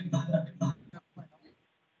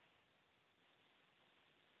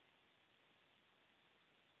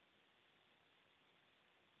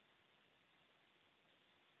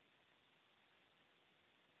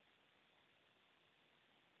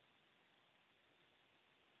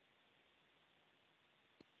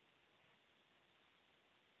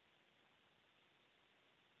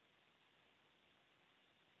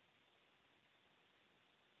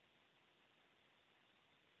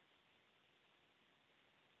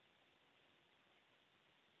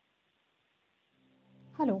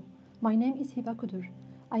 Hello, my name is Hiba Kudur.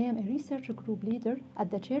 I am a research group leader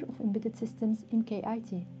at the Chair of Embedded Systems in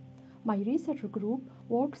KIT. My research group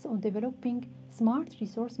works on developing smart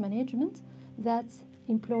resource management that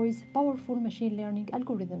employs powerful machine learning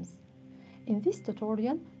algorithms. In this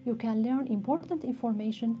tutorial, you can learn important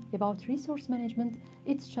information about resource management,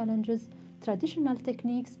 its challenges, traditional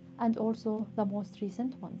techniques, and also the most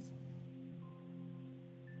recent ones.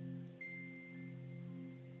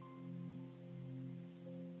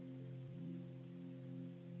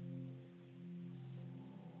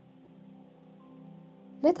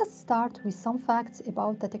 Let us start with some facts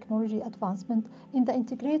about the technology advancement in the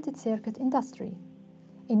integrated circuit industry.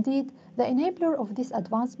 Indeed, the enabler of this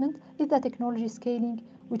advancement is the technology scaling,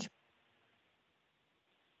 which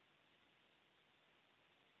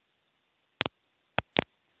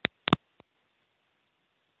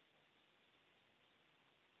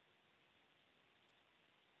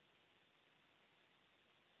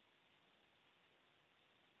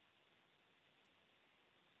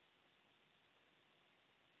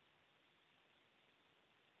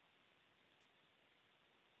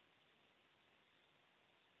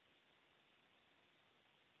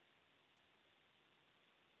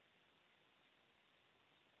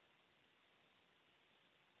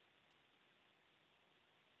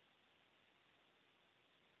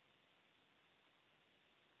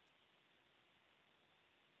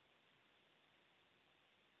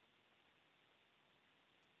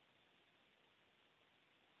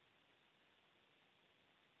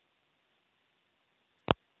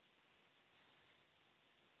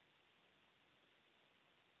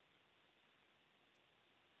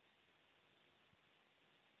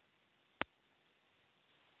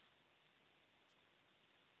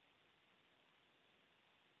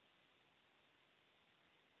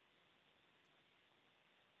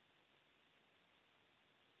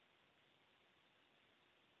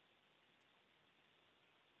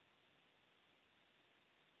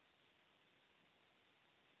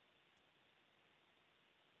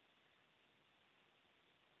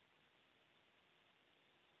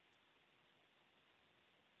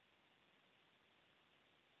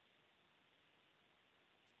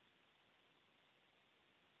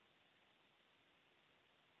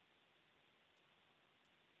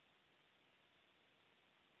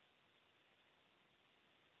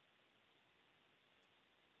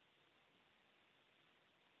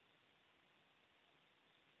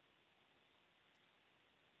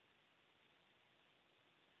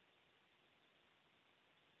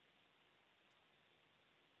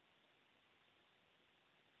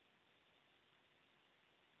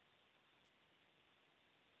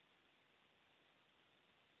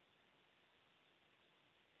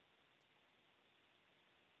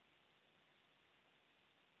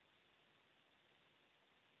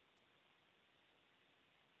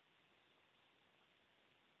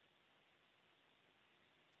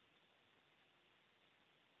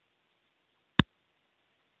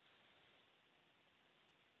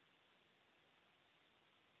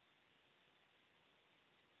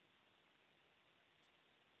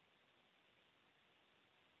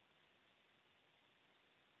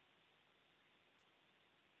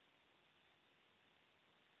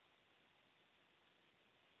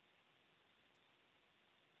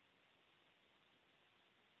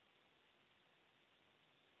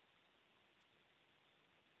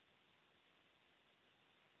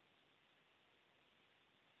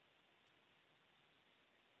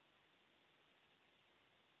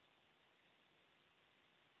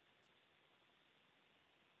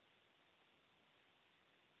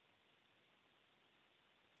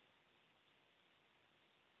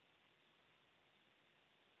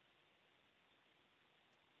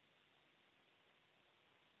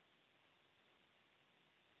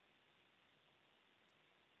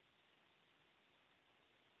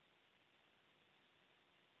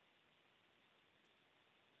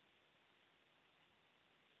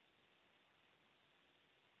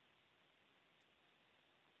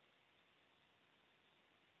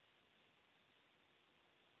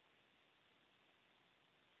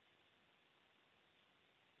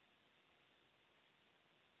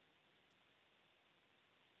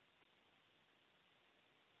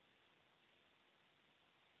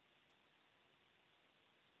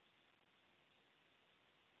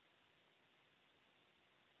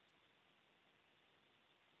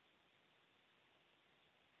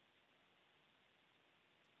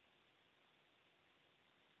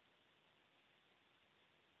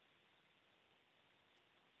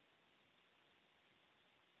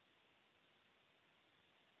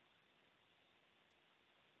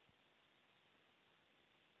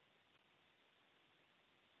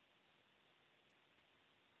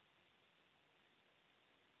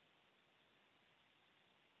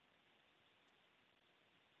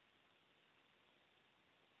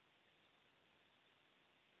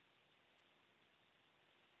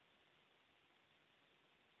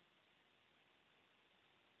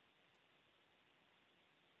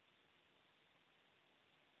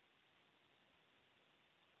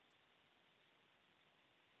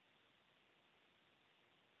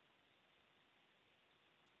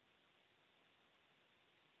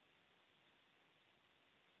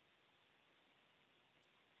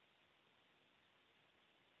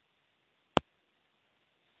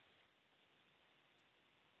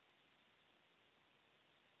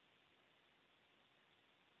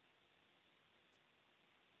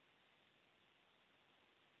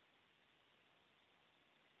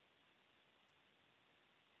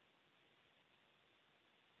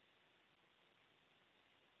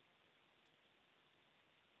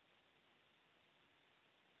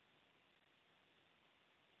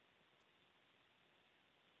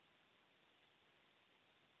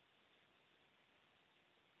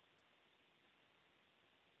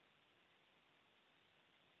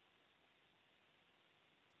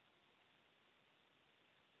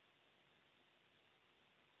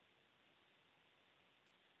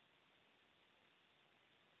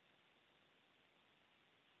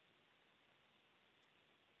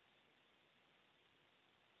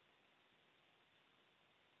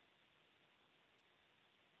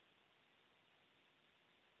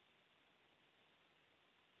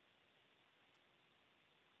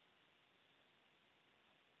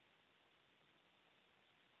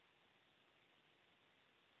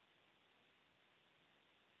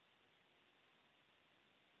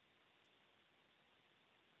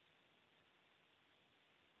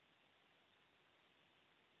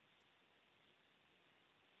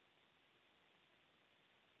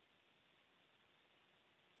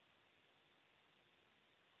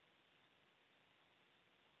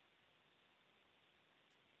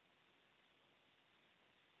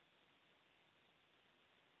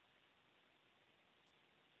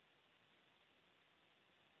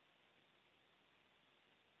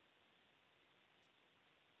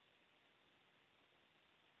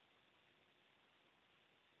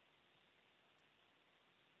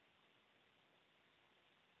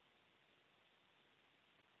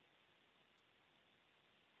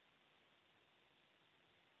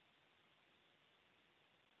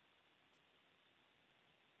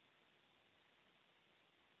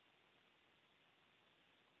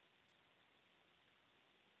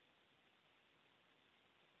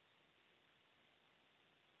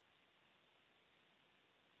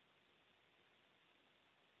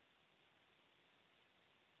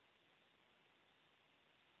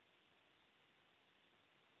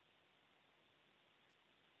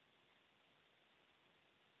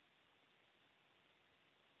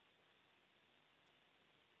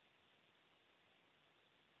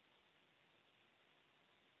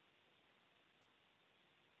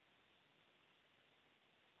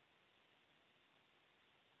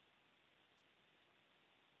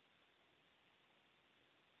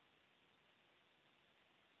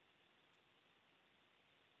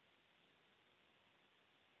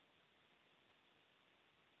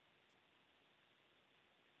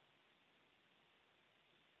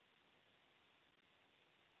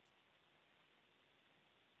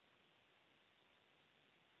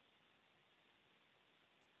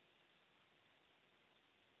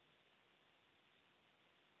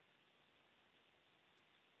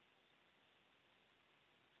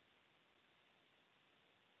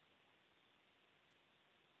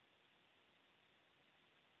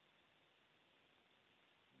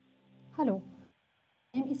Hello,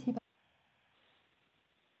 my name is Hiba.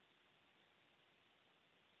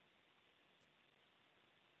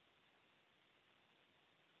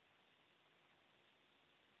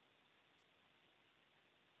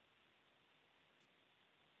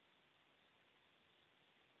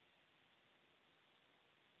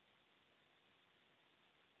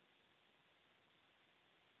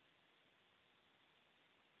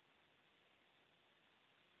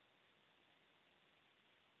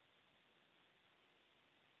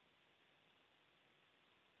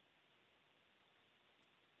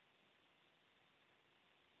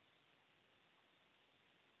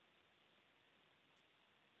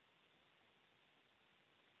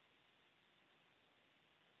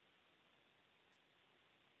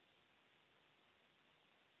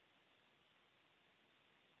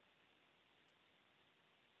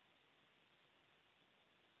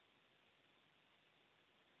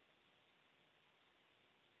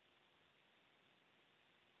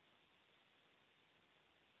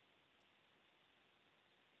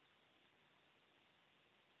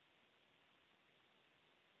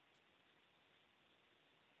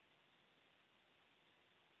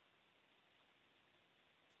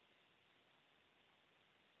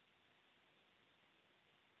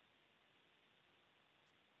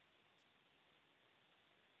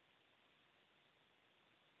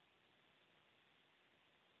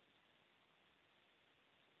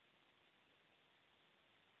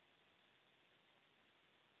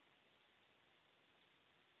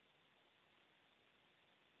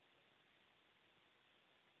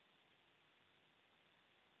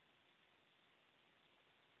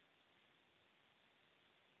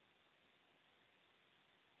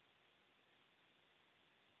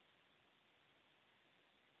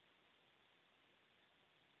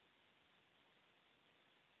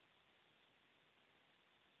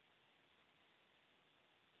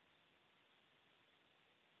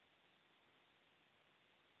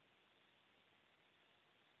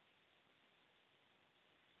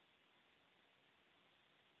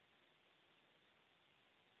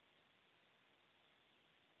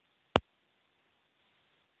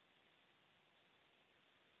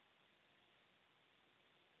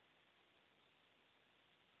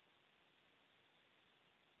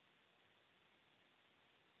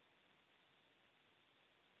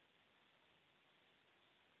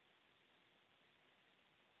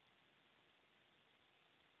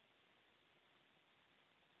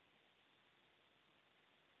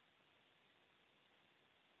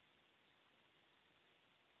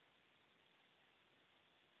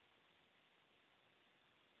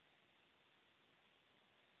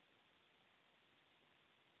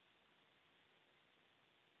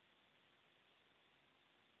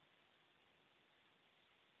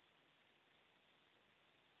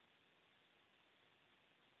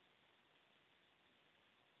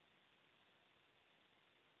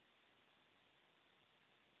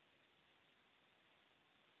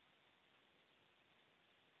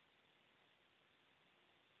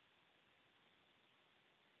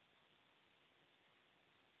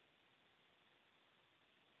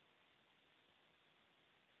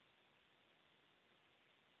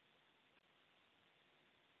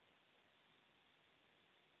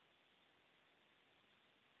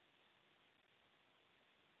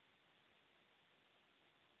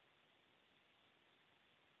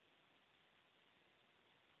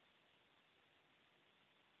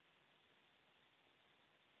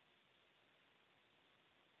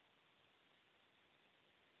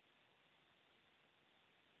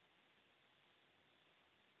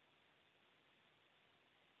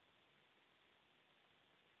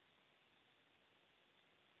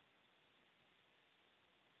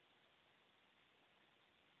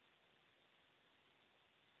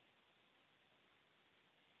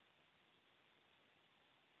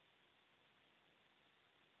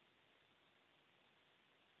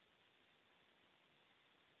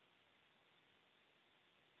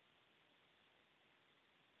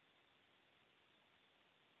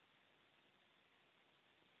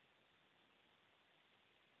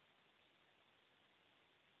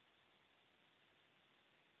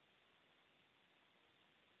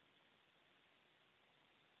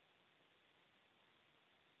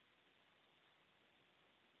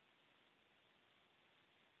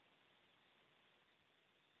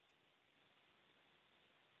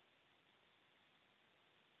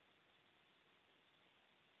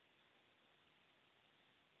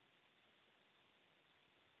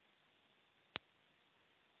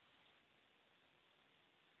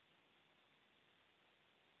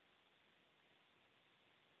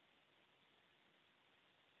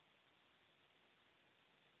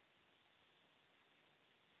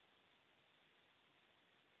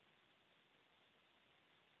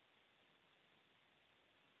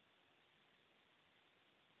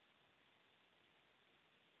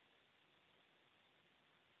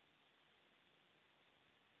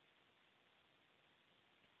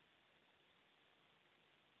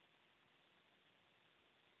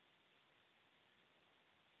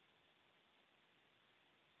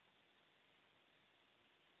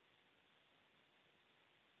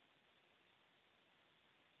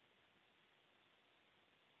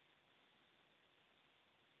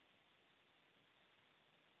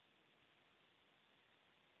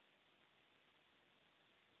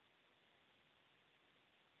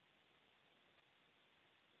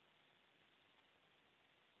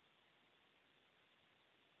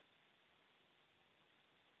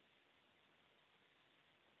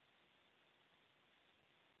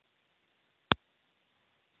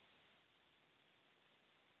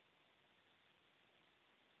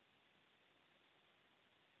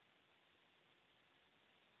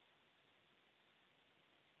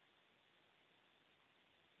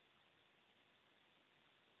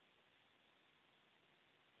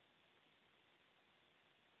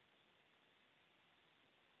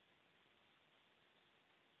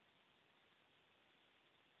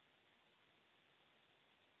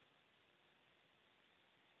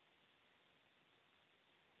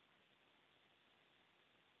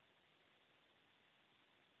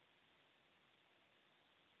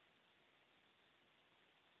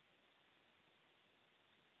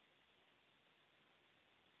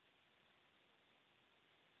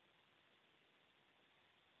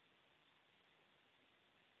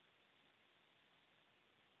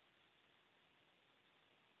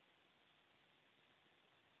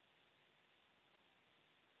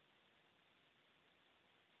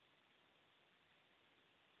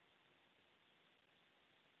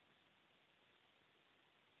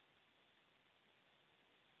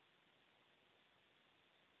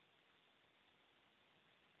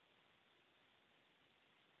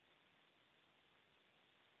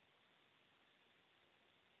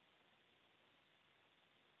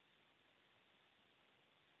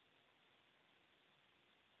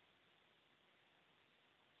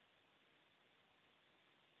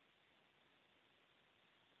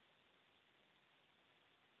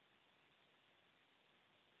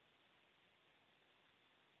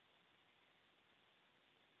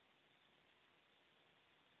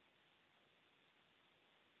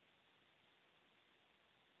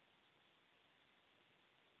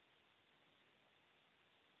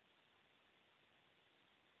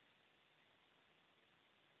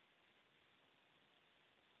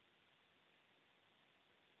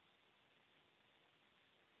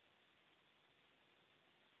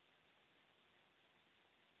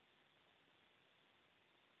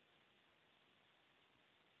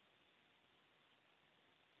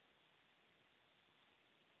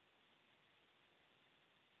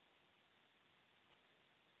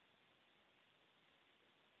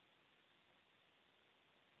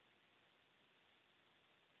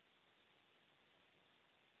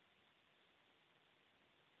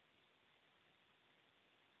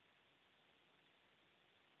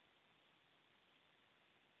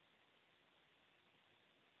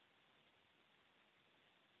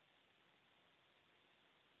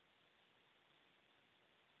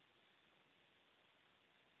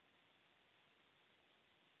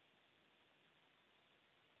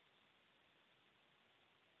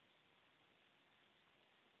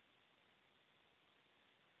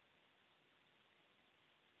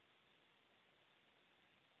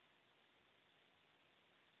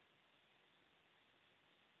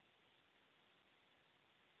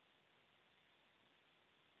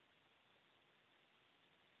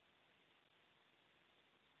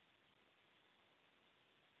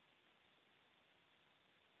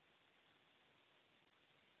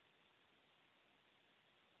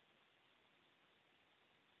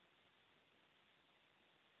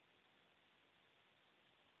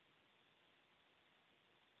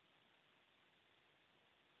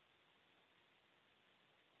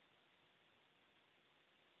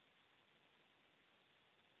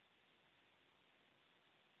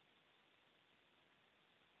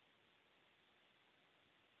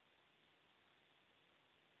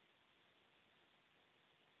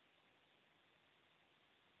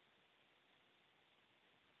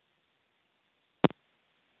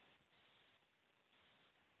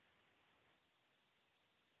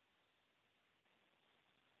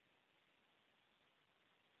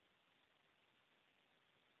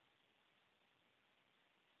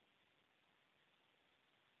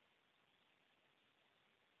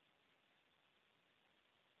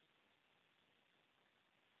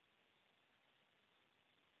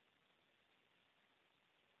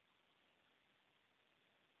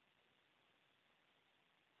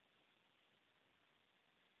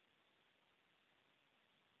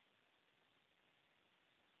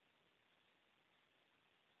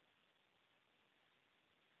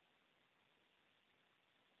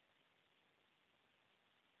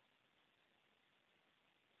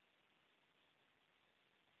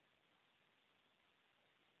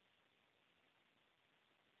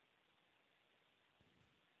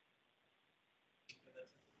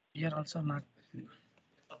 We are also not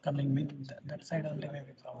coming with that side only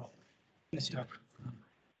maybe problem. Yes, sure.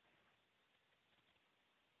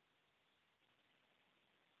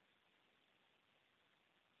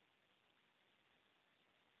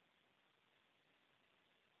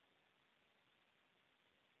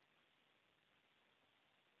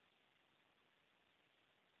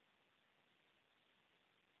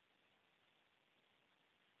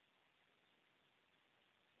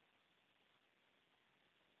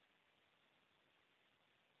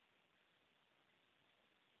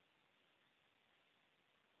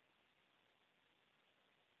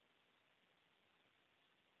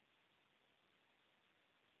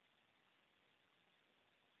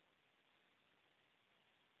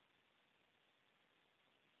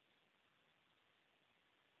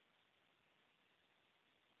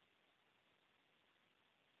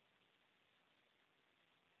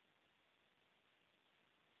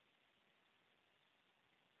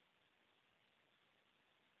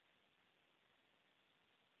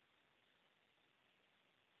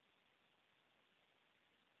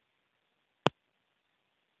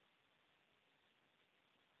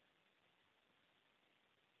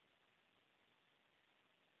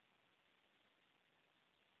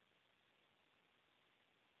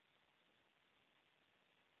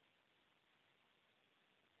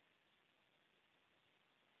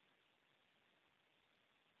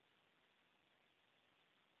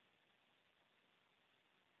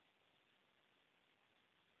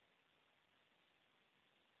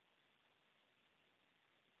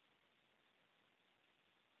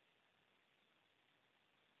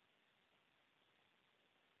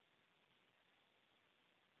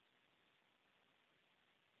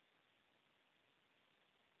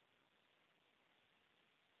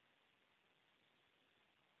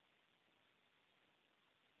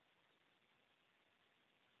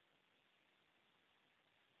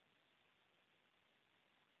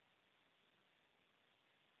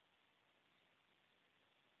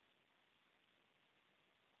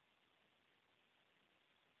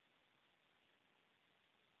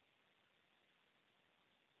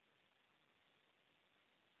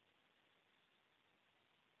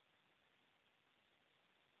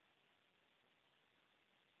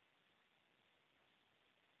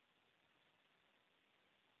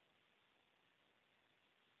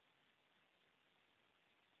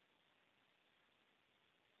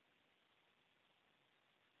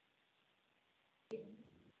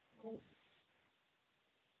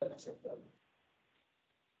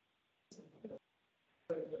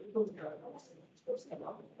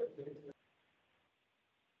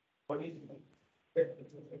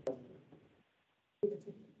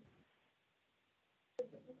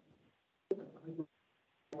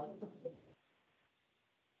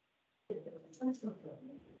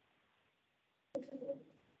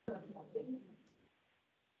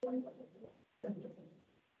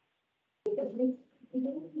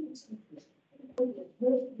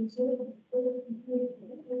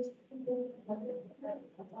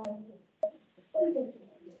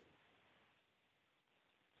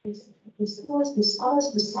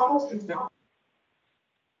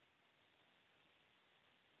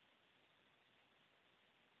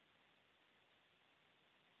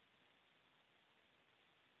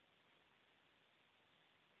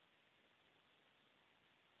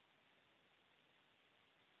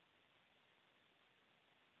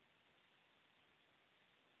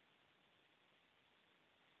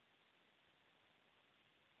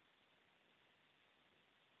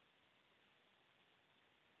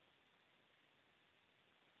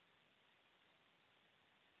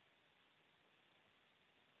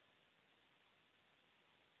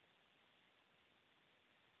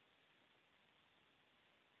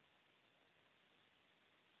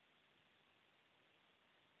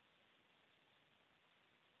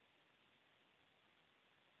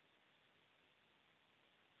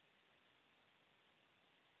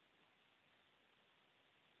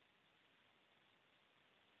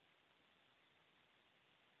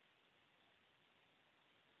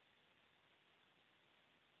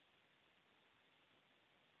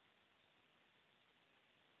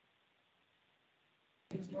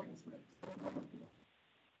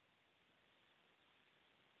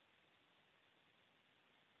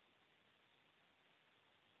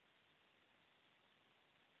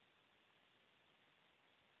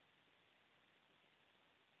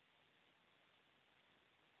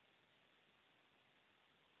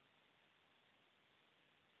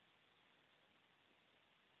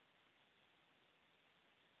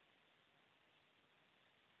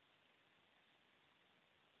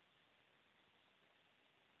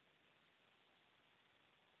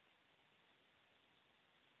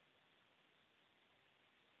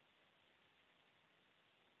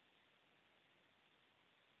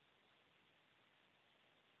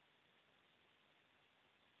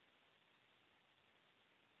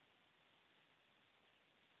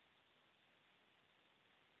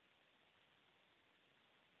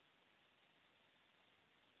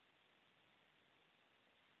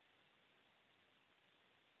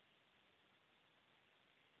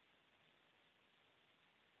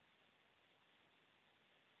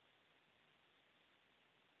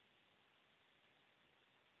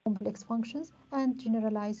 complex functions and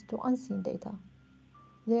generalize to unseen data.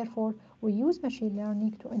 Therefore, we use machine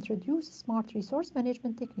learning to introduce smart resource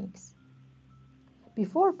management techniques.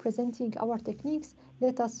 Before presenting our techniques,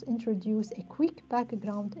 let us introduce a quick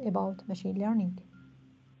background about machine learning.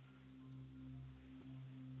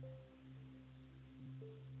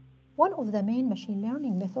 One of the main machine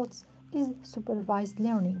learning methods is supervised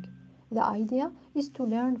learning. The idea is to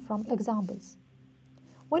learn from examples.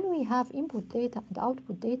 When we have input data and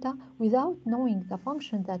output data, without knowing the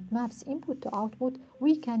function that maps input to output,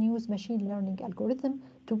 we can use machine learning algorithm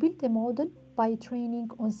to build a model by training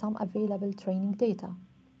on some available training data.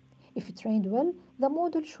 If trained well, the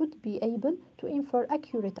model should be able to infer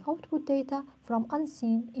accurate output data from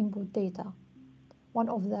unseen input data. One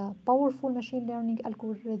of the powerful machine learning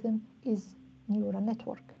algorithms is neural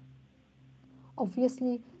network.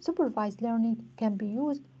 Obviously, supervised learning can be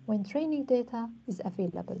used when training data is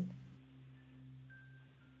available.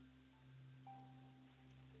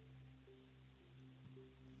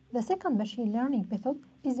 The second machine learning method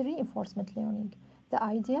is reinforcement learning. The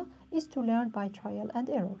idea is to learn by trial and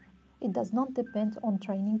error. It does not depend on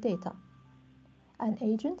training data. An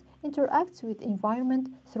agent interacts with environment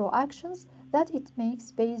through actions that it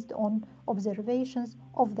makes based on observations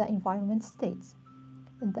of the environment states.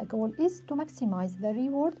 And the goal is to maximize the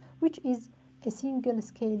reward, which is a single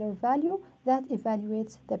scalar value that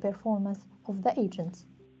evaluates the performance of the agent.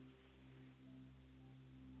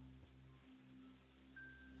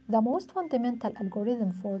 The most fundamental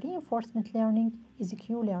algorithm for reinforcement learning is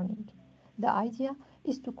Q-learning. The idea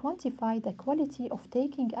is to quantify the quality of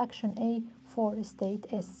taking action A for state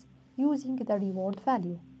S using the reward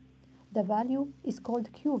value. The value is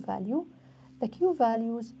called Q-value. The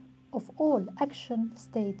Q-values of all action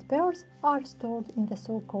state pairs are stored in the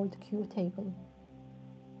so-called Q-table.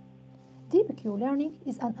 Deep Q-learning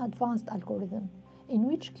is an advanced algorithm in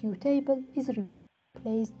which Q-table is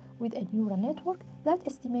replaced with a neural network that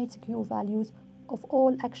estimates Q-values of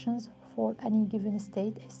all actions for any given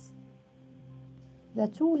state S. The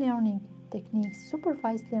two learning techniques,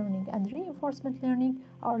 supervised learning and reinforcement learning,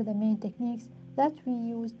 are the main techniques that we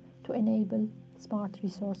use to enable smart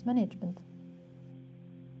resource management.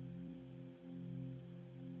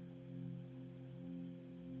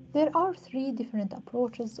 There are three different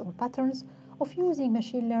approaches or patterns of using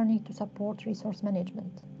machine learning to support resource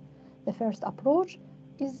management. The first approach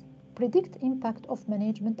is predict impact of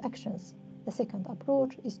management actions. The second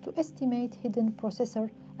approach is to estimate hidden processor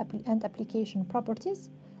and application properties.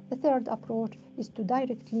 The third approach is to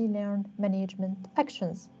directly learn management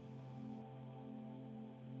actions.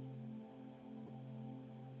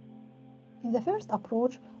 In the first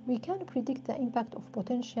approach, we can predict the impact of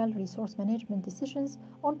potential resource management decisions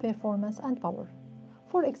on performance and power.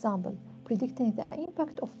 For example, predicting the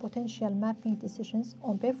impact of potential mapping decisions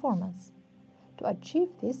on performance. To achieve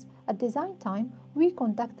this, at design time, we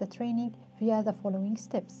conduct the training via the following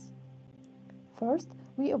steps. First,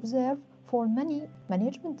 we observe for many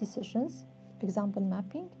management decisions, example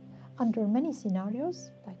mapping, under many scenarios,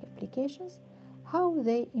 like applications, how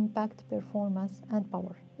they impact performance and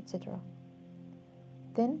power, etc.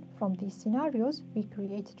 Then, from these scenarios, we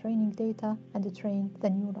create training data and train the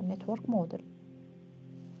neural network model.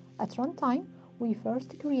 At runtime, we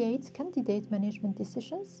first create candidate management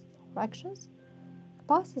decisions or actions,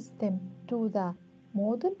 passes them to the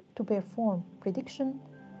model to perform prediction,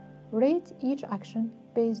 rate each action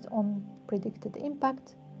based on predicted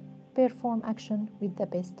impact, perform action with the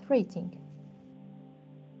best rating.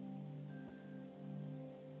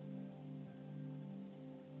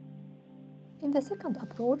 In the second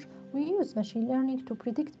approach, we use machine learning to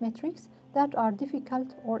predict metrics that are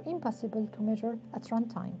difficult or impossible to measure at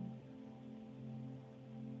runtime.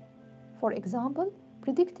 For example,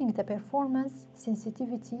 predicting the performance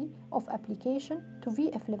sensitivity of application to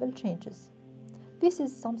VF level changes. This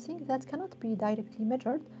is something that cannot be directly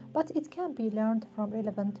measured, but it can be learned from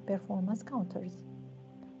relevant performance counters.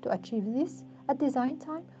 To achieve this, at design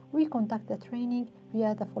time, we conduct the training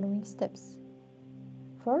via the following steps.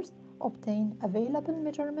 First, obtain available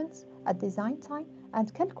measurements at design time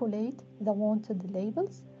and calculate the wanted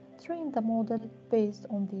labels. Train the model based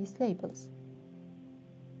on these labels.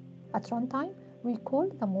 At runtime, we call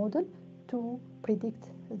the model to predict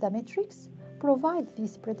the metrics, provide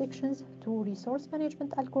these predictions to resource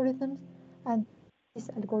management algorithms, and this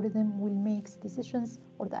algorithm will make decisions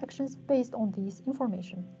or the actions based on this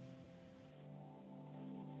information.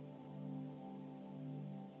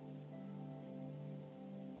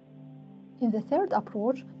 In the third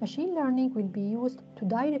approach, machine learning will be used to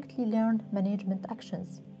directly learn management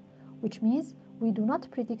actions, which means we do not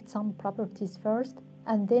predict some properties first,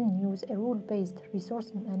 and then use a rule-based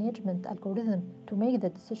resource management algorithm to make the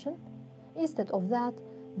decision. Instead of that,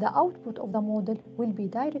 the output of the model will be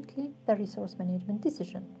directly the resource management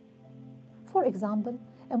decision. For example,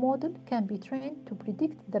 a model can be trained to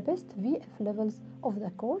predict the best VF levels of the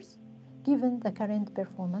course given the current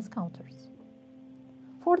performance counters.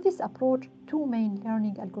 For this approach, two main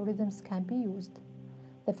learning algorithms can be used.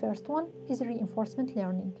 The first one is reinforcement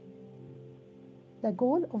learning. The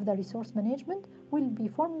goal of the resource management will be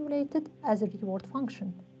formulated as a reward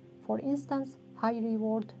function. For instance, high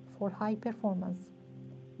reward for high performance.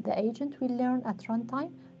 The agent will learn at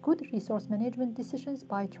runtime good resource management decisions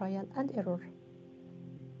by trial and error.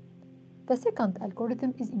 The second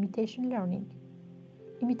algorithm is imitation learning.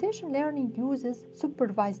 Imitation learning uses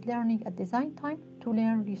supervised learning at design time to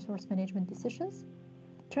learn resource management decisions.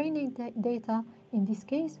 Training data in this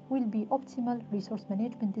case will be optimal resource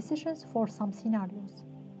management decisions for some scenarios.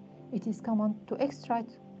 It is common to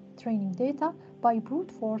extract training data by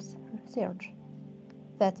brute force search.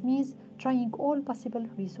 That means trying all possible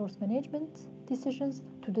resource management decisions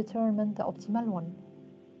to determine the optimal one.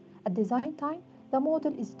 At design time, the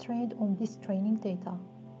model is trained on this training data.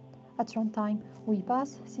 At runtime, we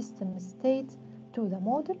pass system state to the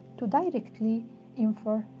model to directly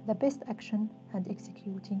infer the best action and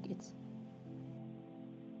executing it.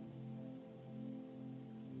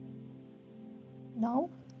 Now,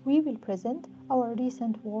 we will present our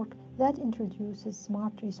recent work that introduces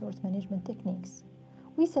smart resource management techniques.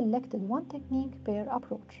 We selected one technique per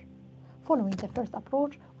approach. Following the first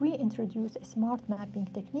approach, we introduce a smart mapping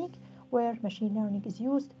technique where machine learning is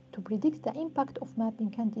used to predict the impact of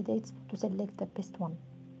mapping candidates to select the best one.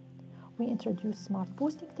 We introduce smart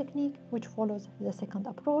boosting technique, which follows the second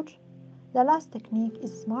approach. The last technique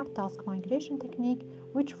is smart task migration technique,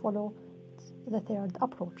 which follows the third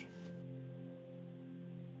approach.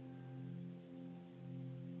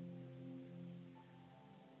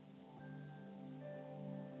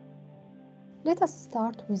 Let us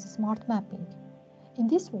start with smart mapping. In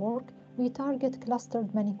this work, we target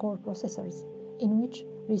clustered many-core processors, in which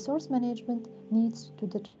resource management needs to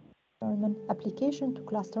determine application to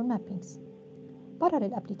cluster mappings.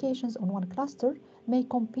 Parallel applications on one cluster may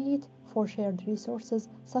compete for shared resources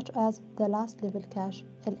such as the last level cache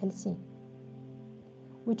 (LLC),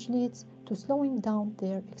 which leads to slowing down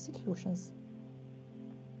their executions.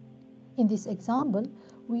 In this example,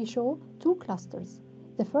 we show two clusters.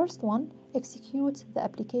 The first one executes the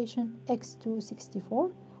application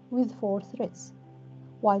x264 with 4 threads,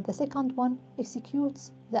 while the second one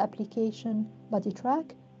executes the application body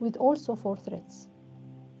track with also 4 threads.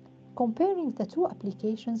 Comparing the two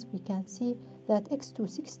applications, we can see that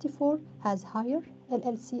x264 has higher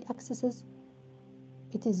LLC accesses.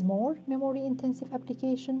 It is more memory-intensive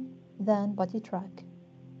application than body track,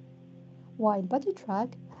 while body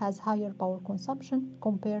track has higher power consumption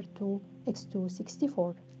compared to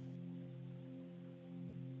x264.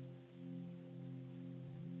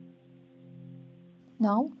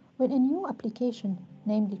 Now, when a new application,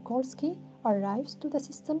 namely Kolsky, arrives to the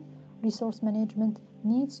system, resource management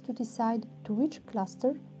needs to decide to which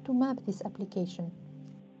cluster to map this application.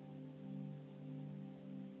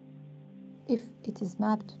 If it is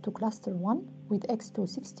mapped to cluster 1 with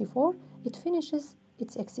x264, it finishes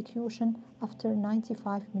its execution after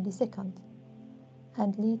 95 milliseconds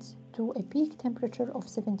and leads to a peak temperature of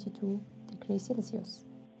 72 degrees Celsius,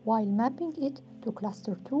 while mapping it to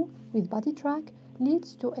cluster 2 with body track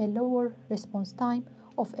leads to a lower response time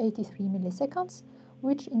of 83 milliseconds,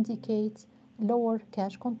 which indicates lower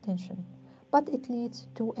cache contention, but it leads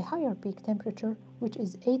to a higher peak temperature, which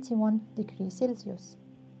is 81 degrees Celsius.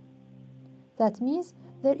 That means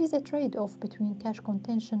there is a trade-off between cache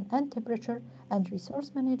contention and temperature, and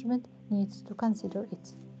resource management needs to consider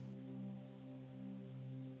it.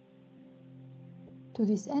 To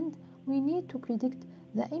this end, we need to predict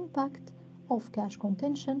the impact of cache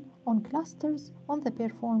contention on clusters on the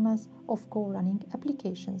performance of co-running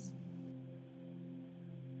applications.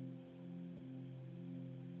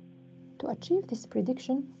 To achieve this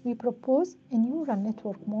prediction, we propose a neural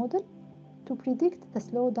network model to predict the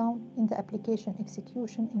slowdown in the application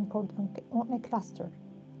execution incurred on a cluster.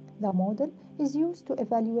 The model is used to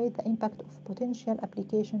evaluate the impact of potential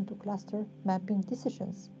application to cluster mapping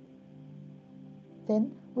decisions.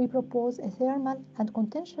 Then, we propose a thermal and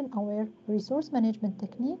contention-aware resource management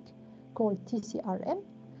technique called TCRM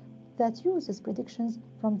that uses predictions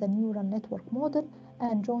from the neural network model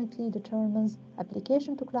and jointly determines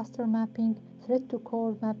application to cluster mapping, thread to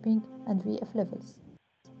core mapping, and VF levels.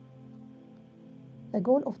 The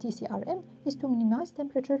goal of TCRM is to minimize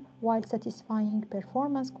temperature while satisfying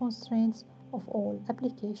performance constraints of all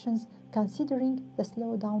applications considering the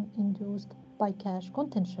slowdown induced by cache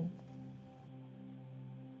contention.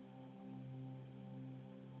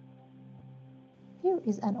 Here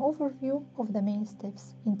is an overview of the main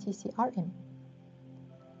steps in TCRM.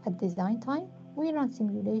 At design time, we run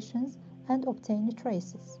simulations and obtain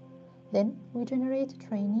traces. Then we generate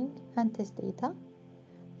training and test data.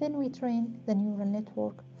 Then we train the neural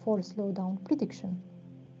network for slowdown prediction.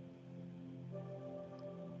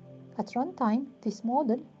 At runtime, this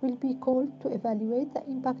model will be called to evaluate the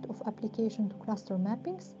impact of application to cluster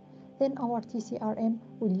mappings. Then our TCRM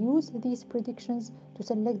will use these predictions to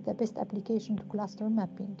select the best application to cluster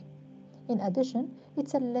mapping. In addition, it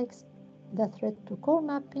selects the thread to core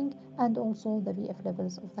mapping and also the VF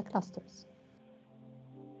levels of the clusters.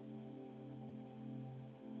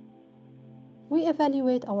 We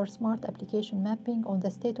evaluate our smart application mapping on the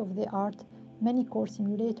state-of-the-art many-core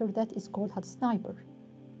simulator that is called HICC.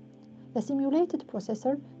 The simulated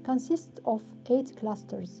processor consists of 8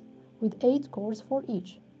 clusters with 8 cores for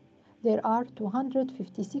each. There are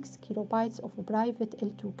 256 kilobytes of private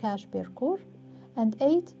L2 cache per core and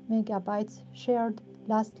 8 megabytes shared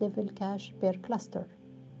last-level cache per cluster.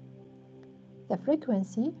 The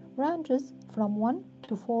frequency ranges from 1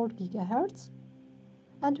 to 4 GHz,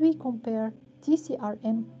 and we compare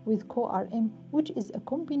TCRM with CoRM, which is a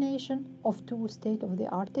combination of two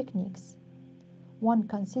state-of-the-art techniques. One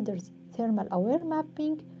considers thermal-aware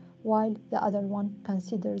mapping, while the other one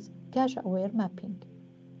considers cache-aware mapping.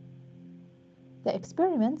 The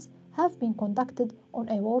experiments have been conducted on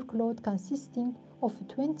a workload consisting of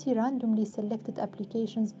 20 randomly selected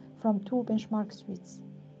applications from 2 benchmark suites.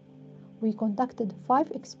 We conducted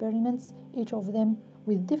 5 experiments, each of them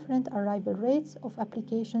with different arrival rates of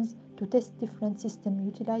applications to test different system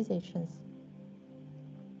utilizations.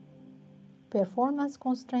 Performance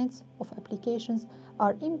constraints of applications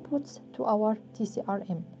are inputs to our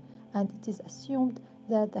TCRM, and it is assumed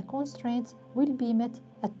that the constraints will be met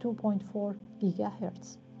at 2.4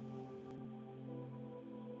 GHz.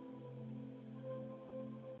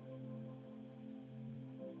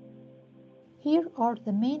 Here are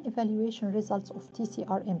the main evaluation results of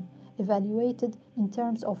TCRM, evaluated in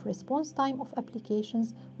terms of response time of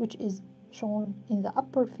applications, which is shown in the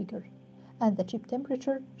upper figure, and the chip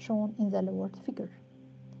temperature shown in the lower figure.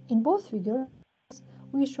 In both figures,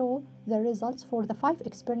 we show the results for the 5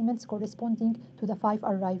 experiments corresponding to the 5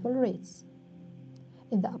 arrival rates.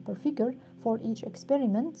 In the upper figure, for each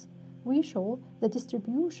experiment, we show the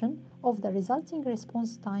distribution of the resulting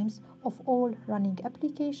response times of all running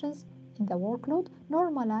applications in the workload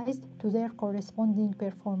normalized to their corresponding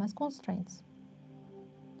performance constraints.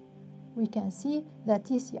 We can see that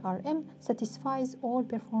TCRM satisfies all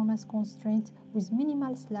performance constraints with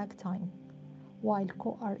minimal slack time, while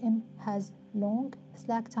CoRM has long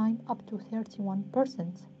slack time up to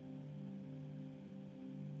 31%.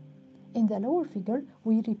 In the lower figure,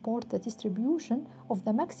 we report the distribution of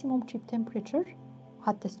the maximum chip temperature,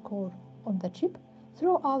 hottest score on the chip,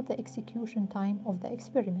 throughout the execution time of the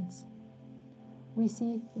experiments. We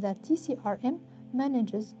see that TCRM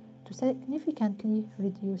manages to significantly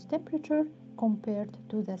reduce temperature compared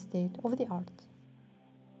to the state of the art.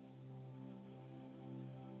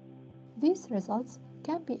 These results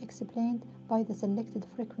can be explained by the selected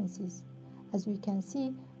frequencies. As we can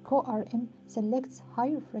see, CoRM selects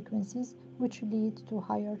higher frequencies, which lead to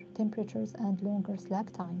higher temperatures and longer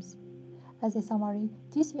slack times. As a summary,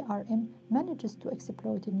 TCRM manages to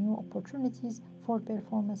exploit new opportunities for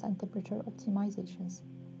performance and temperature optimizations.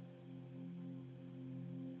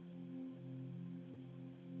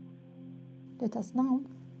 Let us now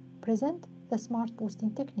present the smart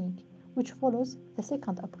boosting technique, which follows the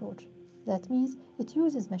second approach. That means it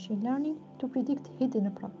uses machine learning to predict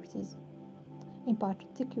hidden properties. In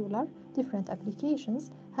particular, different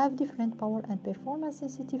applications have different power and performance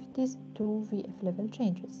sensitivities to VF level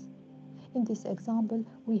changes. In this example,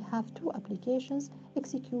 we have 2 applications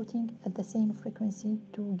executing at the same frequency,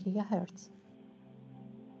 2 GHz.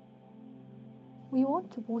 We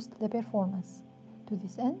want to boost the performance. To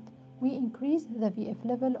this end, we increase the VF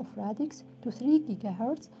level of radix to 3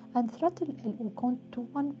 GHz and throttle LU count to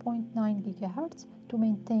 1.9 GHz to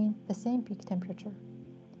maintain the same peak temperature.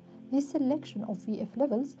 This selection of VF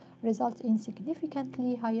levels results in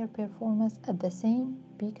significantly higher performance at the same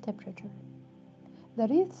peak temperature. The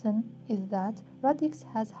reason is that radix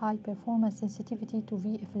has high performance sensitivity to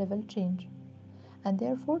VF level change, and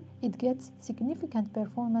therefore it gets significant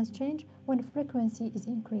performance change when frequency is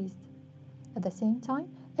increased. At the same time,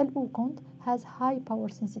 LU count has high power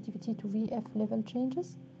sensitivity to VF level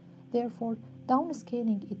changes, therefore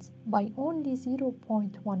downscaling it by only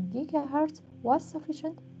 0.1 GHz was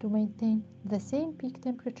sufficient to maintain the same peak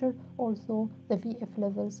temperature, although the VF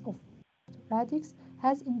levels of radix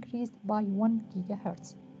has increased by 1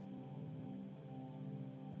 GHz.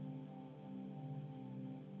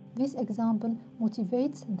 This example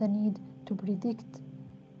motivates the need to predict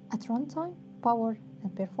at runtime power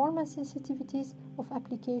and performance sensitivities of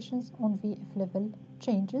applications on VF level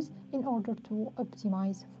changes in order to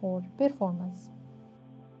optimize for performance.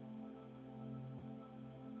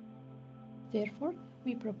 Therefore,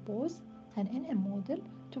 we propose an NM model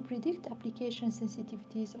to predict application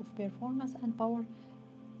sensitivities of performance and power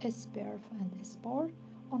SPERF and SPOR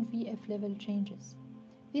on VF level changes.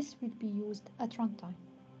 This will be used at runtime.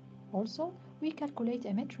 Also, we calculate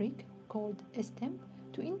a metric called STEMP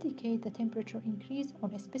to indicate the temperature increase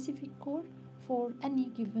on a specific core for any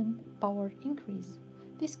given power increase.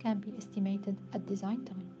 This can be estimated at design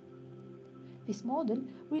time. This model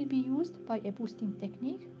will be used by a boosting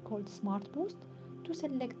technique called Smart Boost to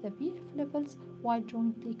select the VF levels while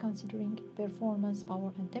jointly considering performance,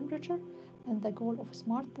 power, and temperature, and the goal of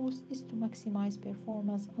Smart Boost is to maximize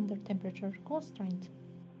performance under temperature constraint.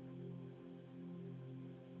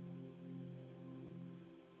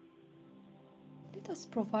 Let us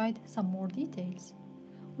provide some more details.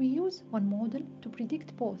 We use one model to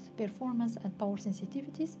predict both performance and power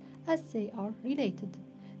sensitivities as they are related.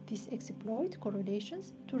 This exploits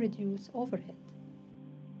correlations to reduce overhead.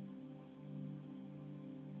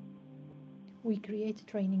 We create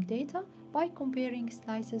training data by comparing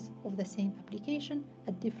slices of the same application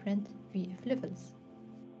at different VF levels.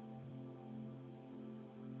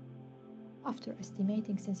 After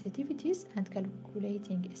estimating sensitivities and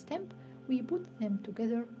calculating STEMP, we put them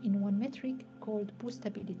together in one metric called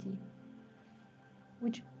boostability,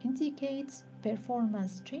 which indicates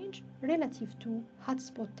performance change relative to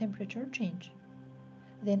hotspot temperature change.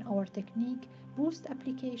 Then our technique boosts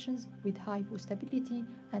applications with high boostability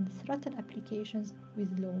and throttle applications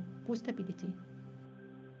with low boostability.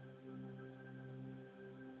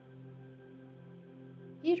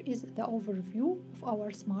 Here is the overview of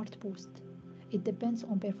our Smart Boost. It depends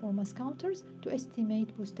on performance counters to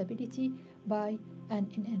estimate boostability by an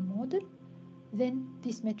NN model. Then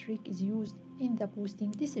this metric is used in the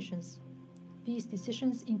boosting decisions. These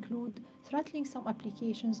decisions include throttling some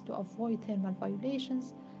applications to avoid thermal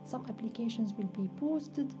violations. Some applications will be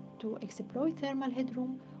boosted to exploit thermal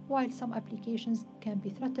headroom, while some applications can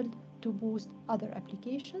be throttled to boost other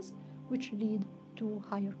applications, which lead to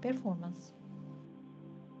higher performance.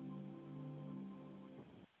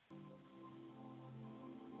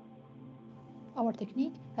 Our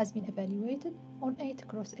technique has been evaluated on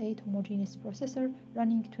 8x8 homogeneous processor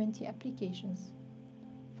running 20 applications.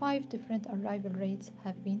 5 different arrival rates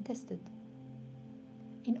have been tested.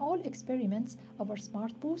 In all experiments, our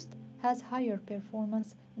Smart Boost has higher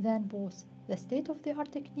performance than both the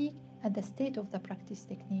state-of-the-art technique and the state-of-the-practice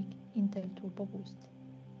technique Intel Turbo Boost.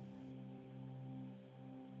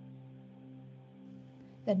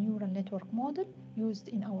 The neural network model used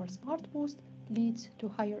in our Smart Boost leads to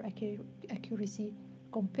higher accuracy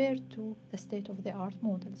compared to the state-of-the-art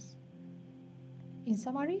models. In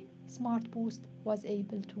summary, Smart Boost was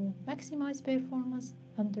able to maximize performance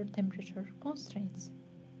under temperature constraints.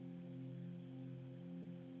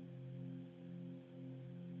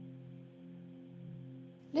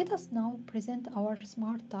 Let us now present our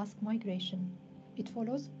Smart Task Migration. It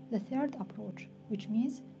follows the third approach, which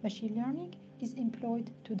means machine learning is employed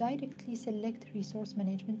to directly select resource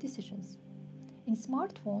management decisions. In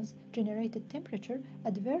smartphones, generated temperature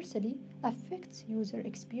adversely affects user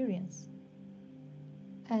experience,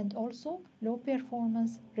 and also low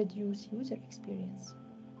performance reduces user experience.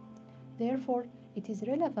 Therefore, it is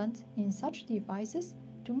relevant in such devices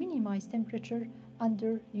to minimize temperature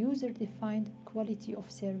under user-defined quality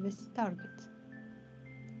of service target.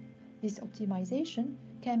 This optimization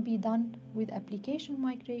can be done with application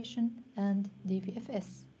migration and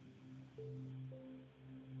DVFS.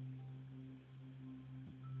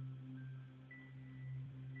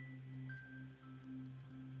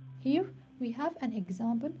 Here we have an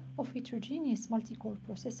example of heterogeneous multi-core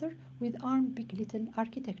processor with ARM Big Little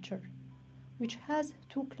architecture, which has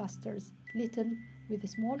 2 clusters, little with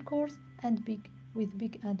small cores and big with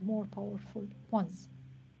big and more powerful ones.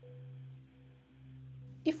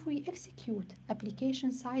 If we execute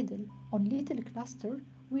application idle on little cluster,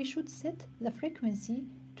 we should set the frequency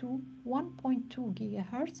to 1.2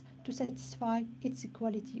 GHz to satisfy its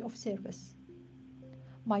quality of service.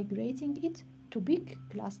 Migrating it to big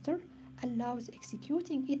cluster allows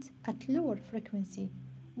executing it at lower frequency,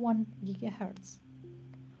 1 GHz.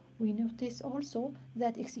 We notice also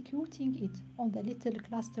that executing it on the little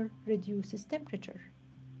cluster reduces temperature.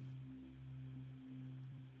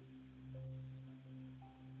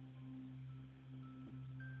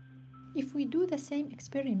 If we do the same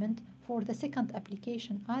experiment for the second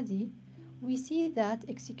application ADI, we see that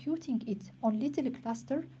executing it on little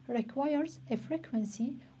cluster requires a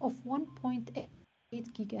frequency of 1.8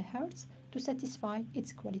 GHz to satisfy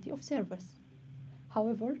its quality of service.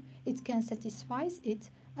 However, it can satisfy it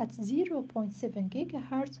at 0.7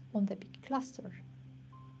 GHz on the big cluster.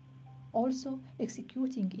 Also,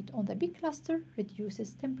 executing it on the big cluster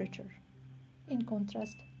reduces temperature, in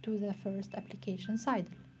contrast to the first application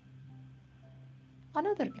idle.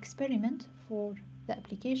 Another experiment for the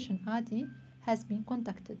application ADI has been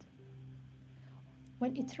conducted.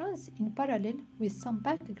 When it runs in parallel with some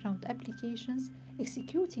background applications,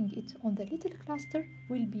 executing it on the little cluster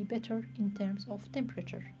will be better in terms of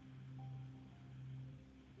temperature.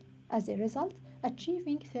 As a result,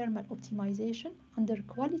 achieving thermal optimization under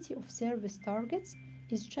quality of service targets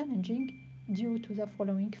is challenging due to the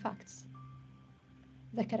following facts.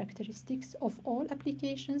 The characteristics of all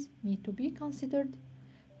applications need to be considered.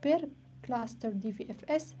 Per cluster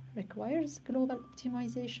DVFS requires global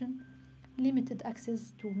optimization, limited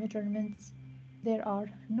access to measurements. There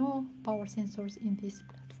are no power sensors in this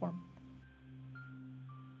platform.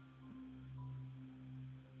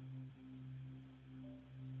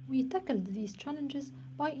 We tackled these challenges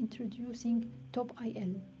by introducing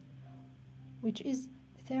TOP-IL, which is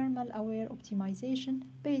thermal-aware optimization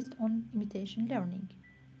based on imitation learning.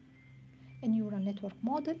 A neural network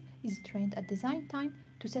model is trained at design time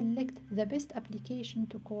to select the best application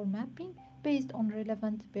to core mapping based on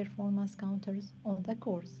relevant performance counters on the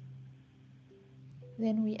cores.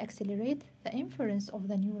 Then we accelerate the inference of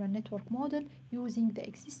the neural network model using the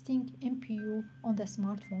existing MPU on the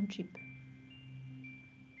smartphone chip.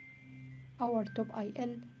 Our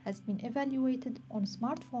TOP-IL has been evaluated on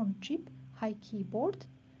smartphone chip HICC board,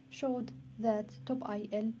 showed that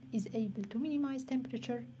TOP-IL is able to minimize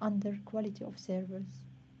temperature under quality of service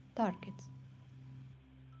targets.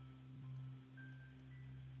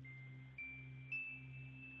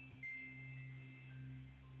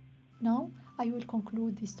 Now I will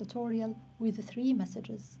conclude this tutorial with 3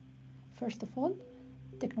 messages. First of all,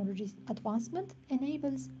 technology advancement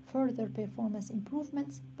enables further performance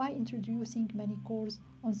improvements by introducing many cores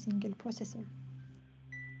on single processor.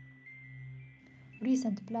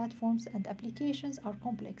 Recent platforms and applications are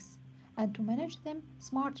complex, and to manage them,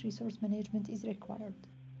 smart resource management is required.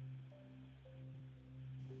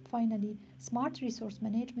 Finally, smart resource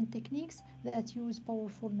management techniques that use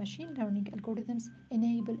powerful machine learning algorithms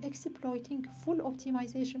enable exploiting full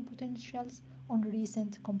optimization potentials on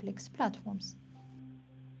recent complex platforms.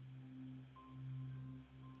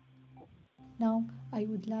 Now, I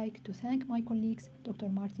would like to thank my colleagues Dr.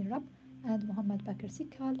 Martin Rapp and Mohammad Bakr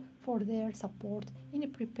Sikkal for their support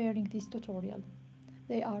in preparing this tutorial.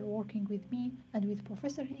 They are working with me and with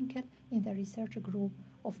Professor Henkel in the research group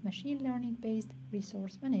of machine learning-based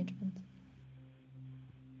resource management.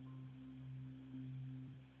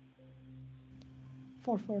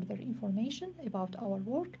 For further information about our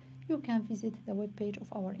work, you can visit the webpage of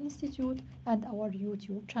our institute and our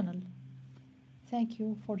YouTube channel. Thank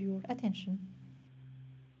you for your attention.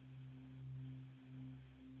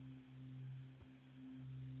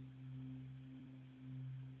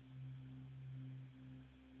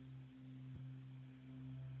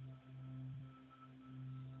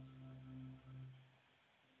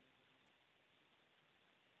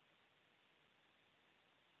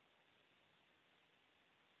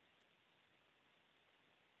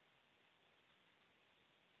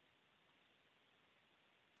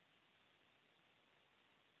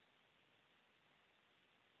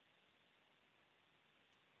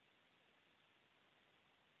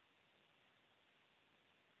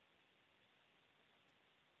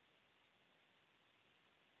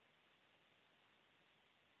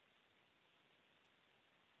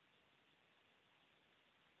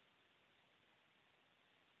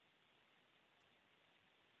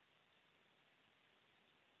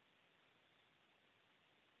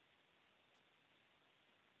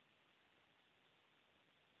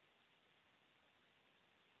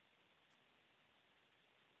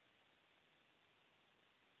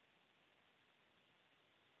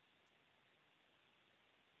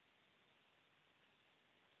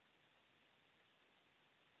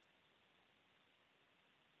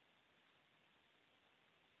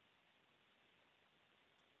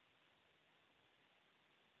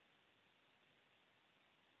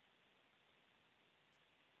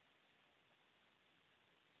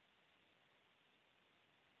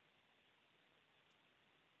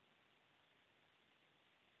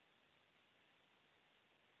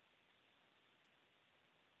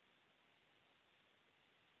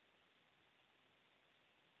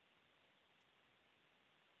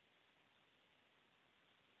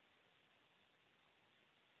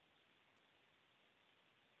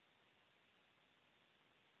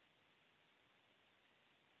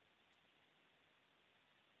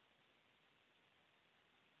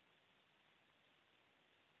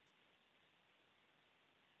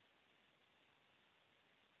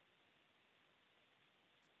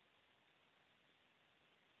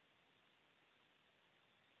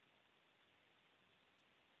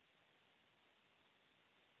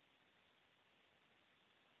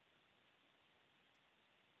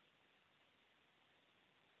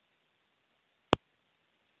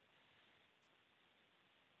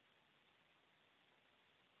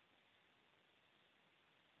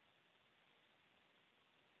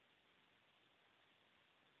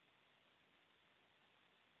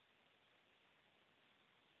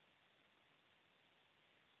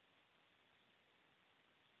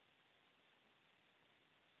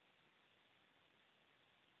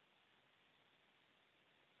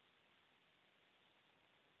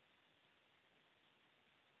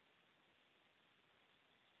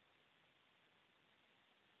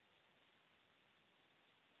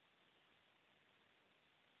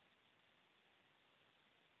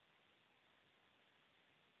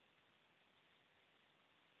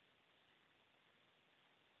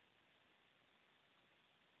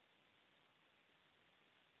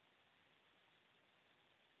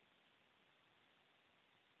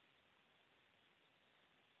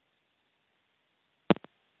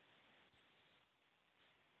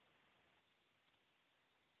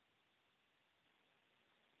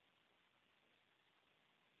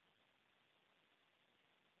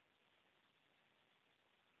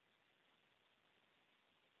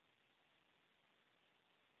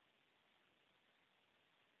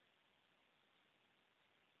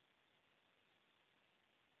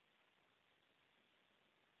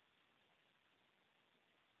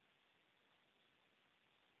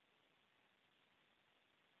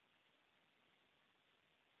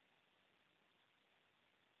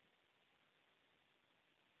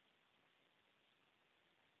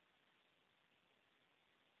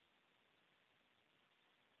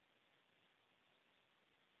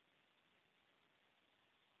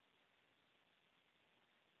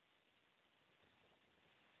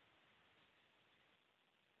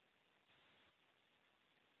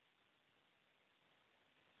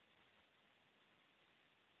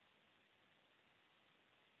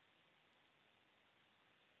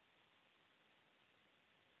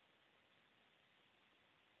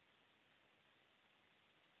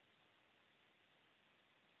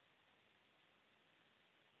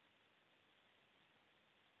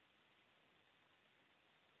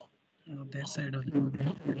 No, their side only.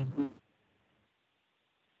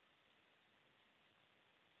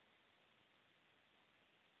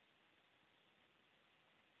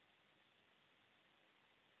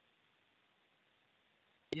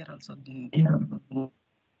 Here also the.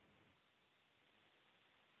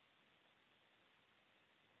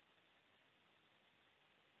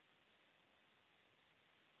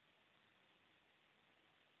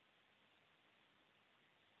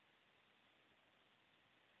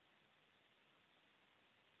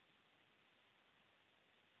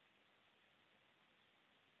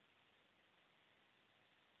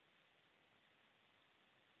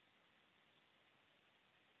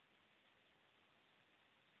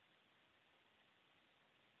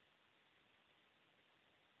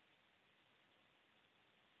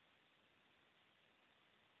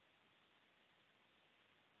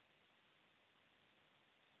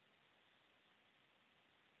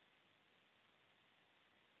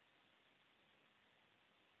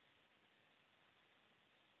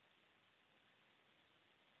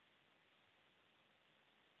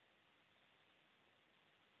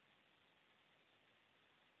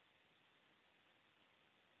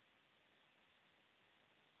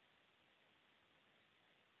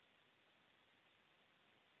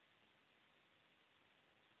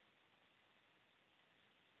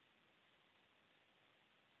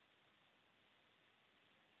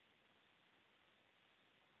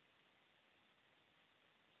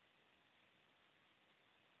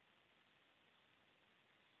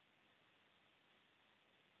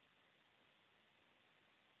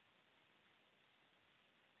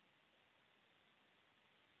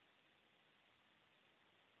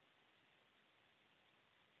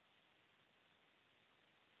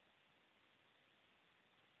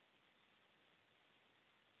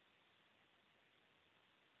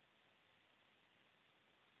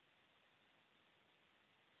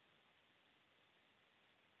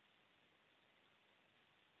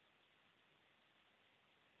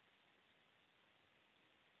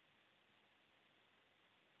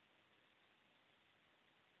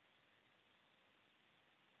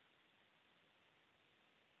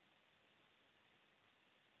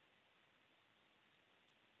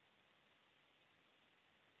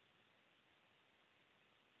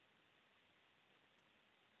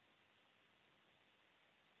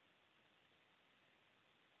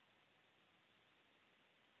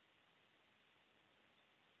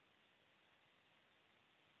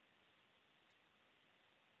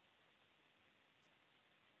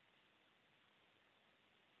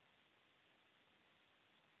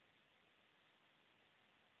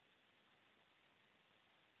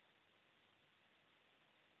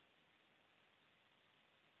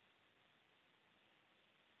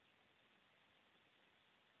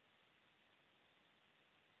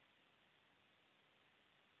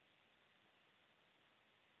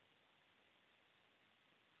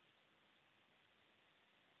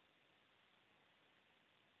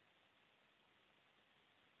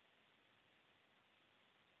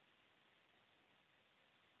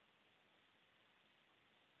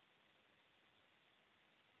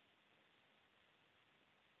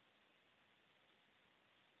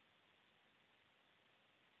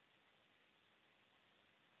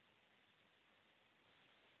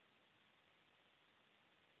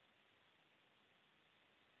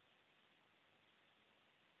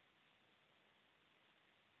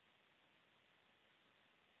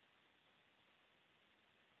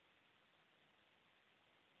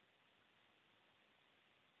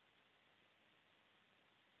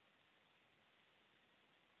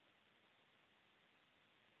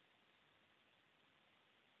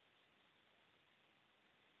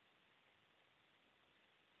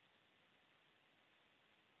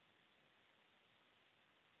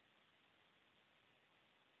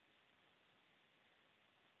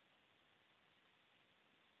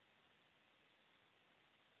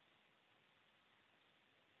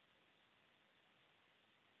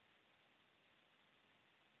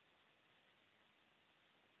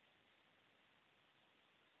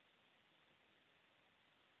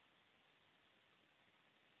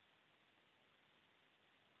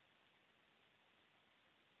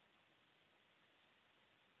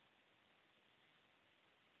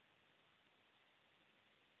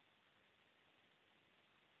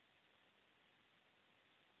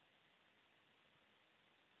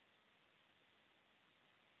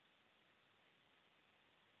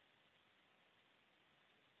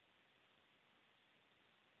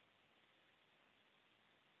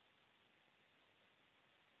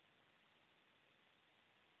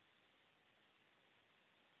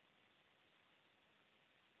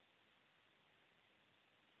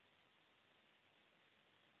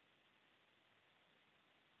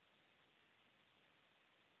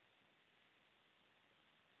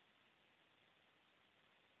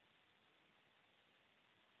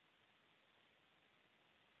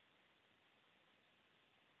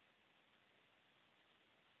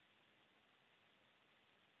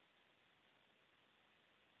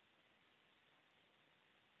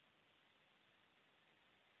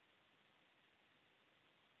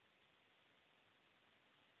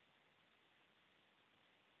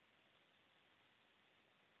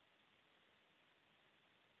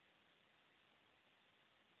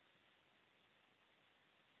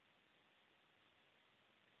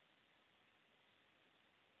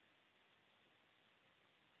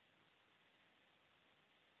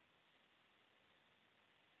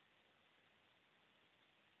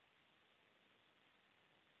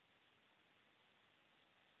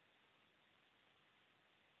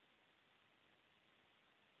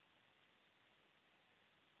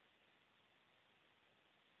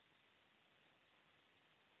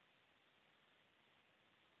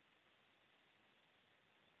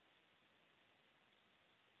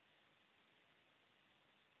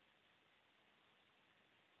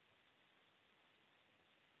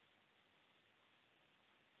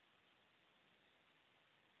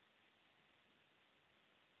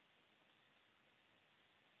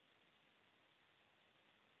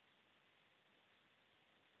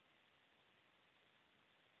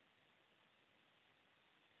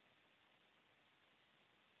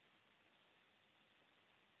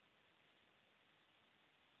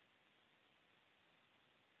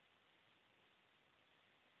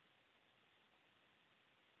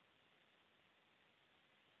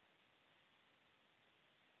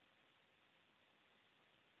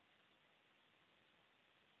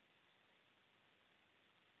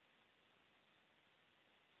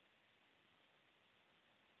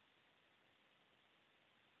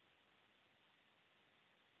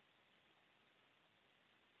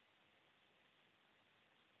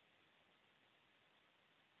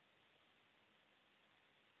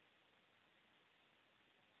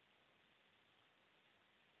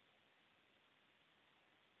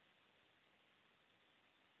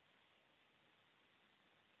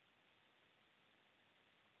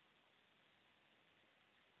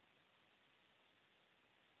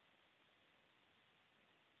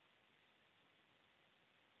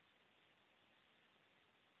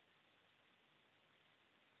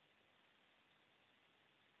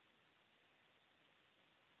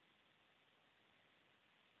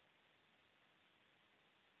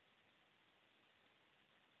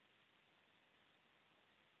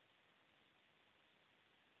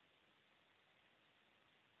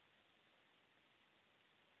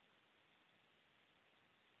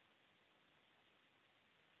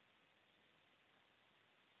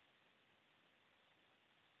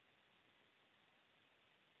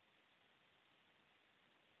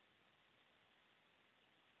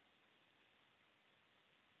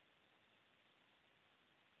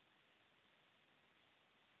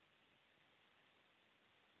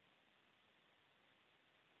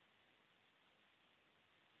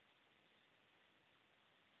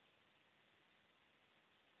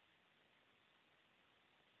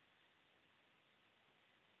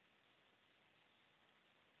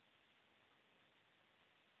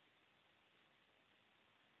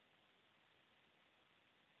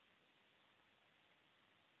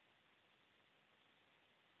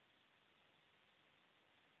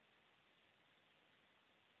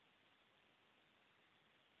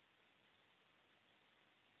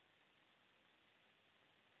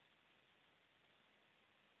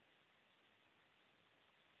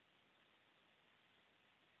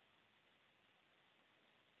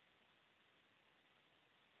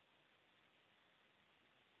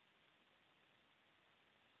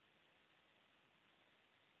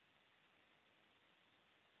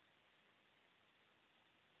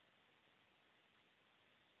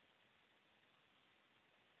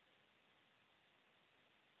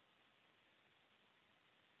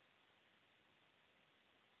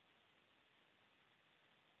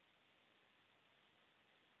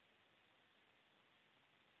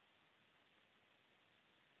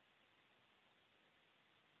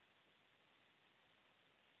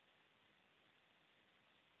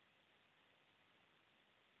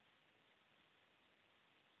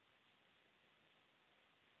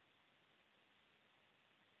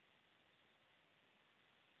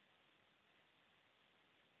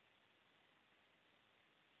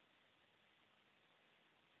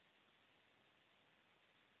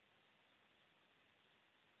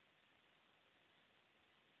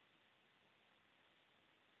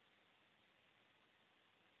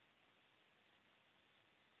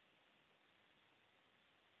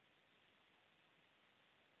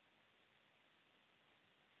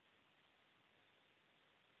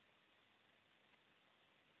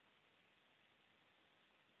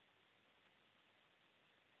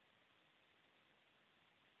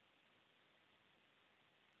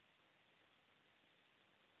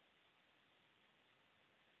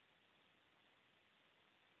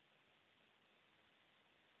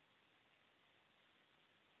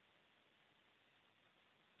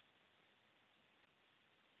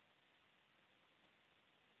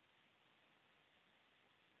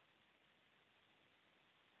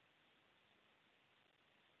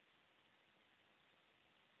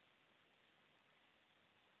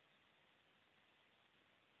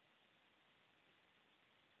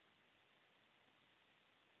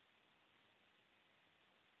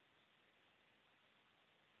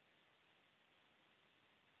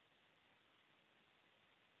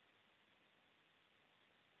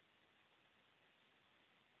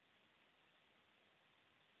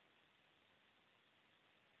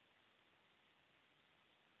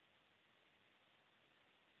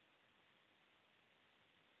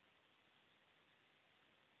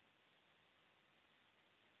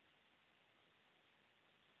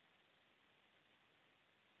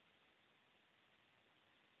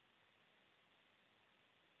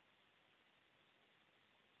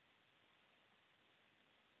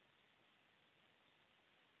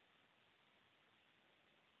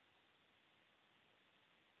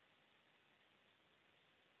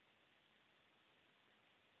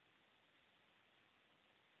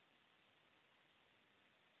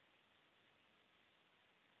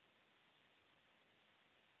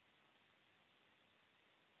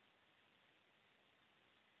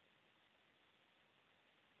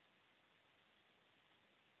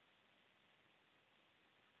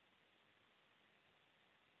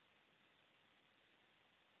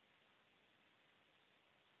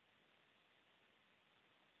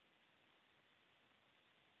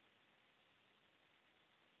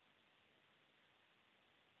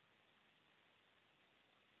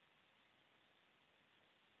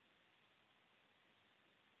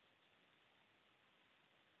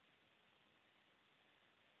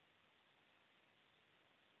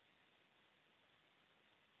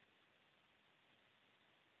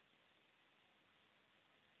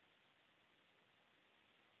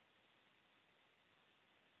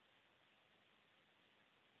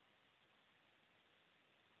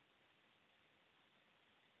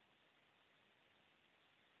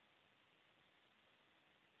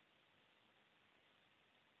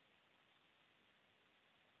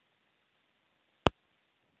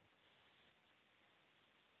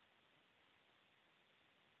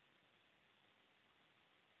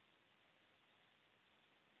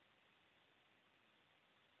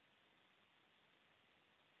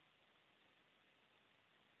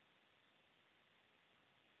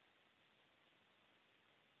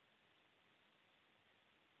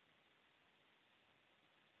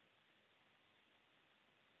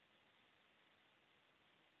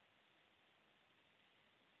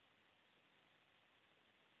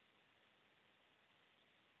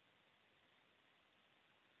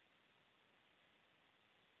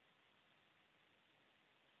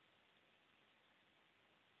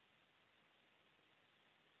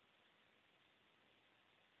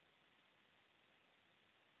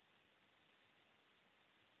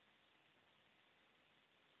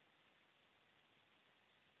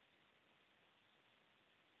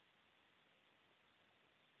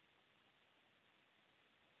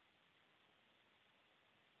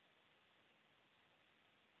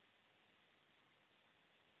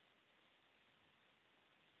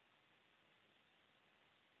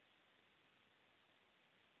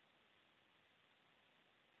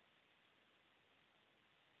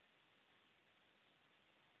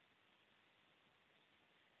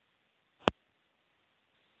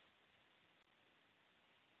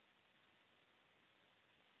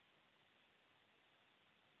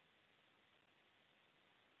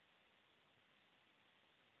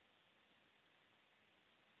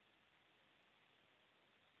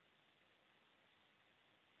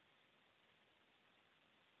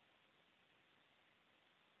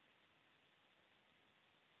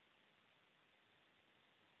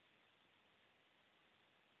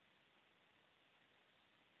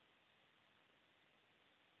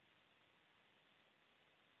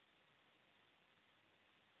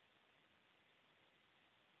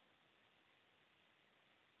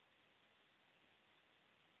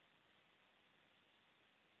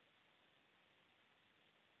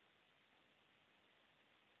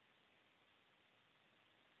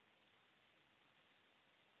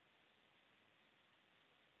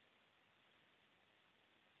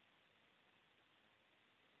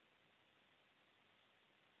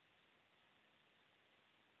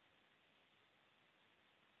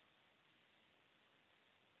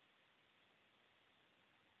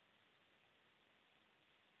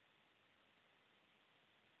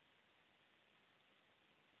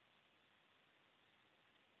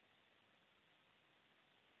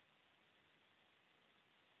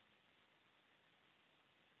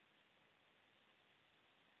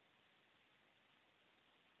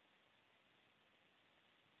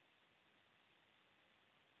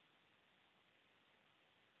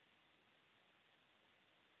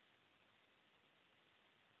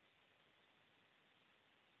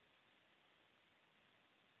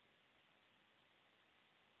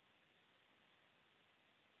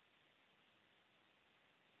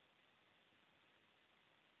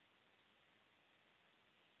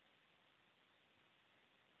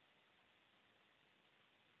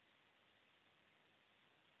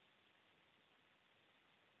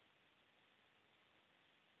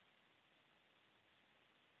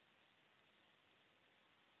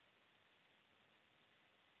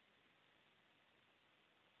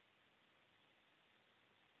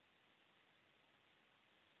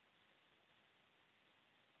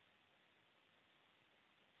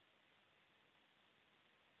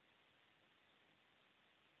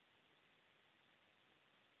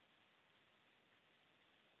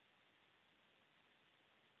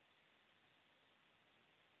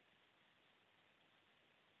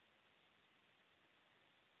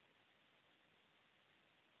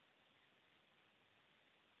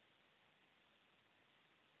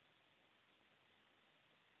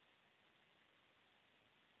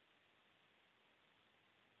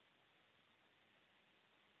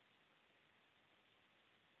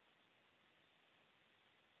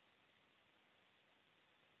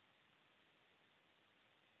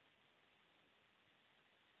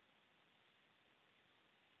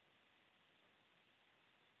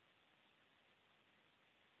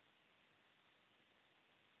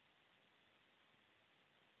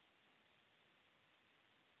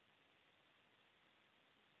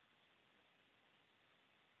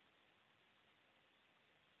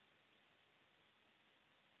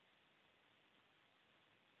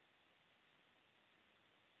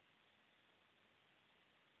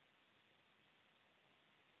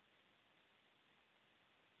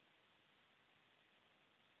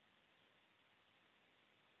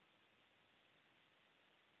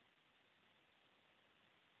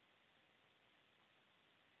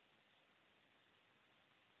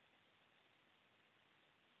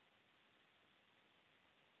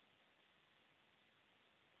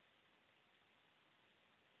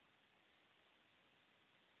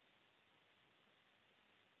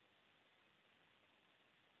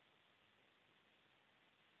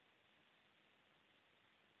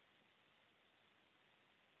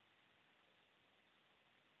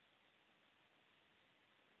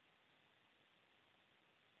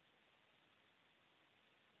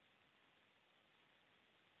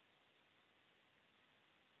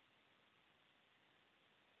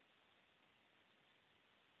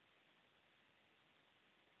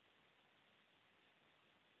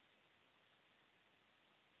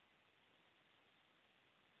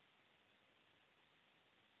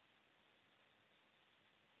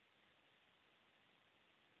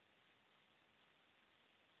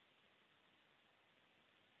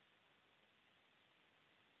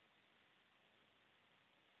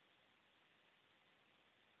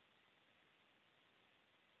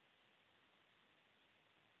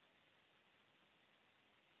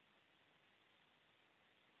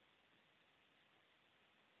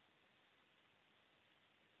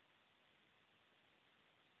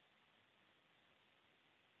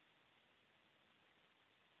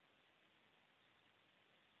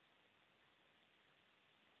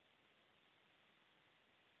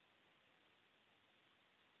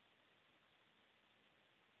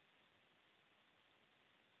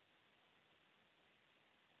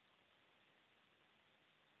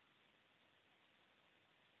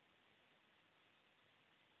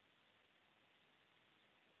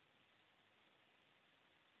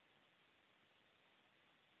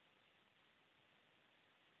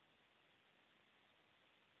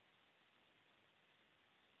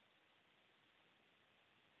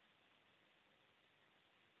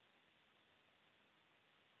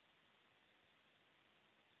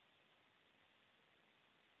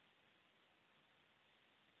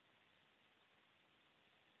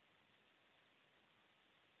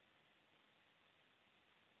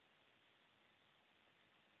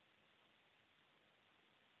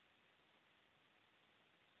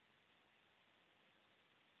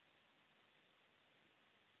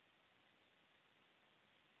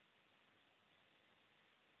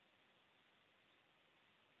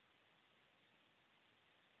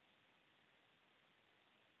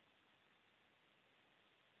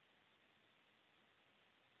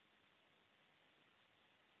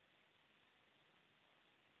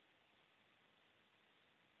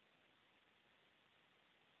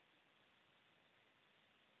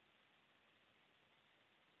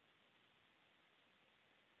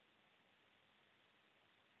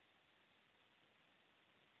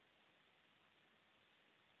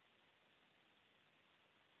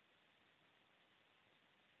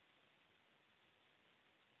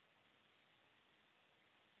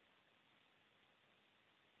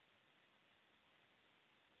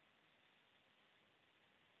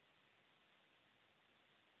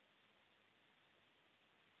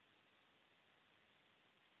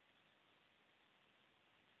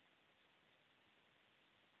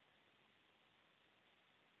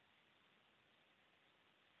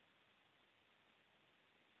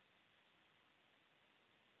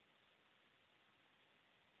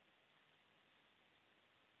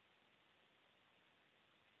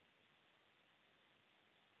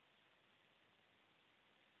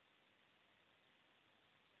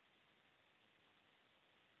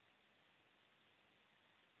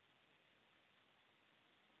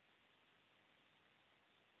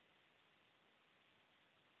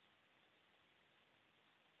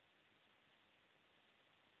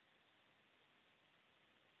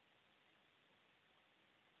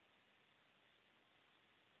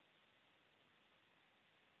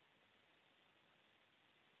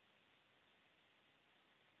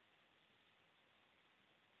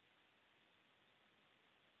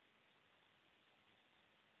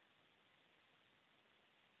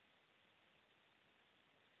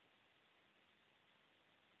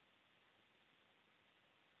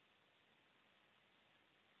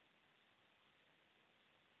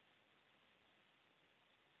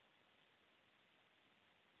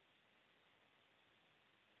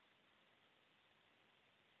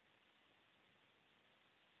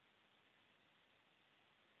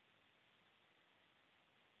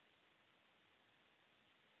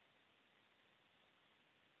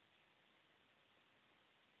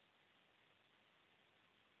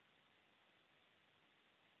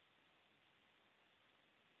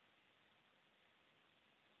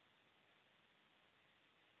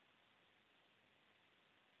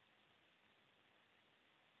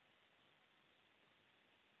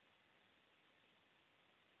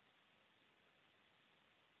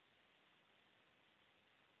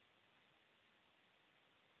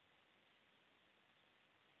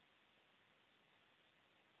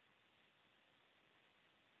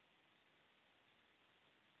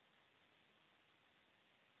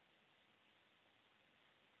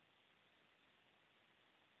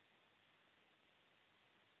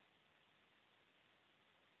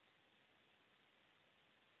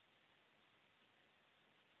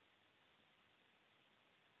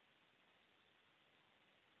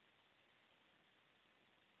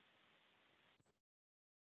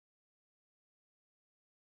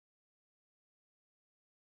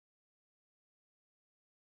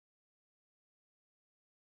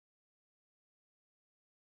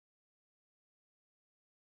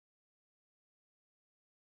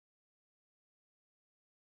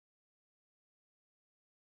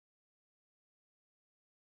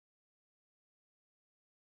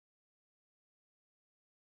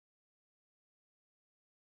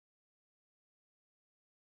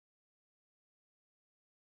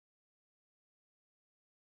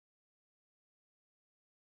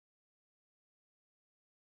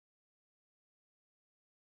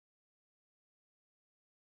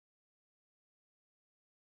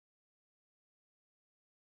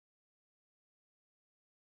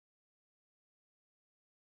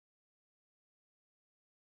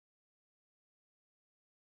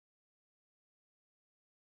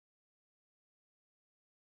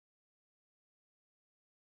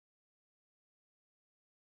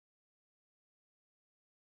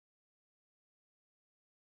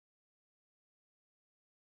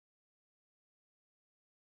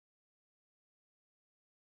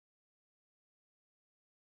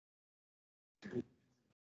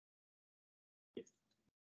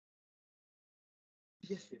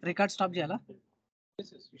 Record stop చేయాలా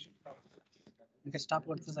ఇంకా stop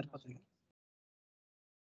కొడితే సరిపోతుంది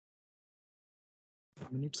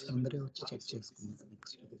minutes అందరూ వచ్చి check చేసుకుంటాం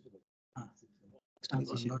stop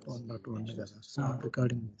చేసి 1.1.2 ఉంది కదా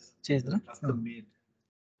రికార్డింగ్ చేద్దాం That's the main.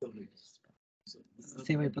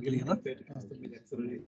 సేవ్ అయిపోతుంది కదా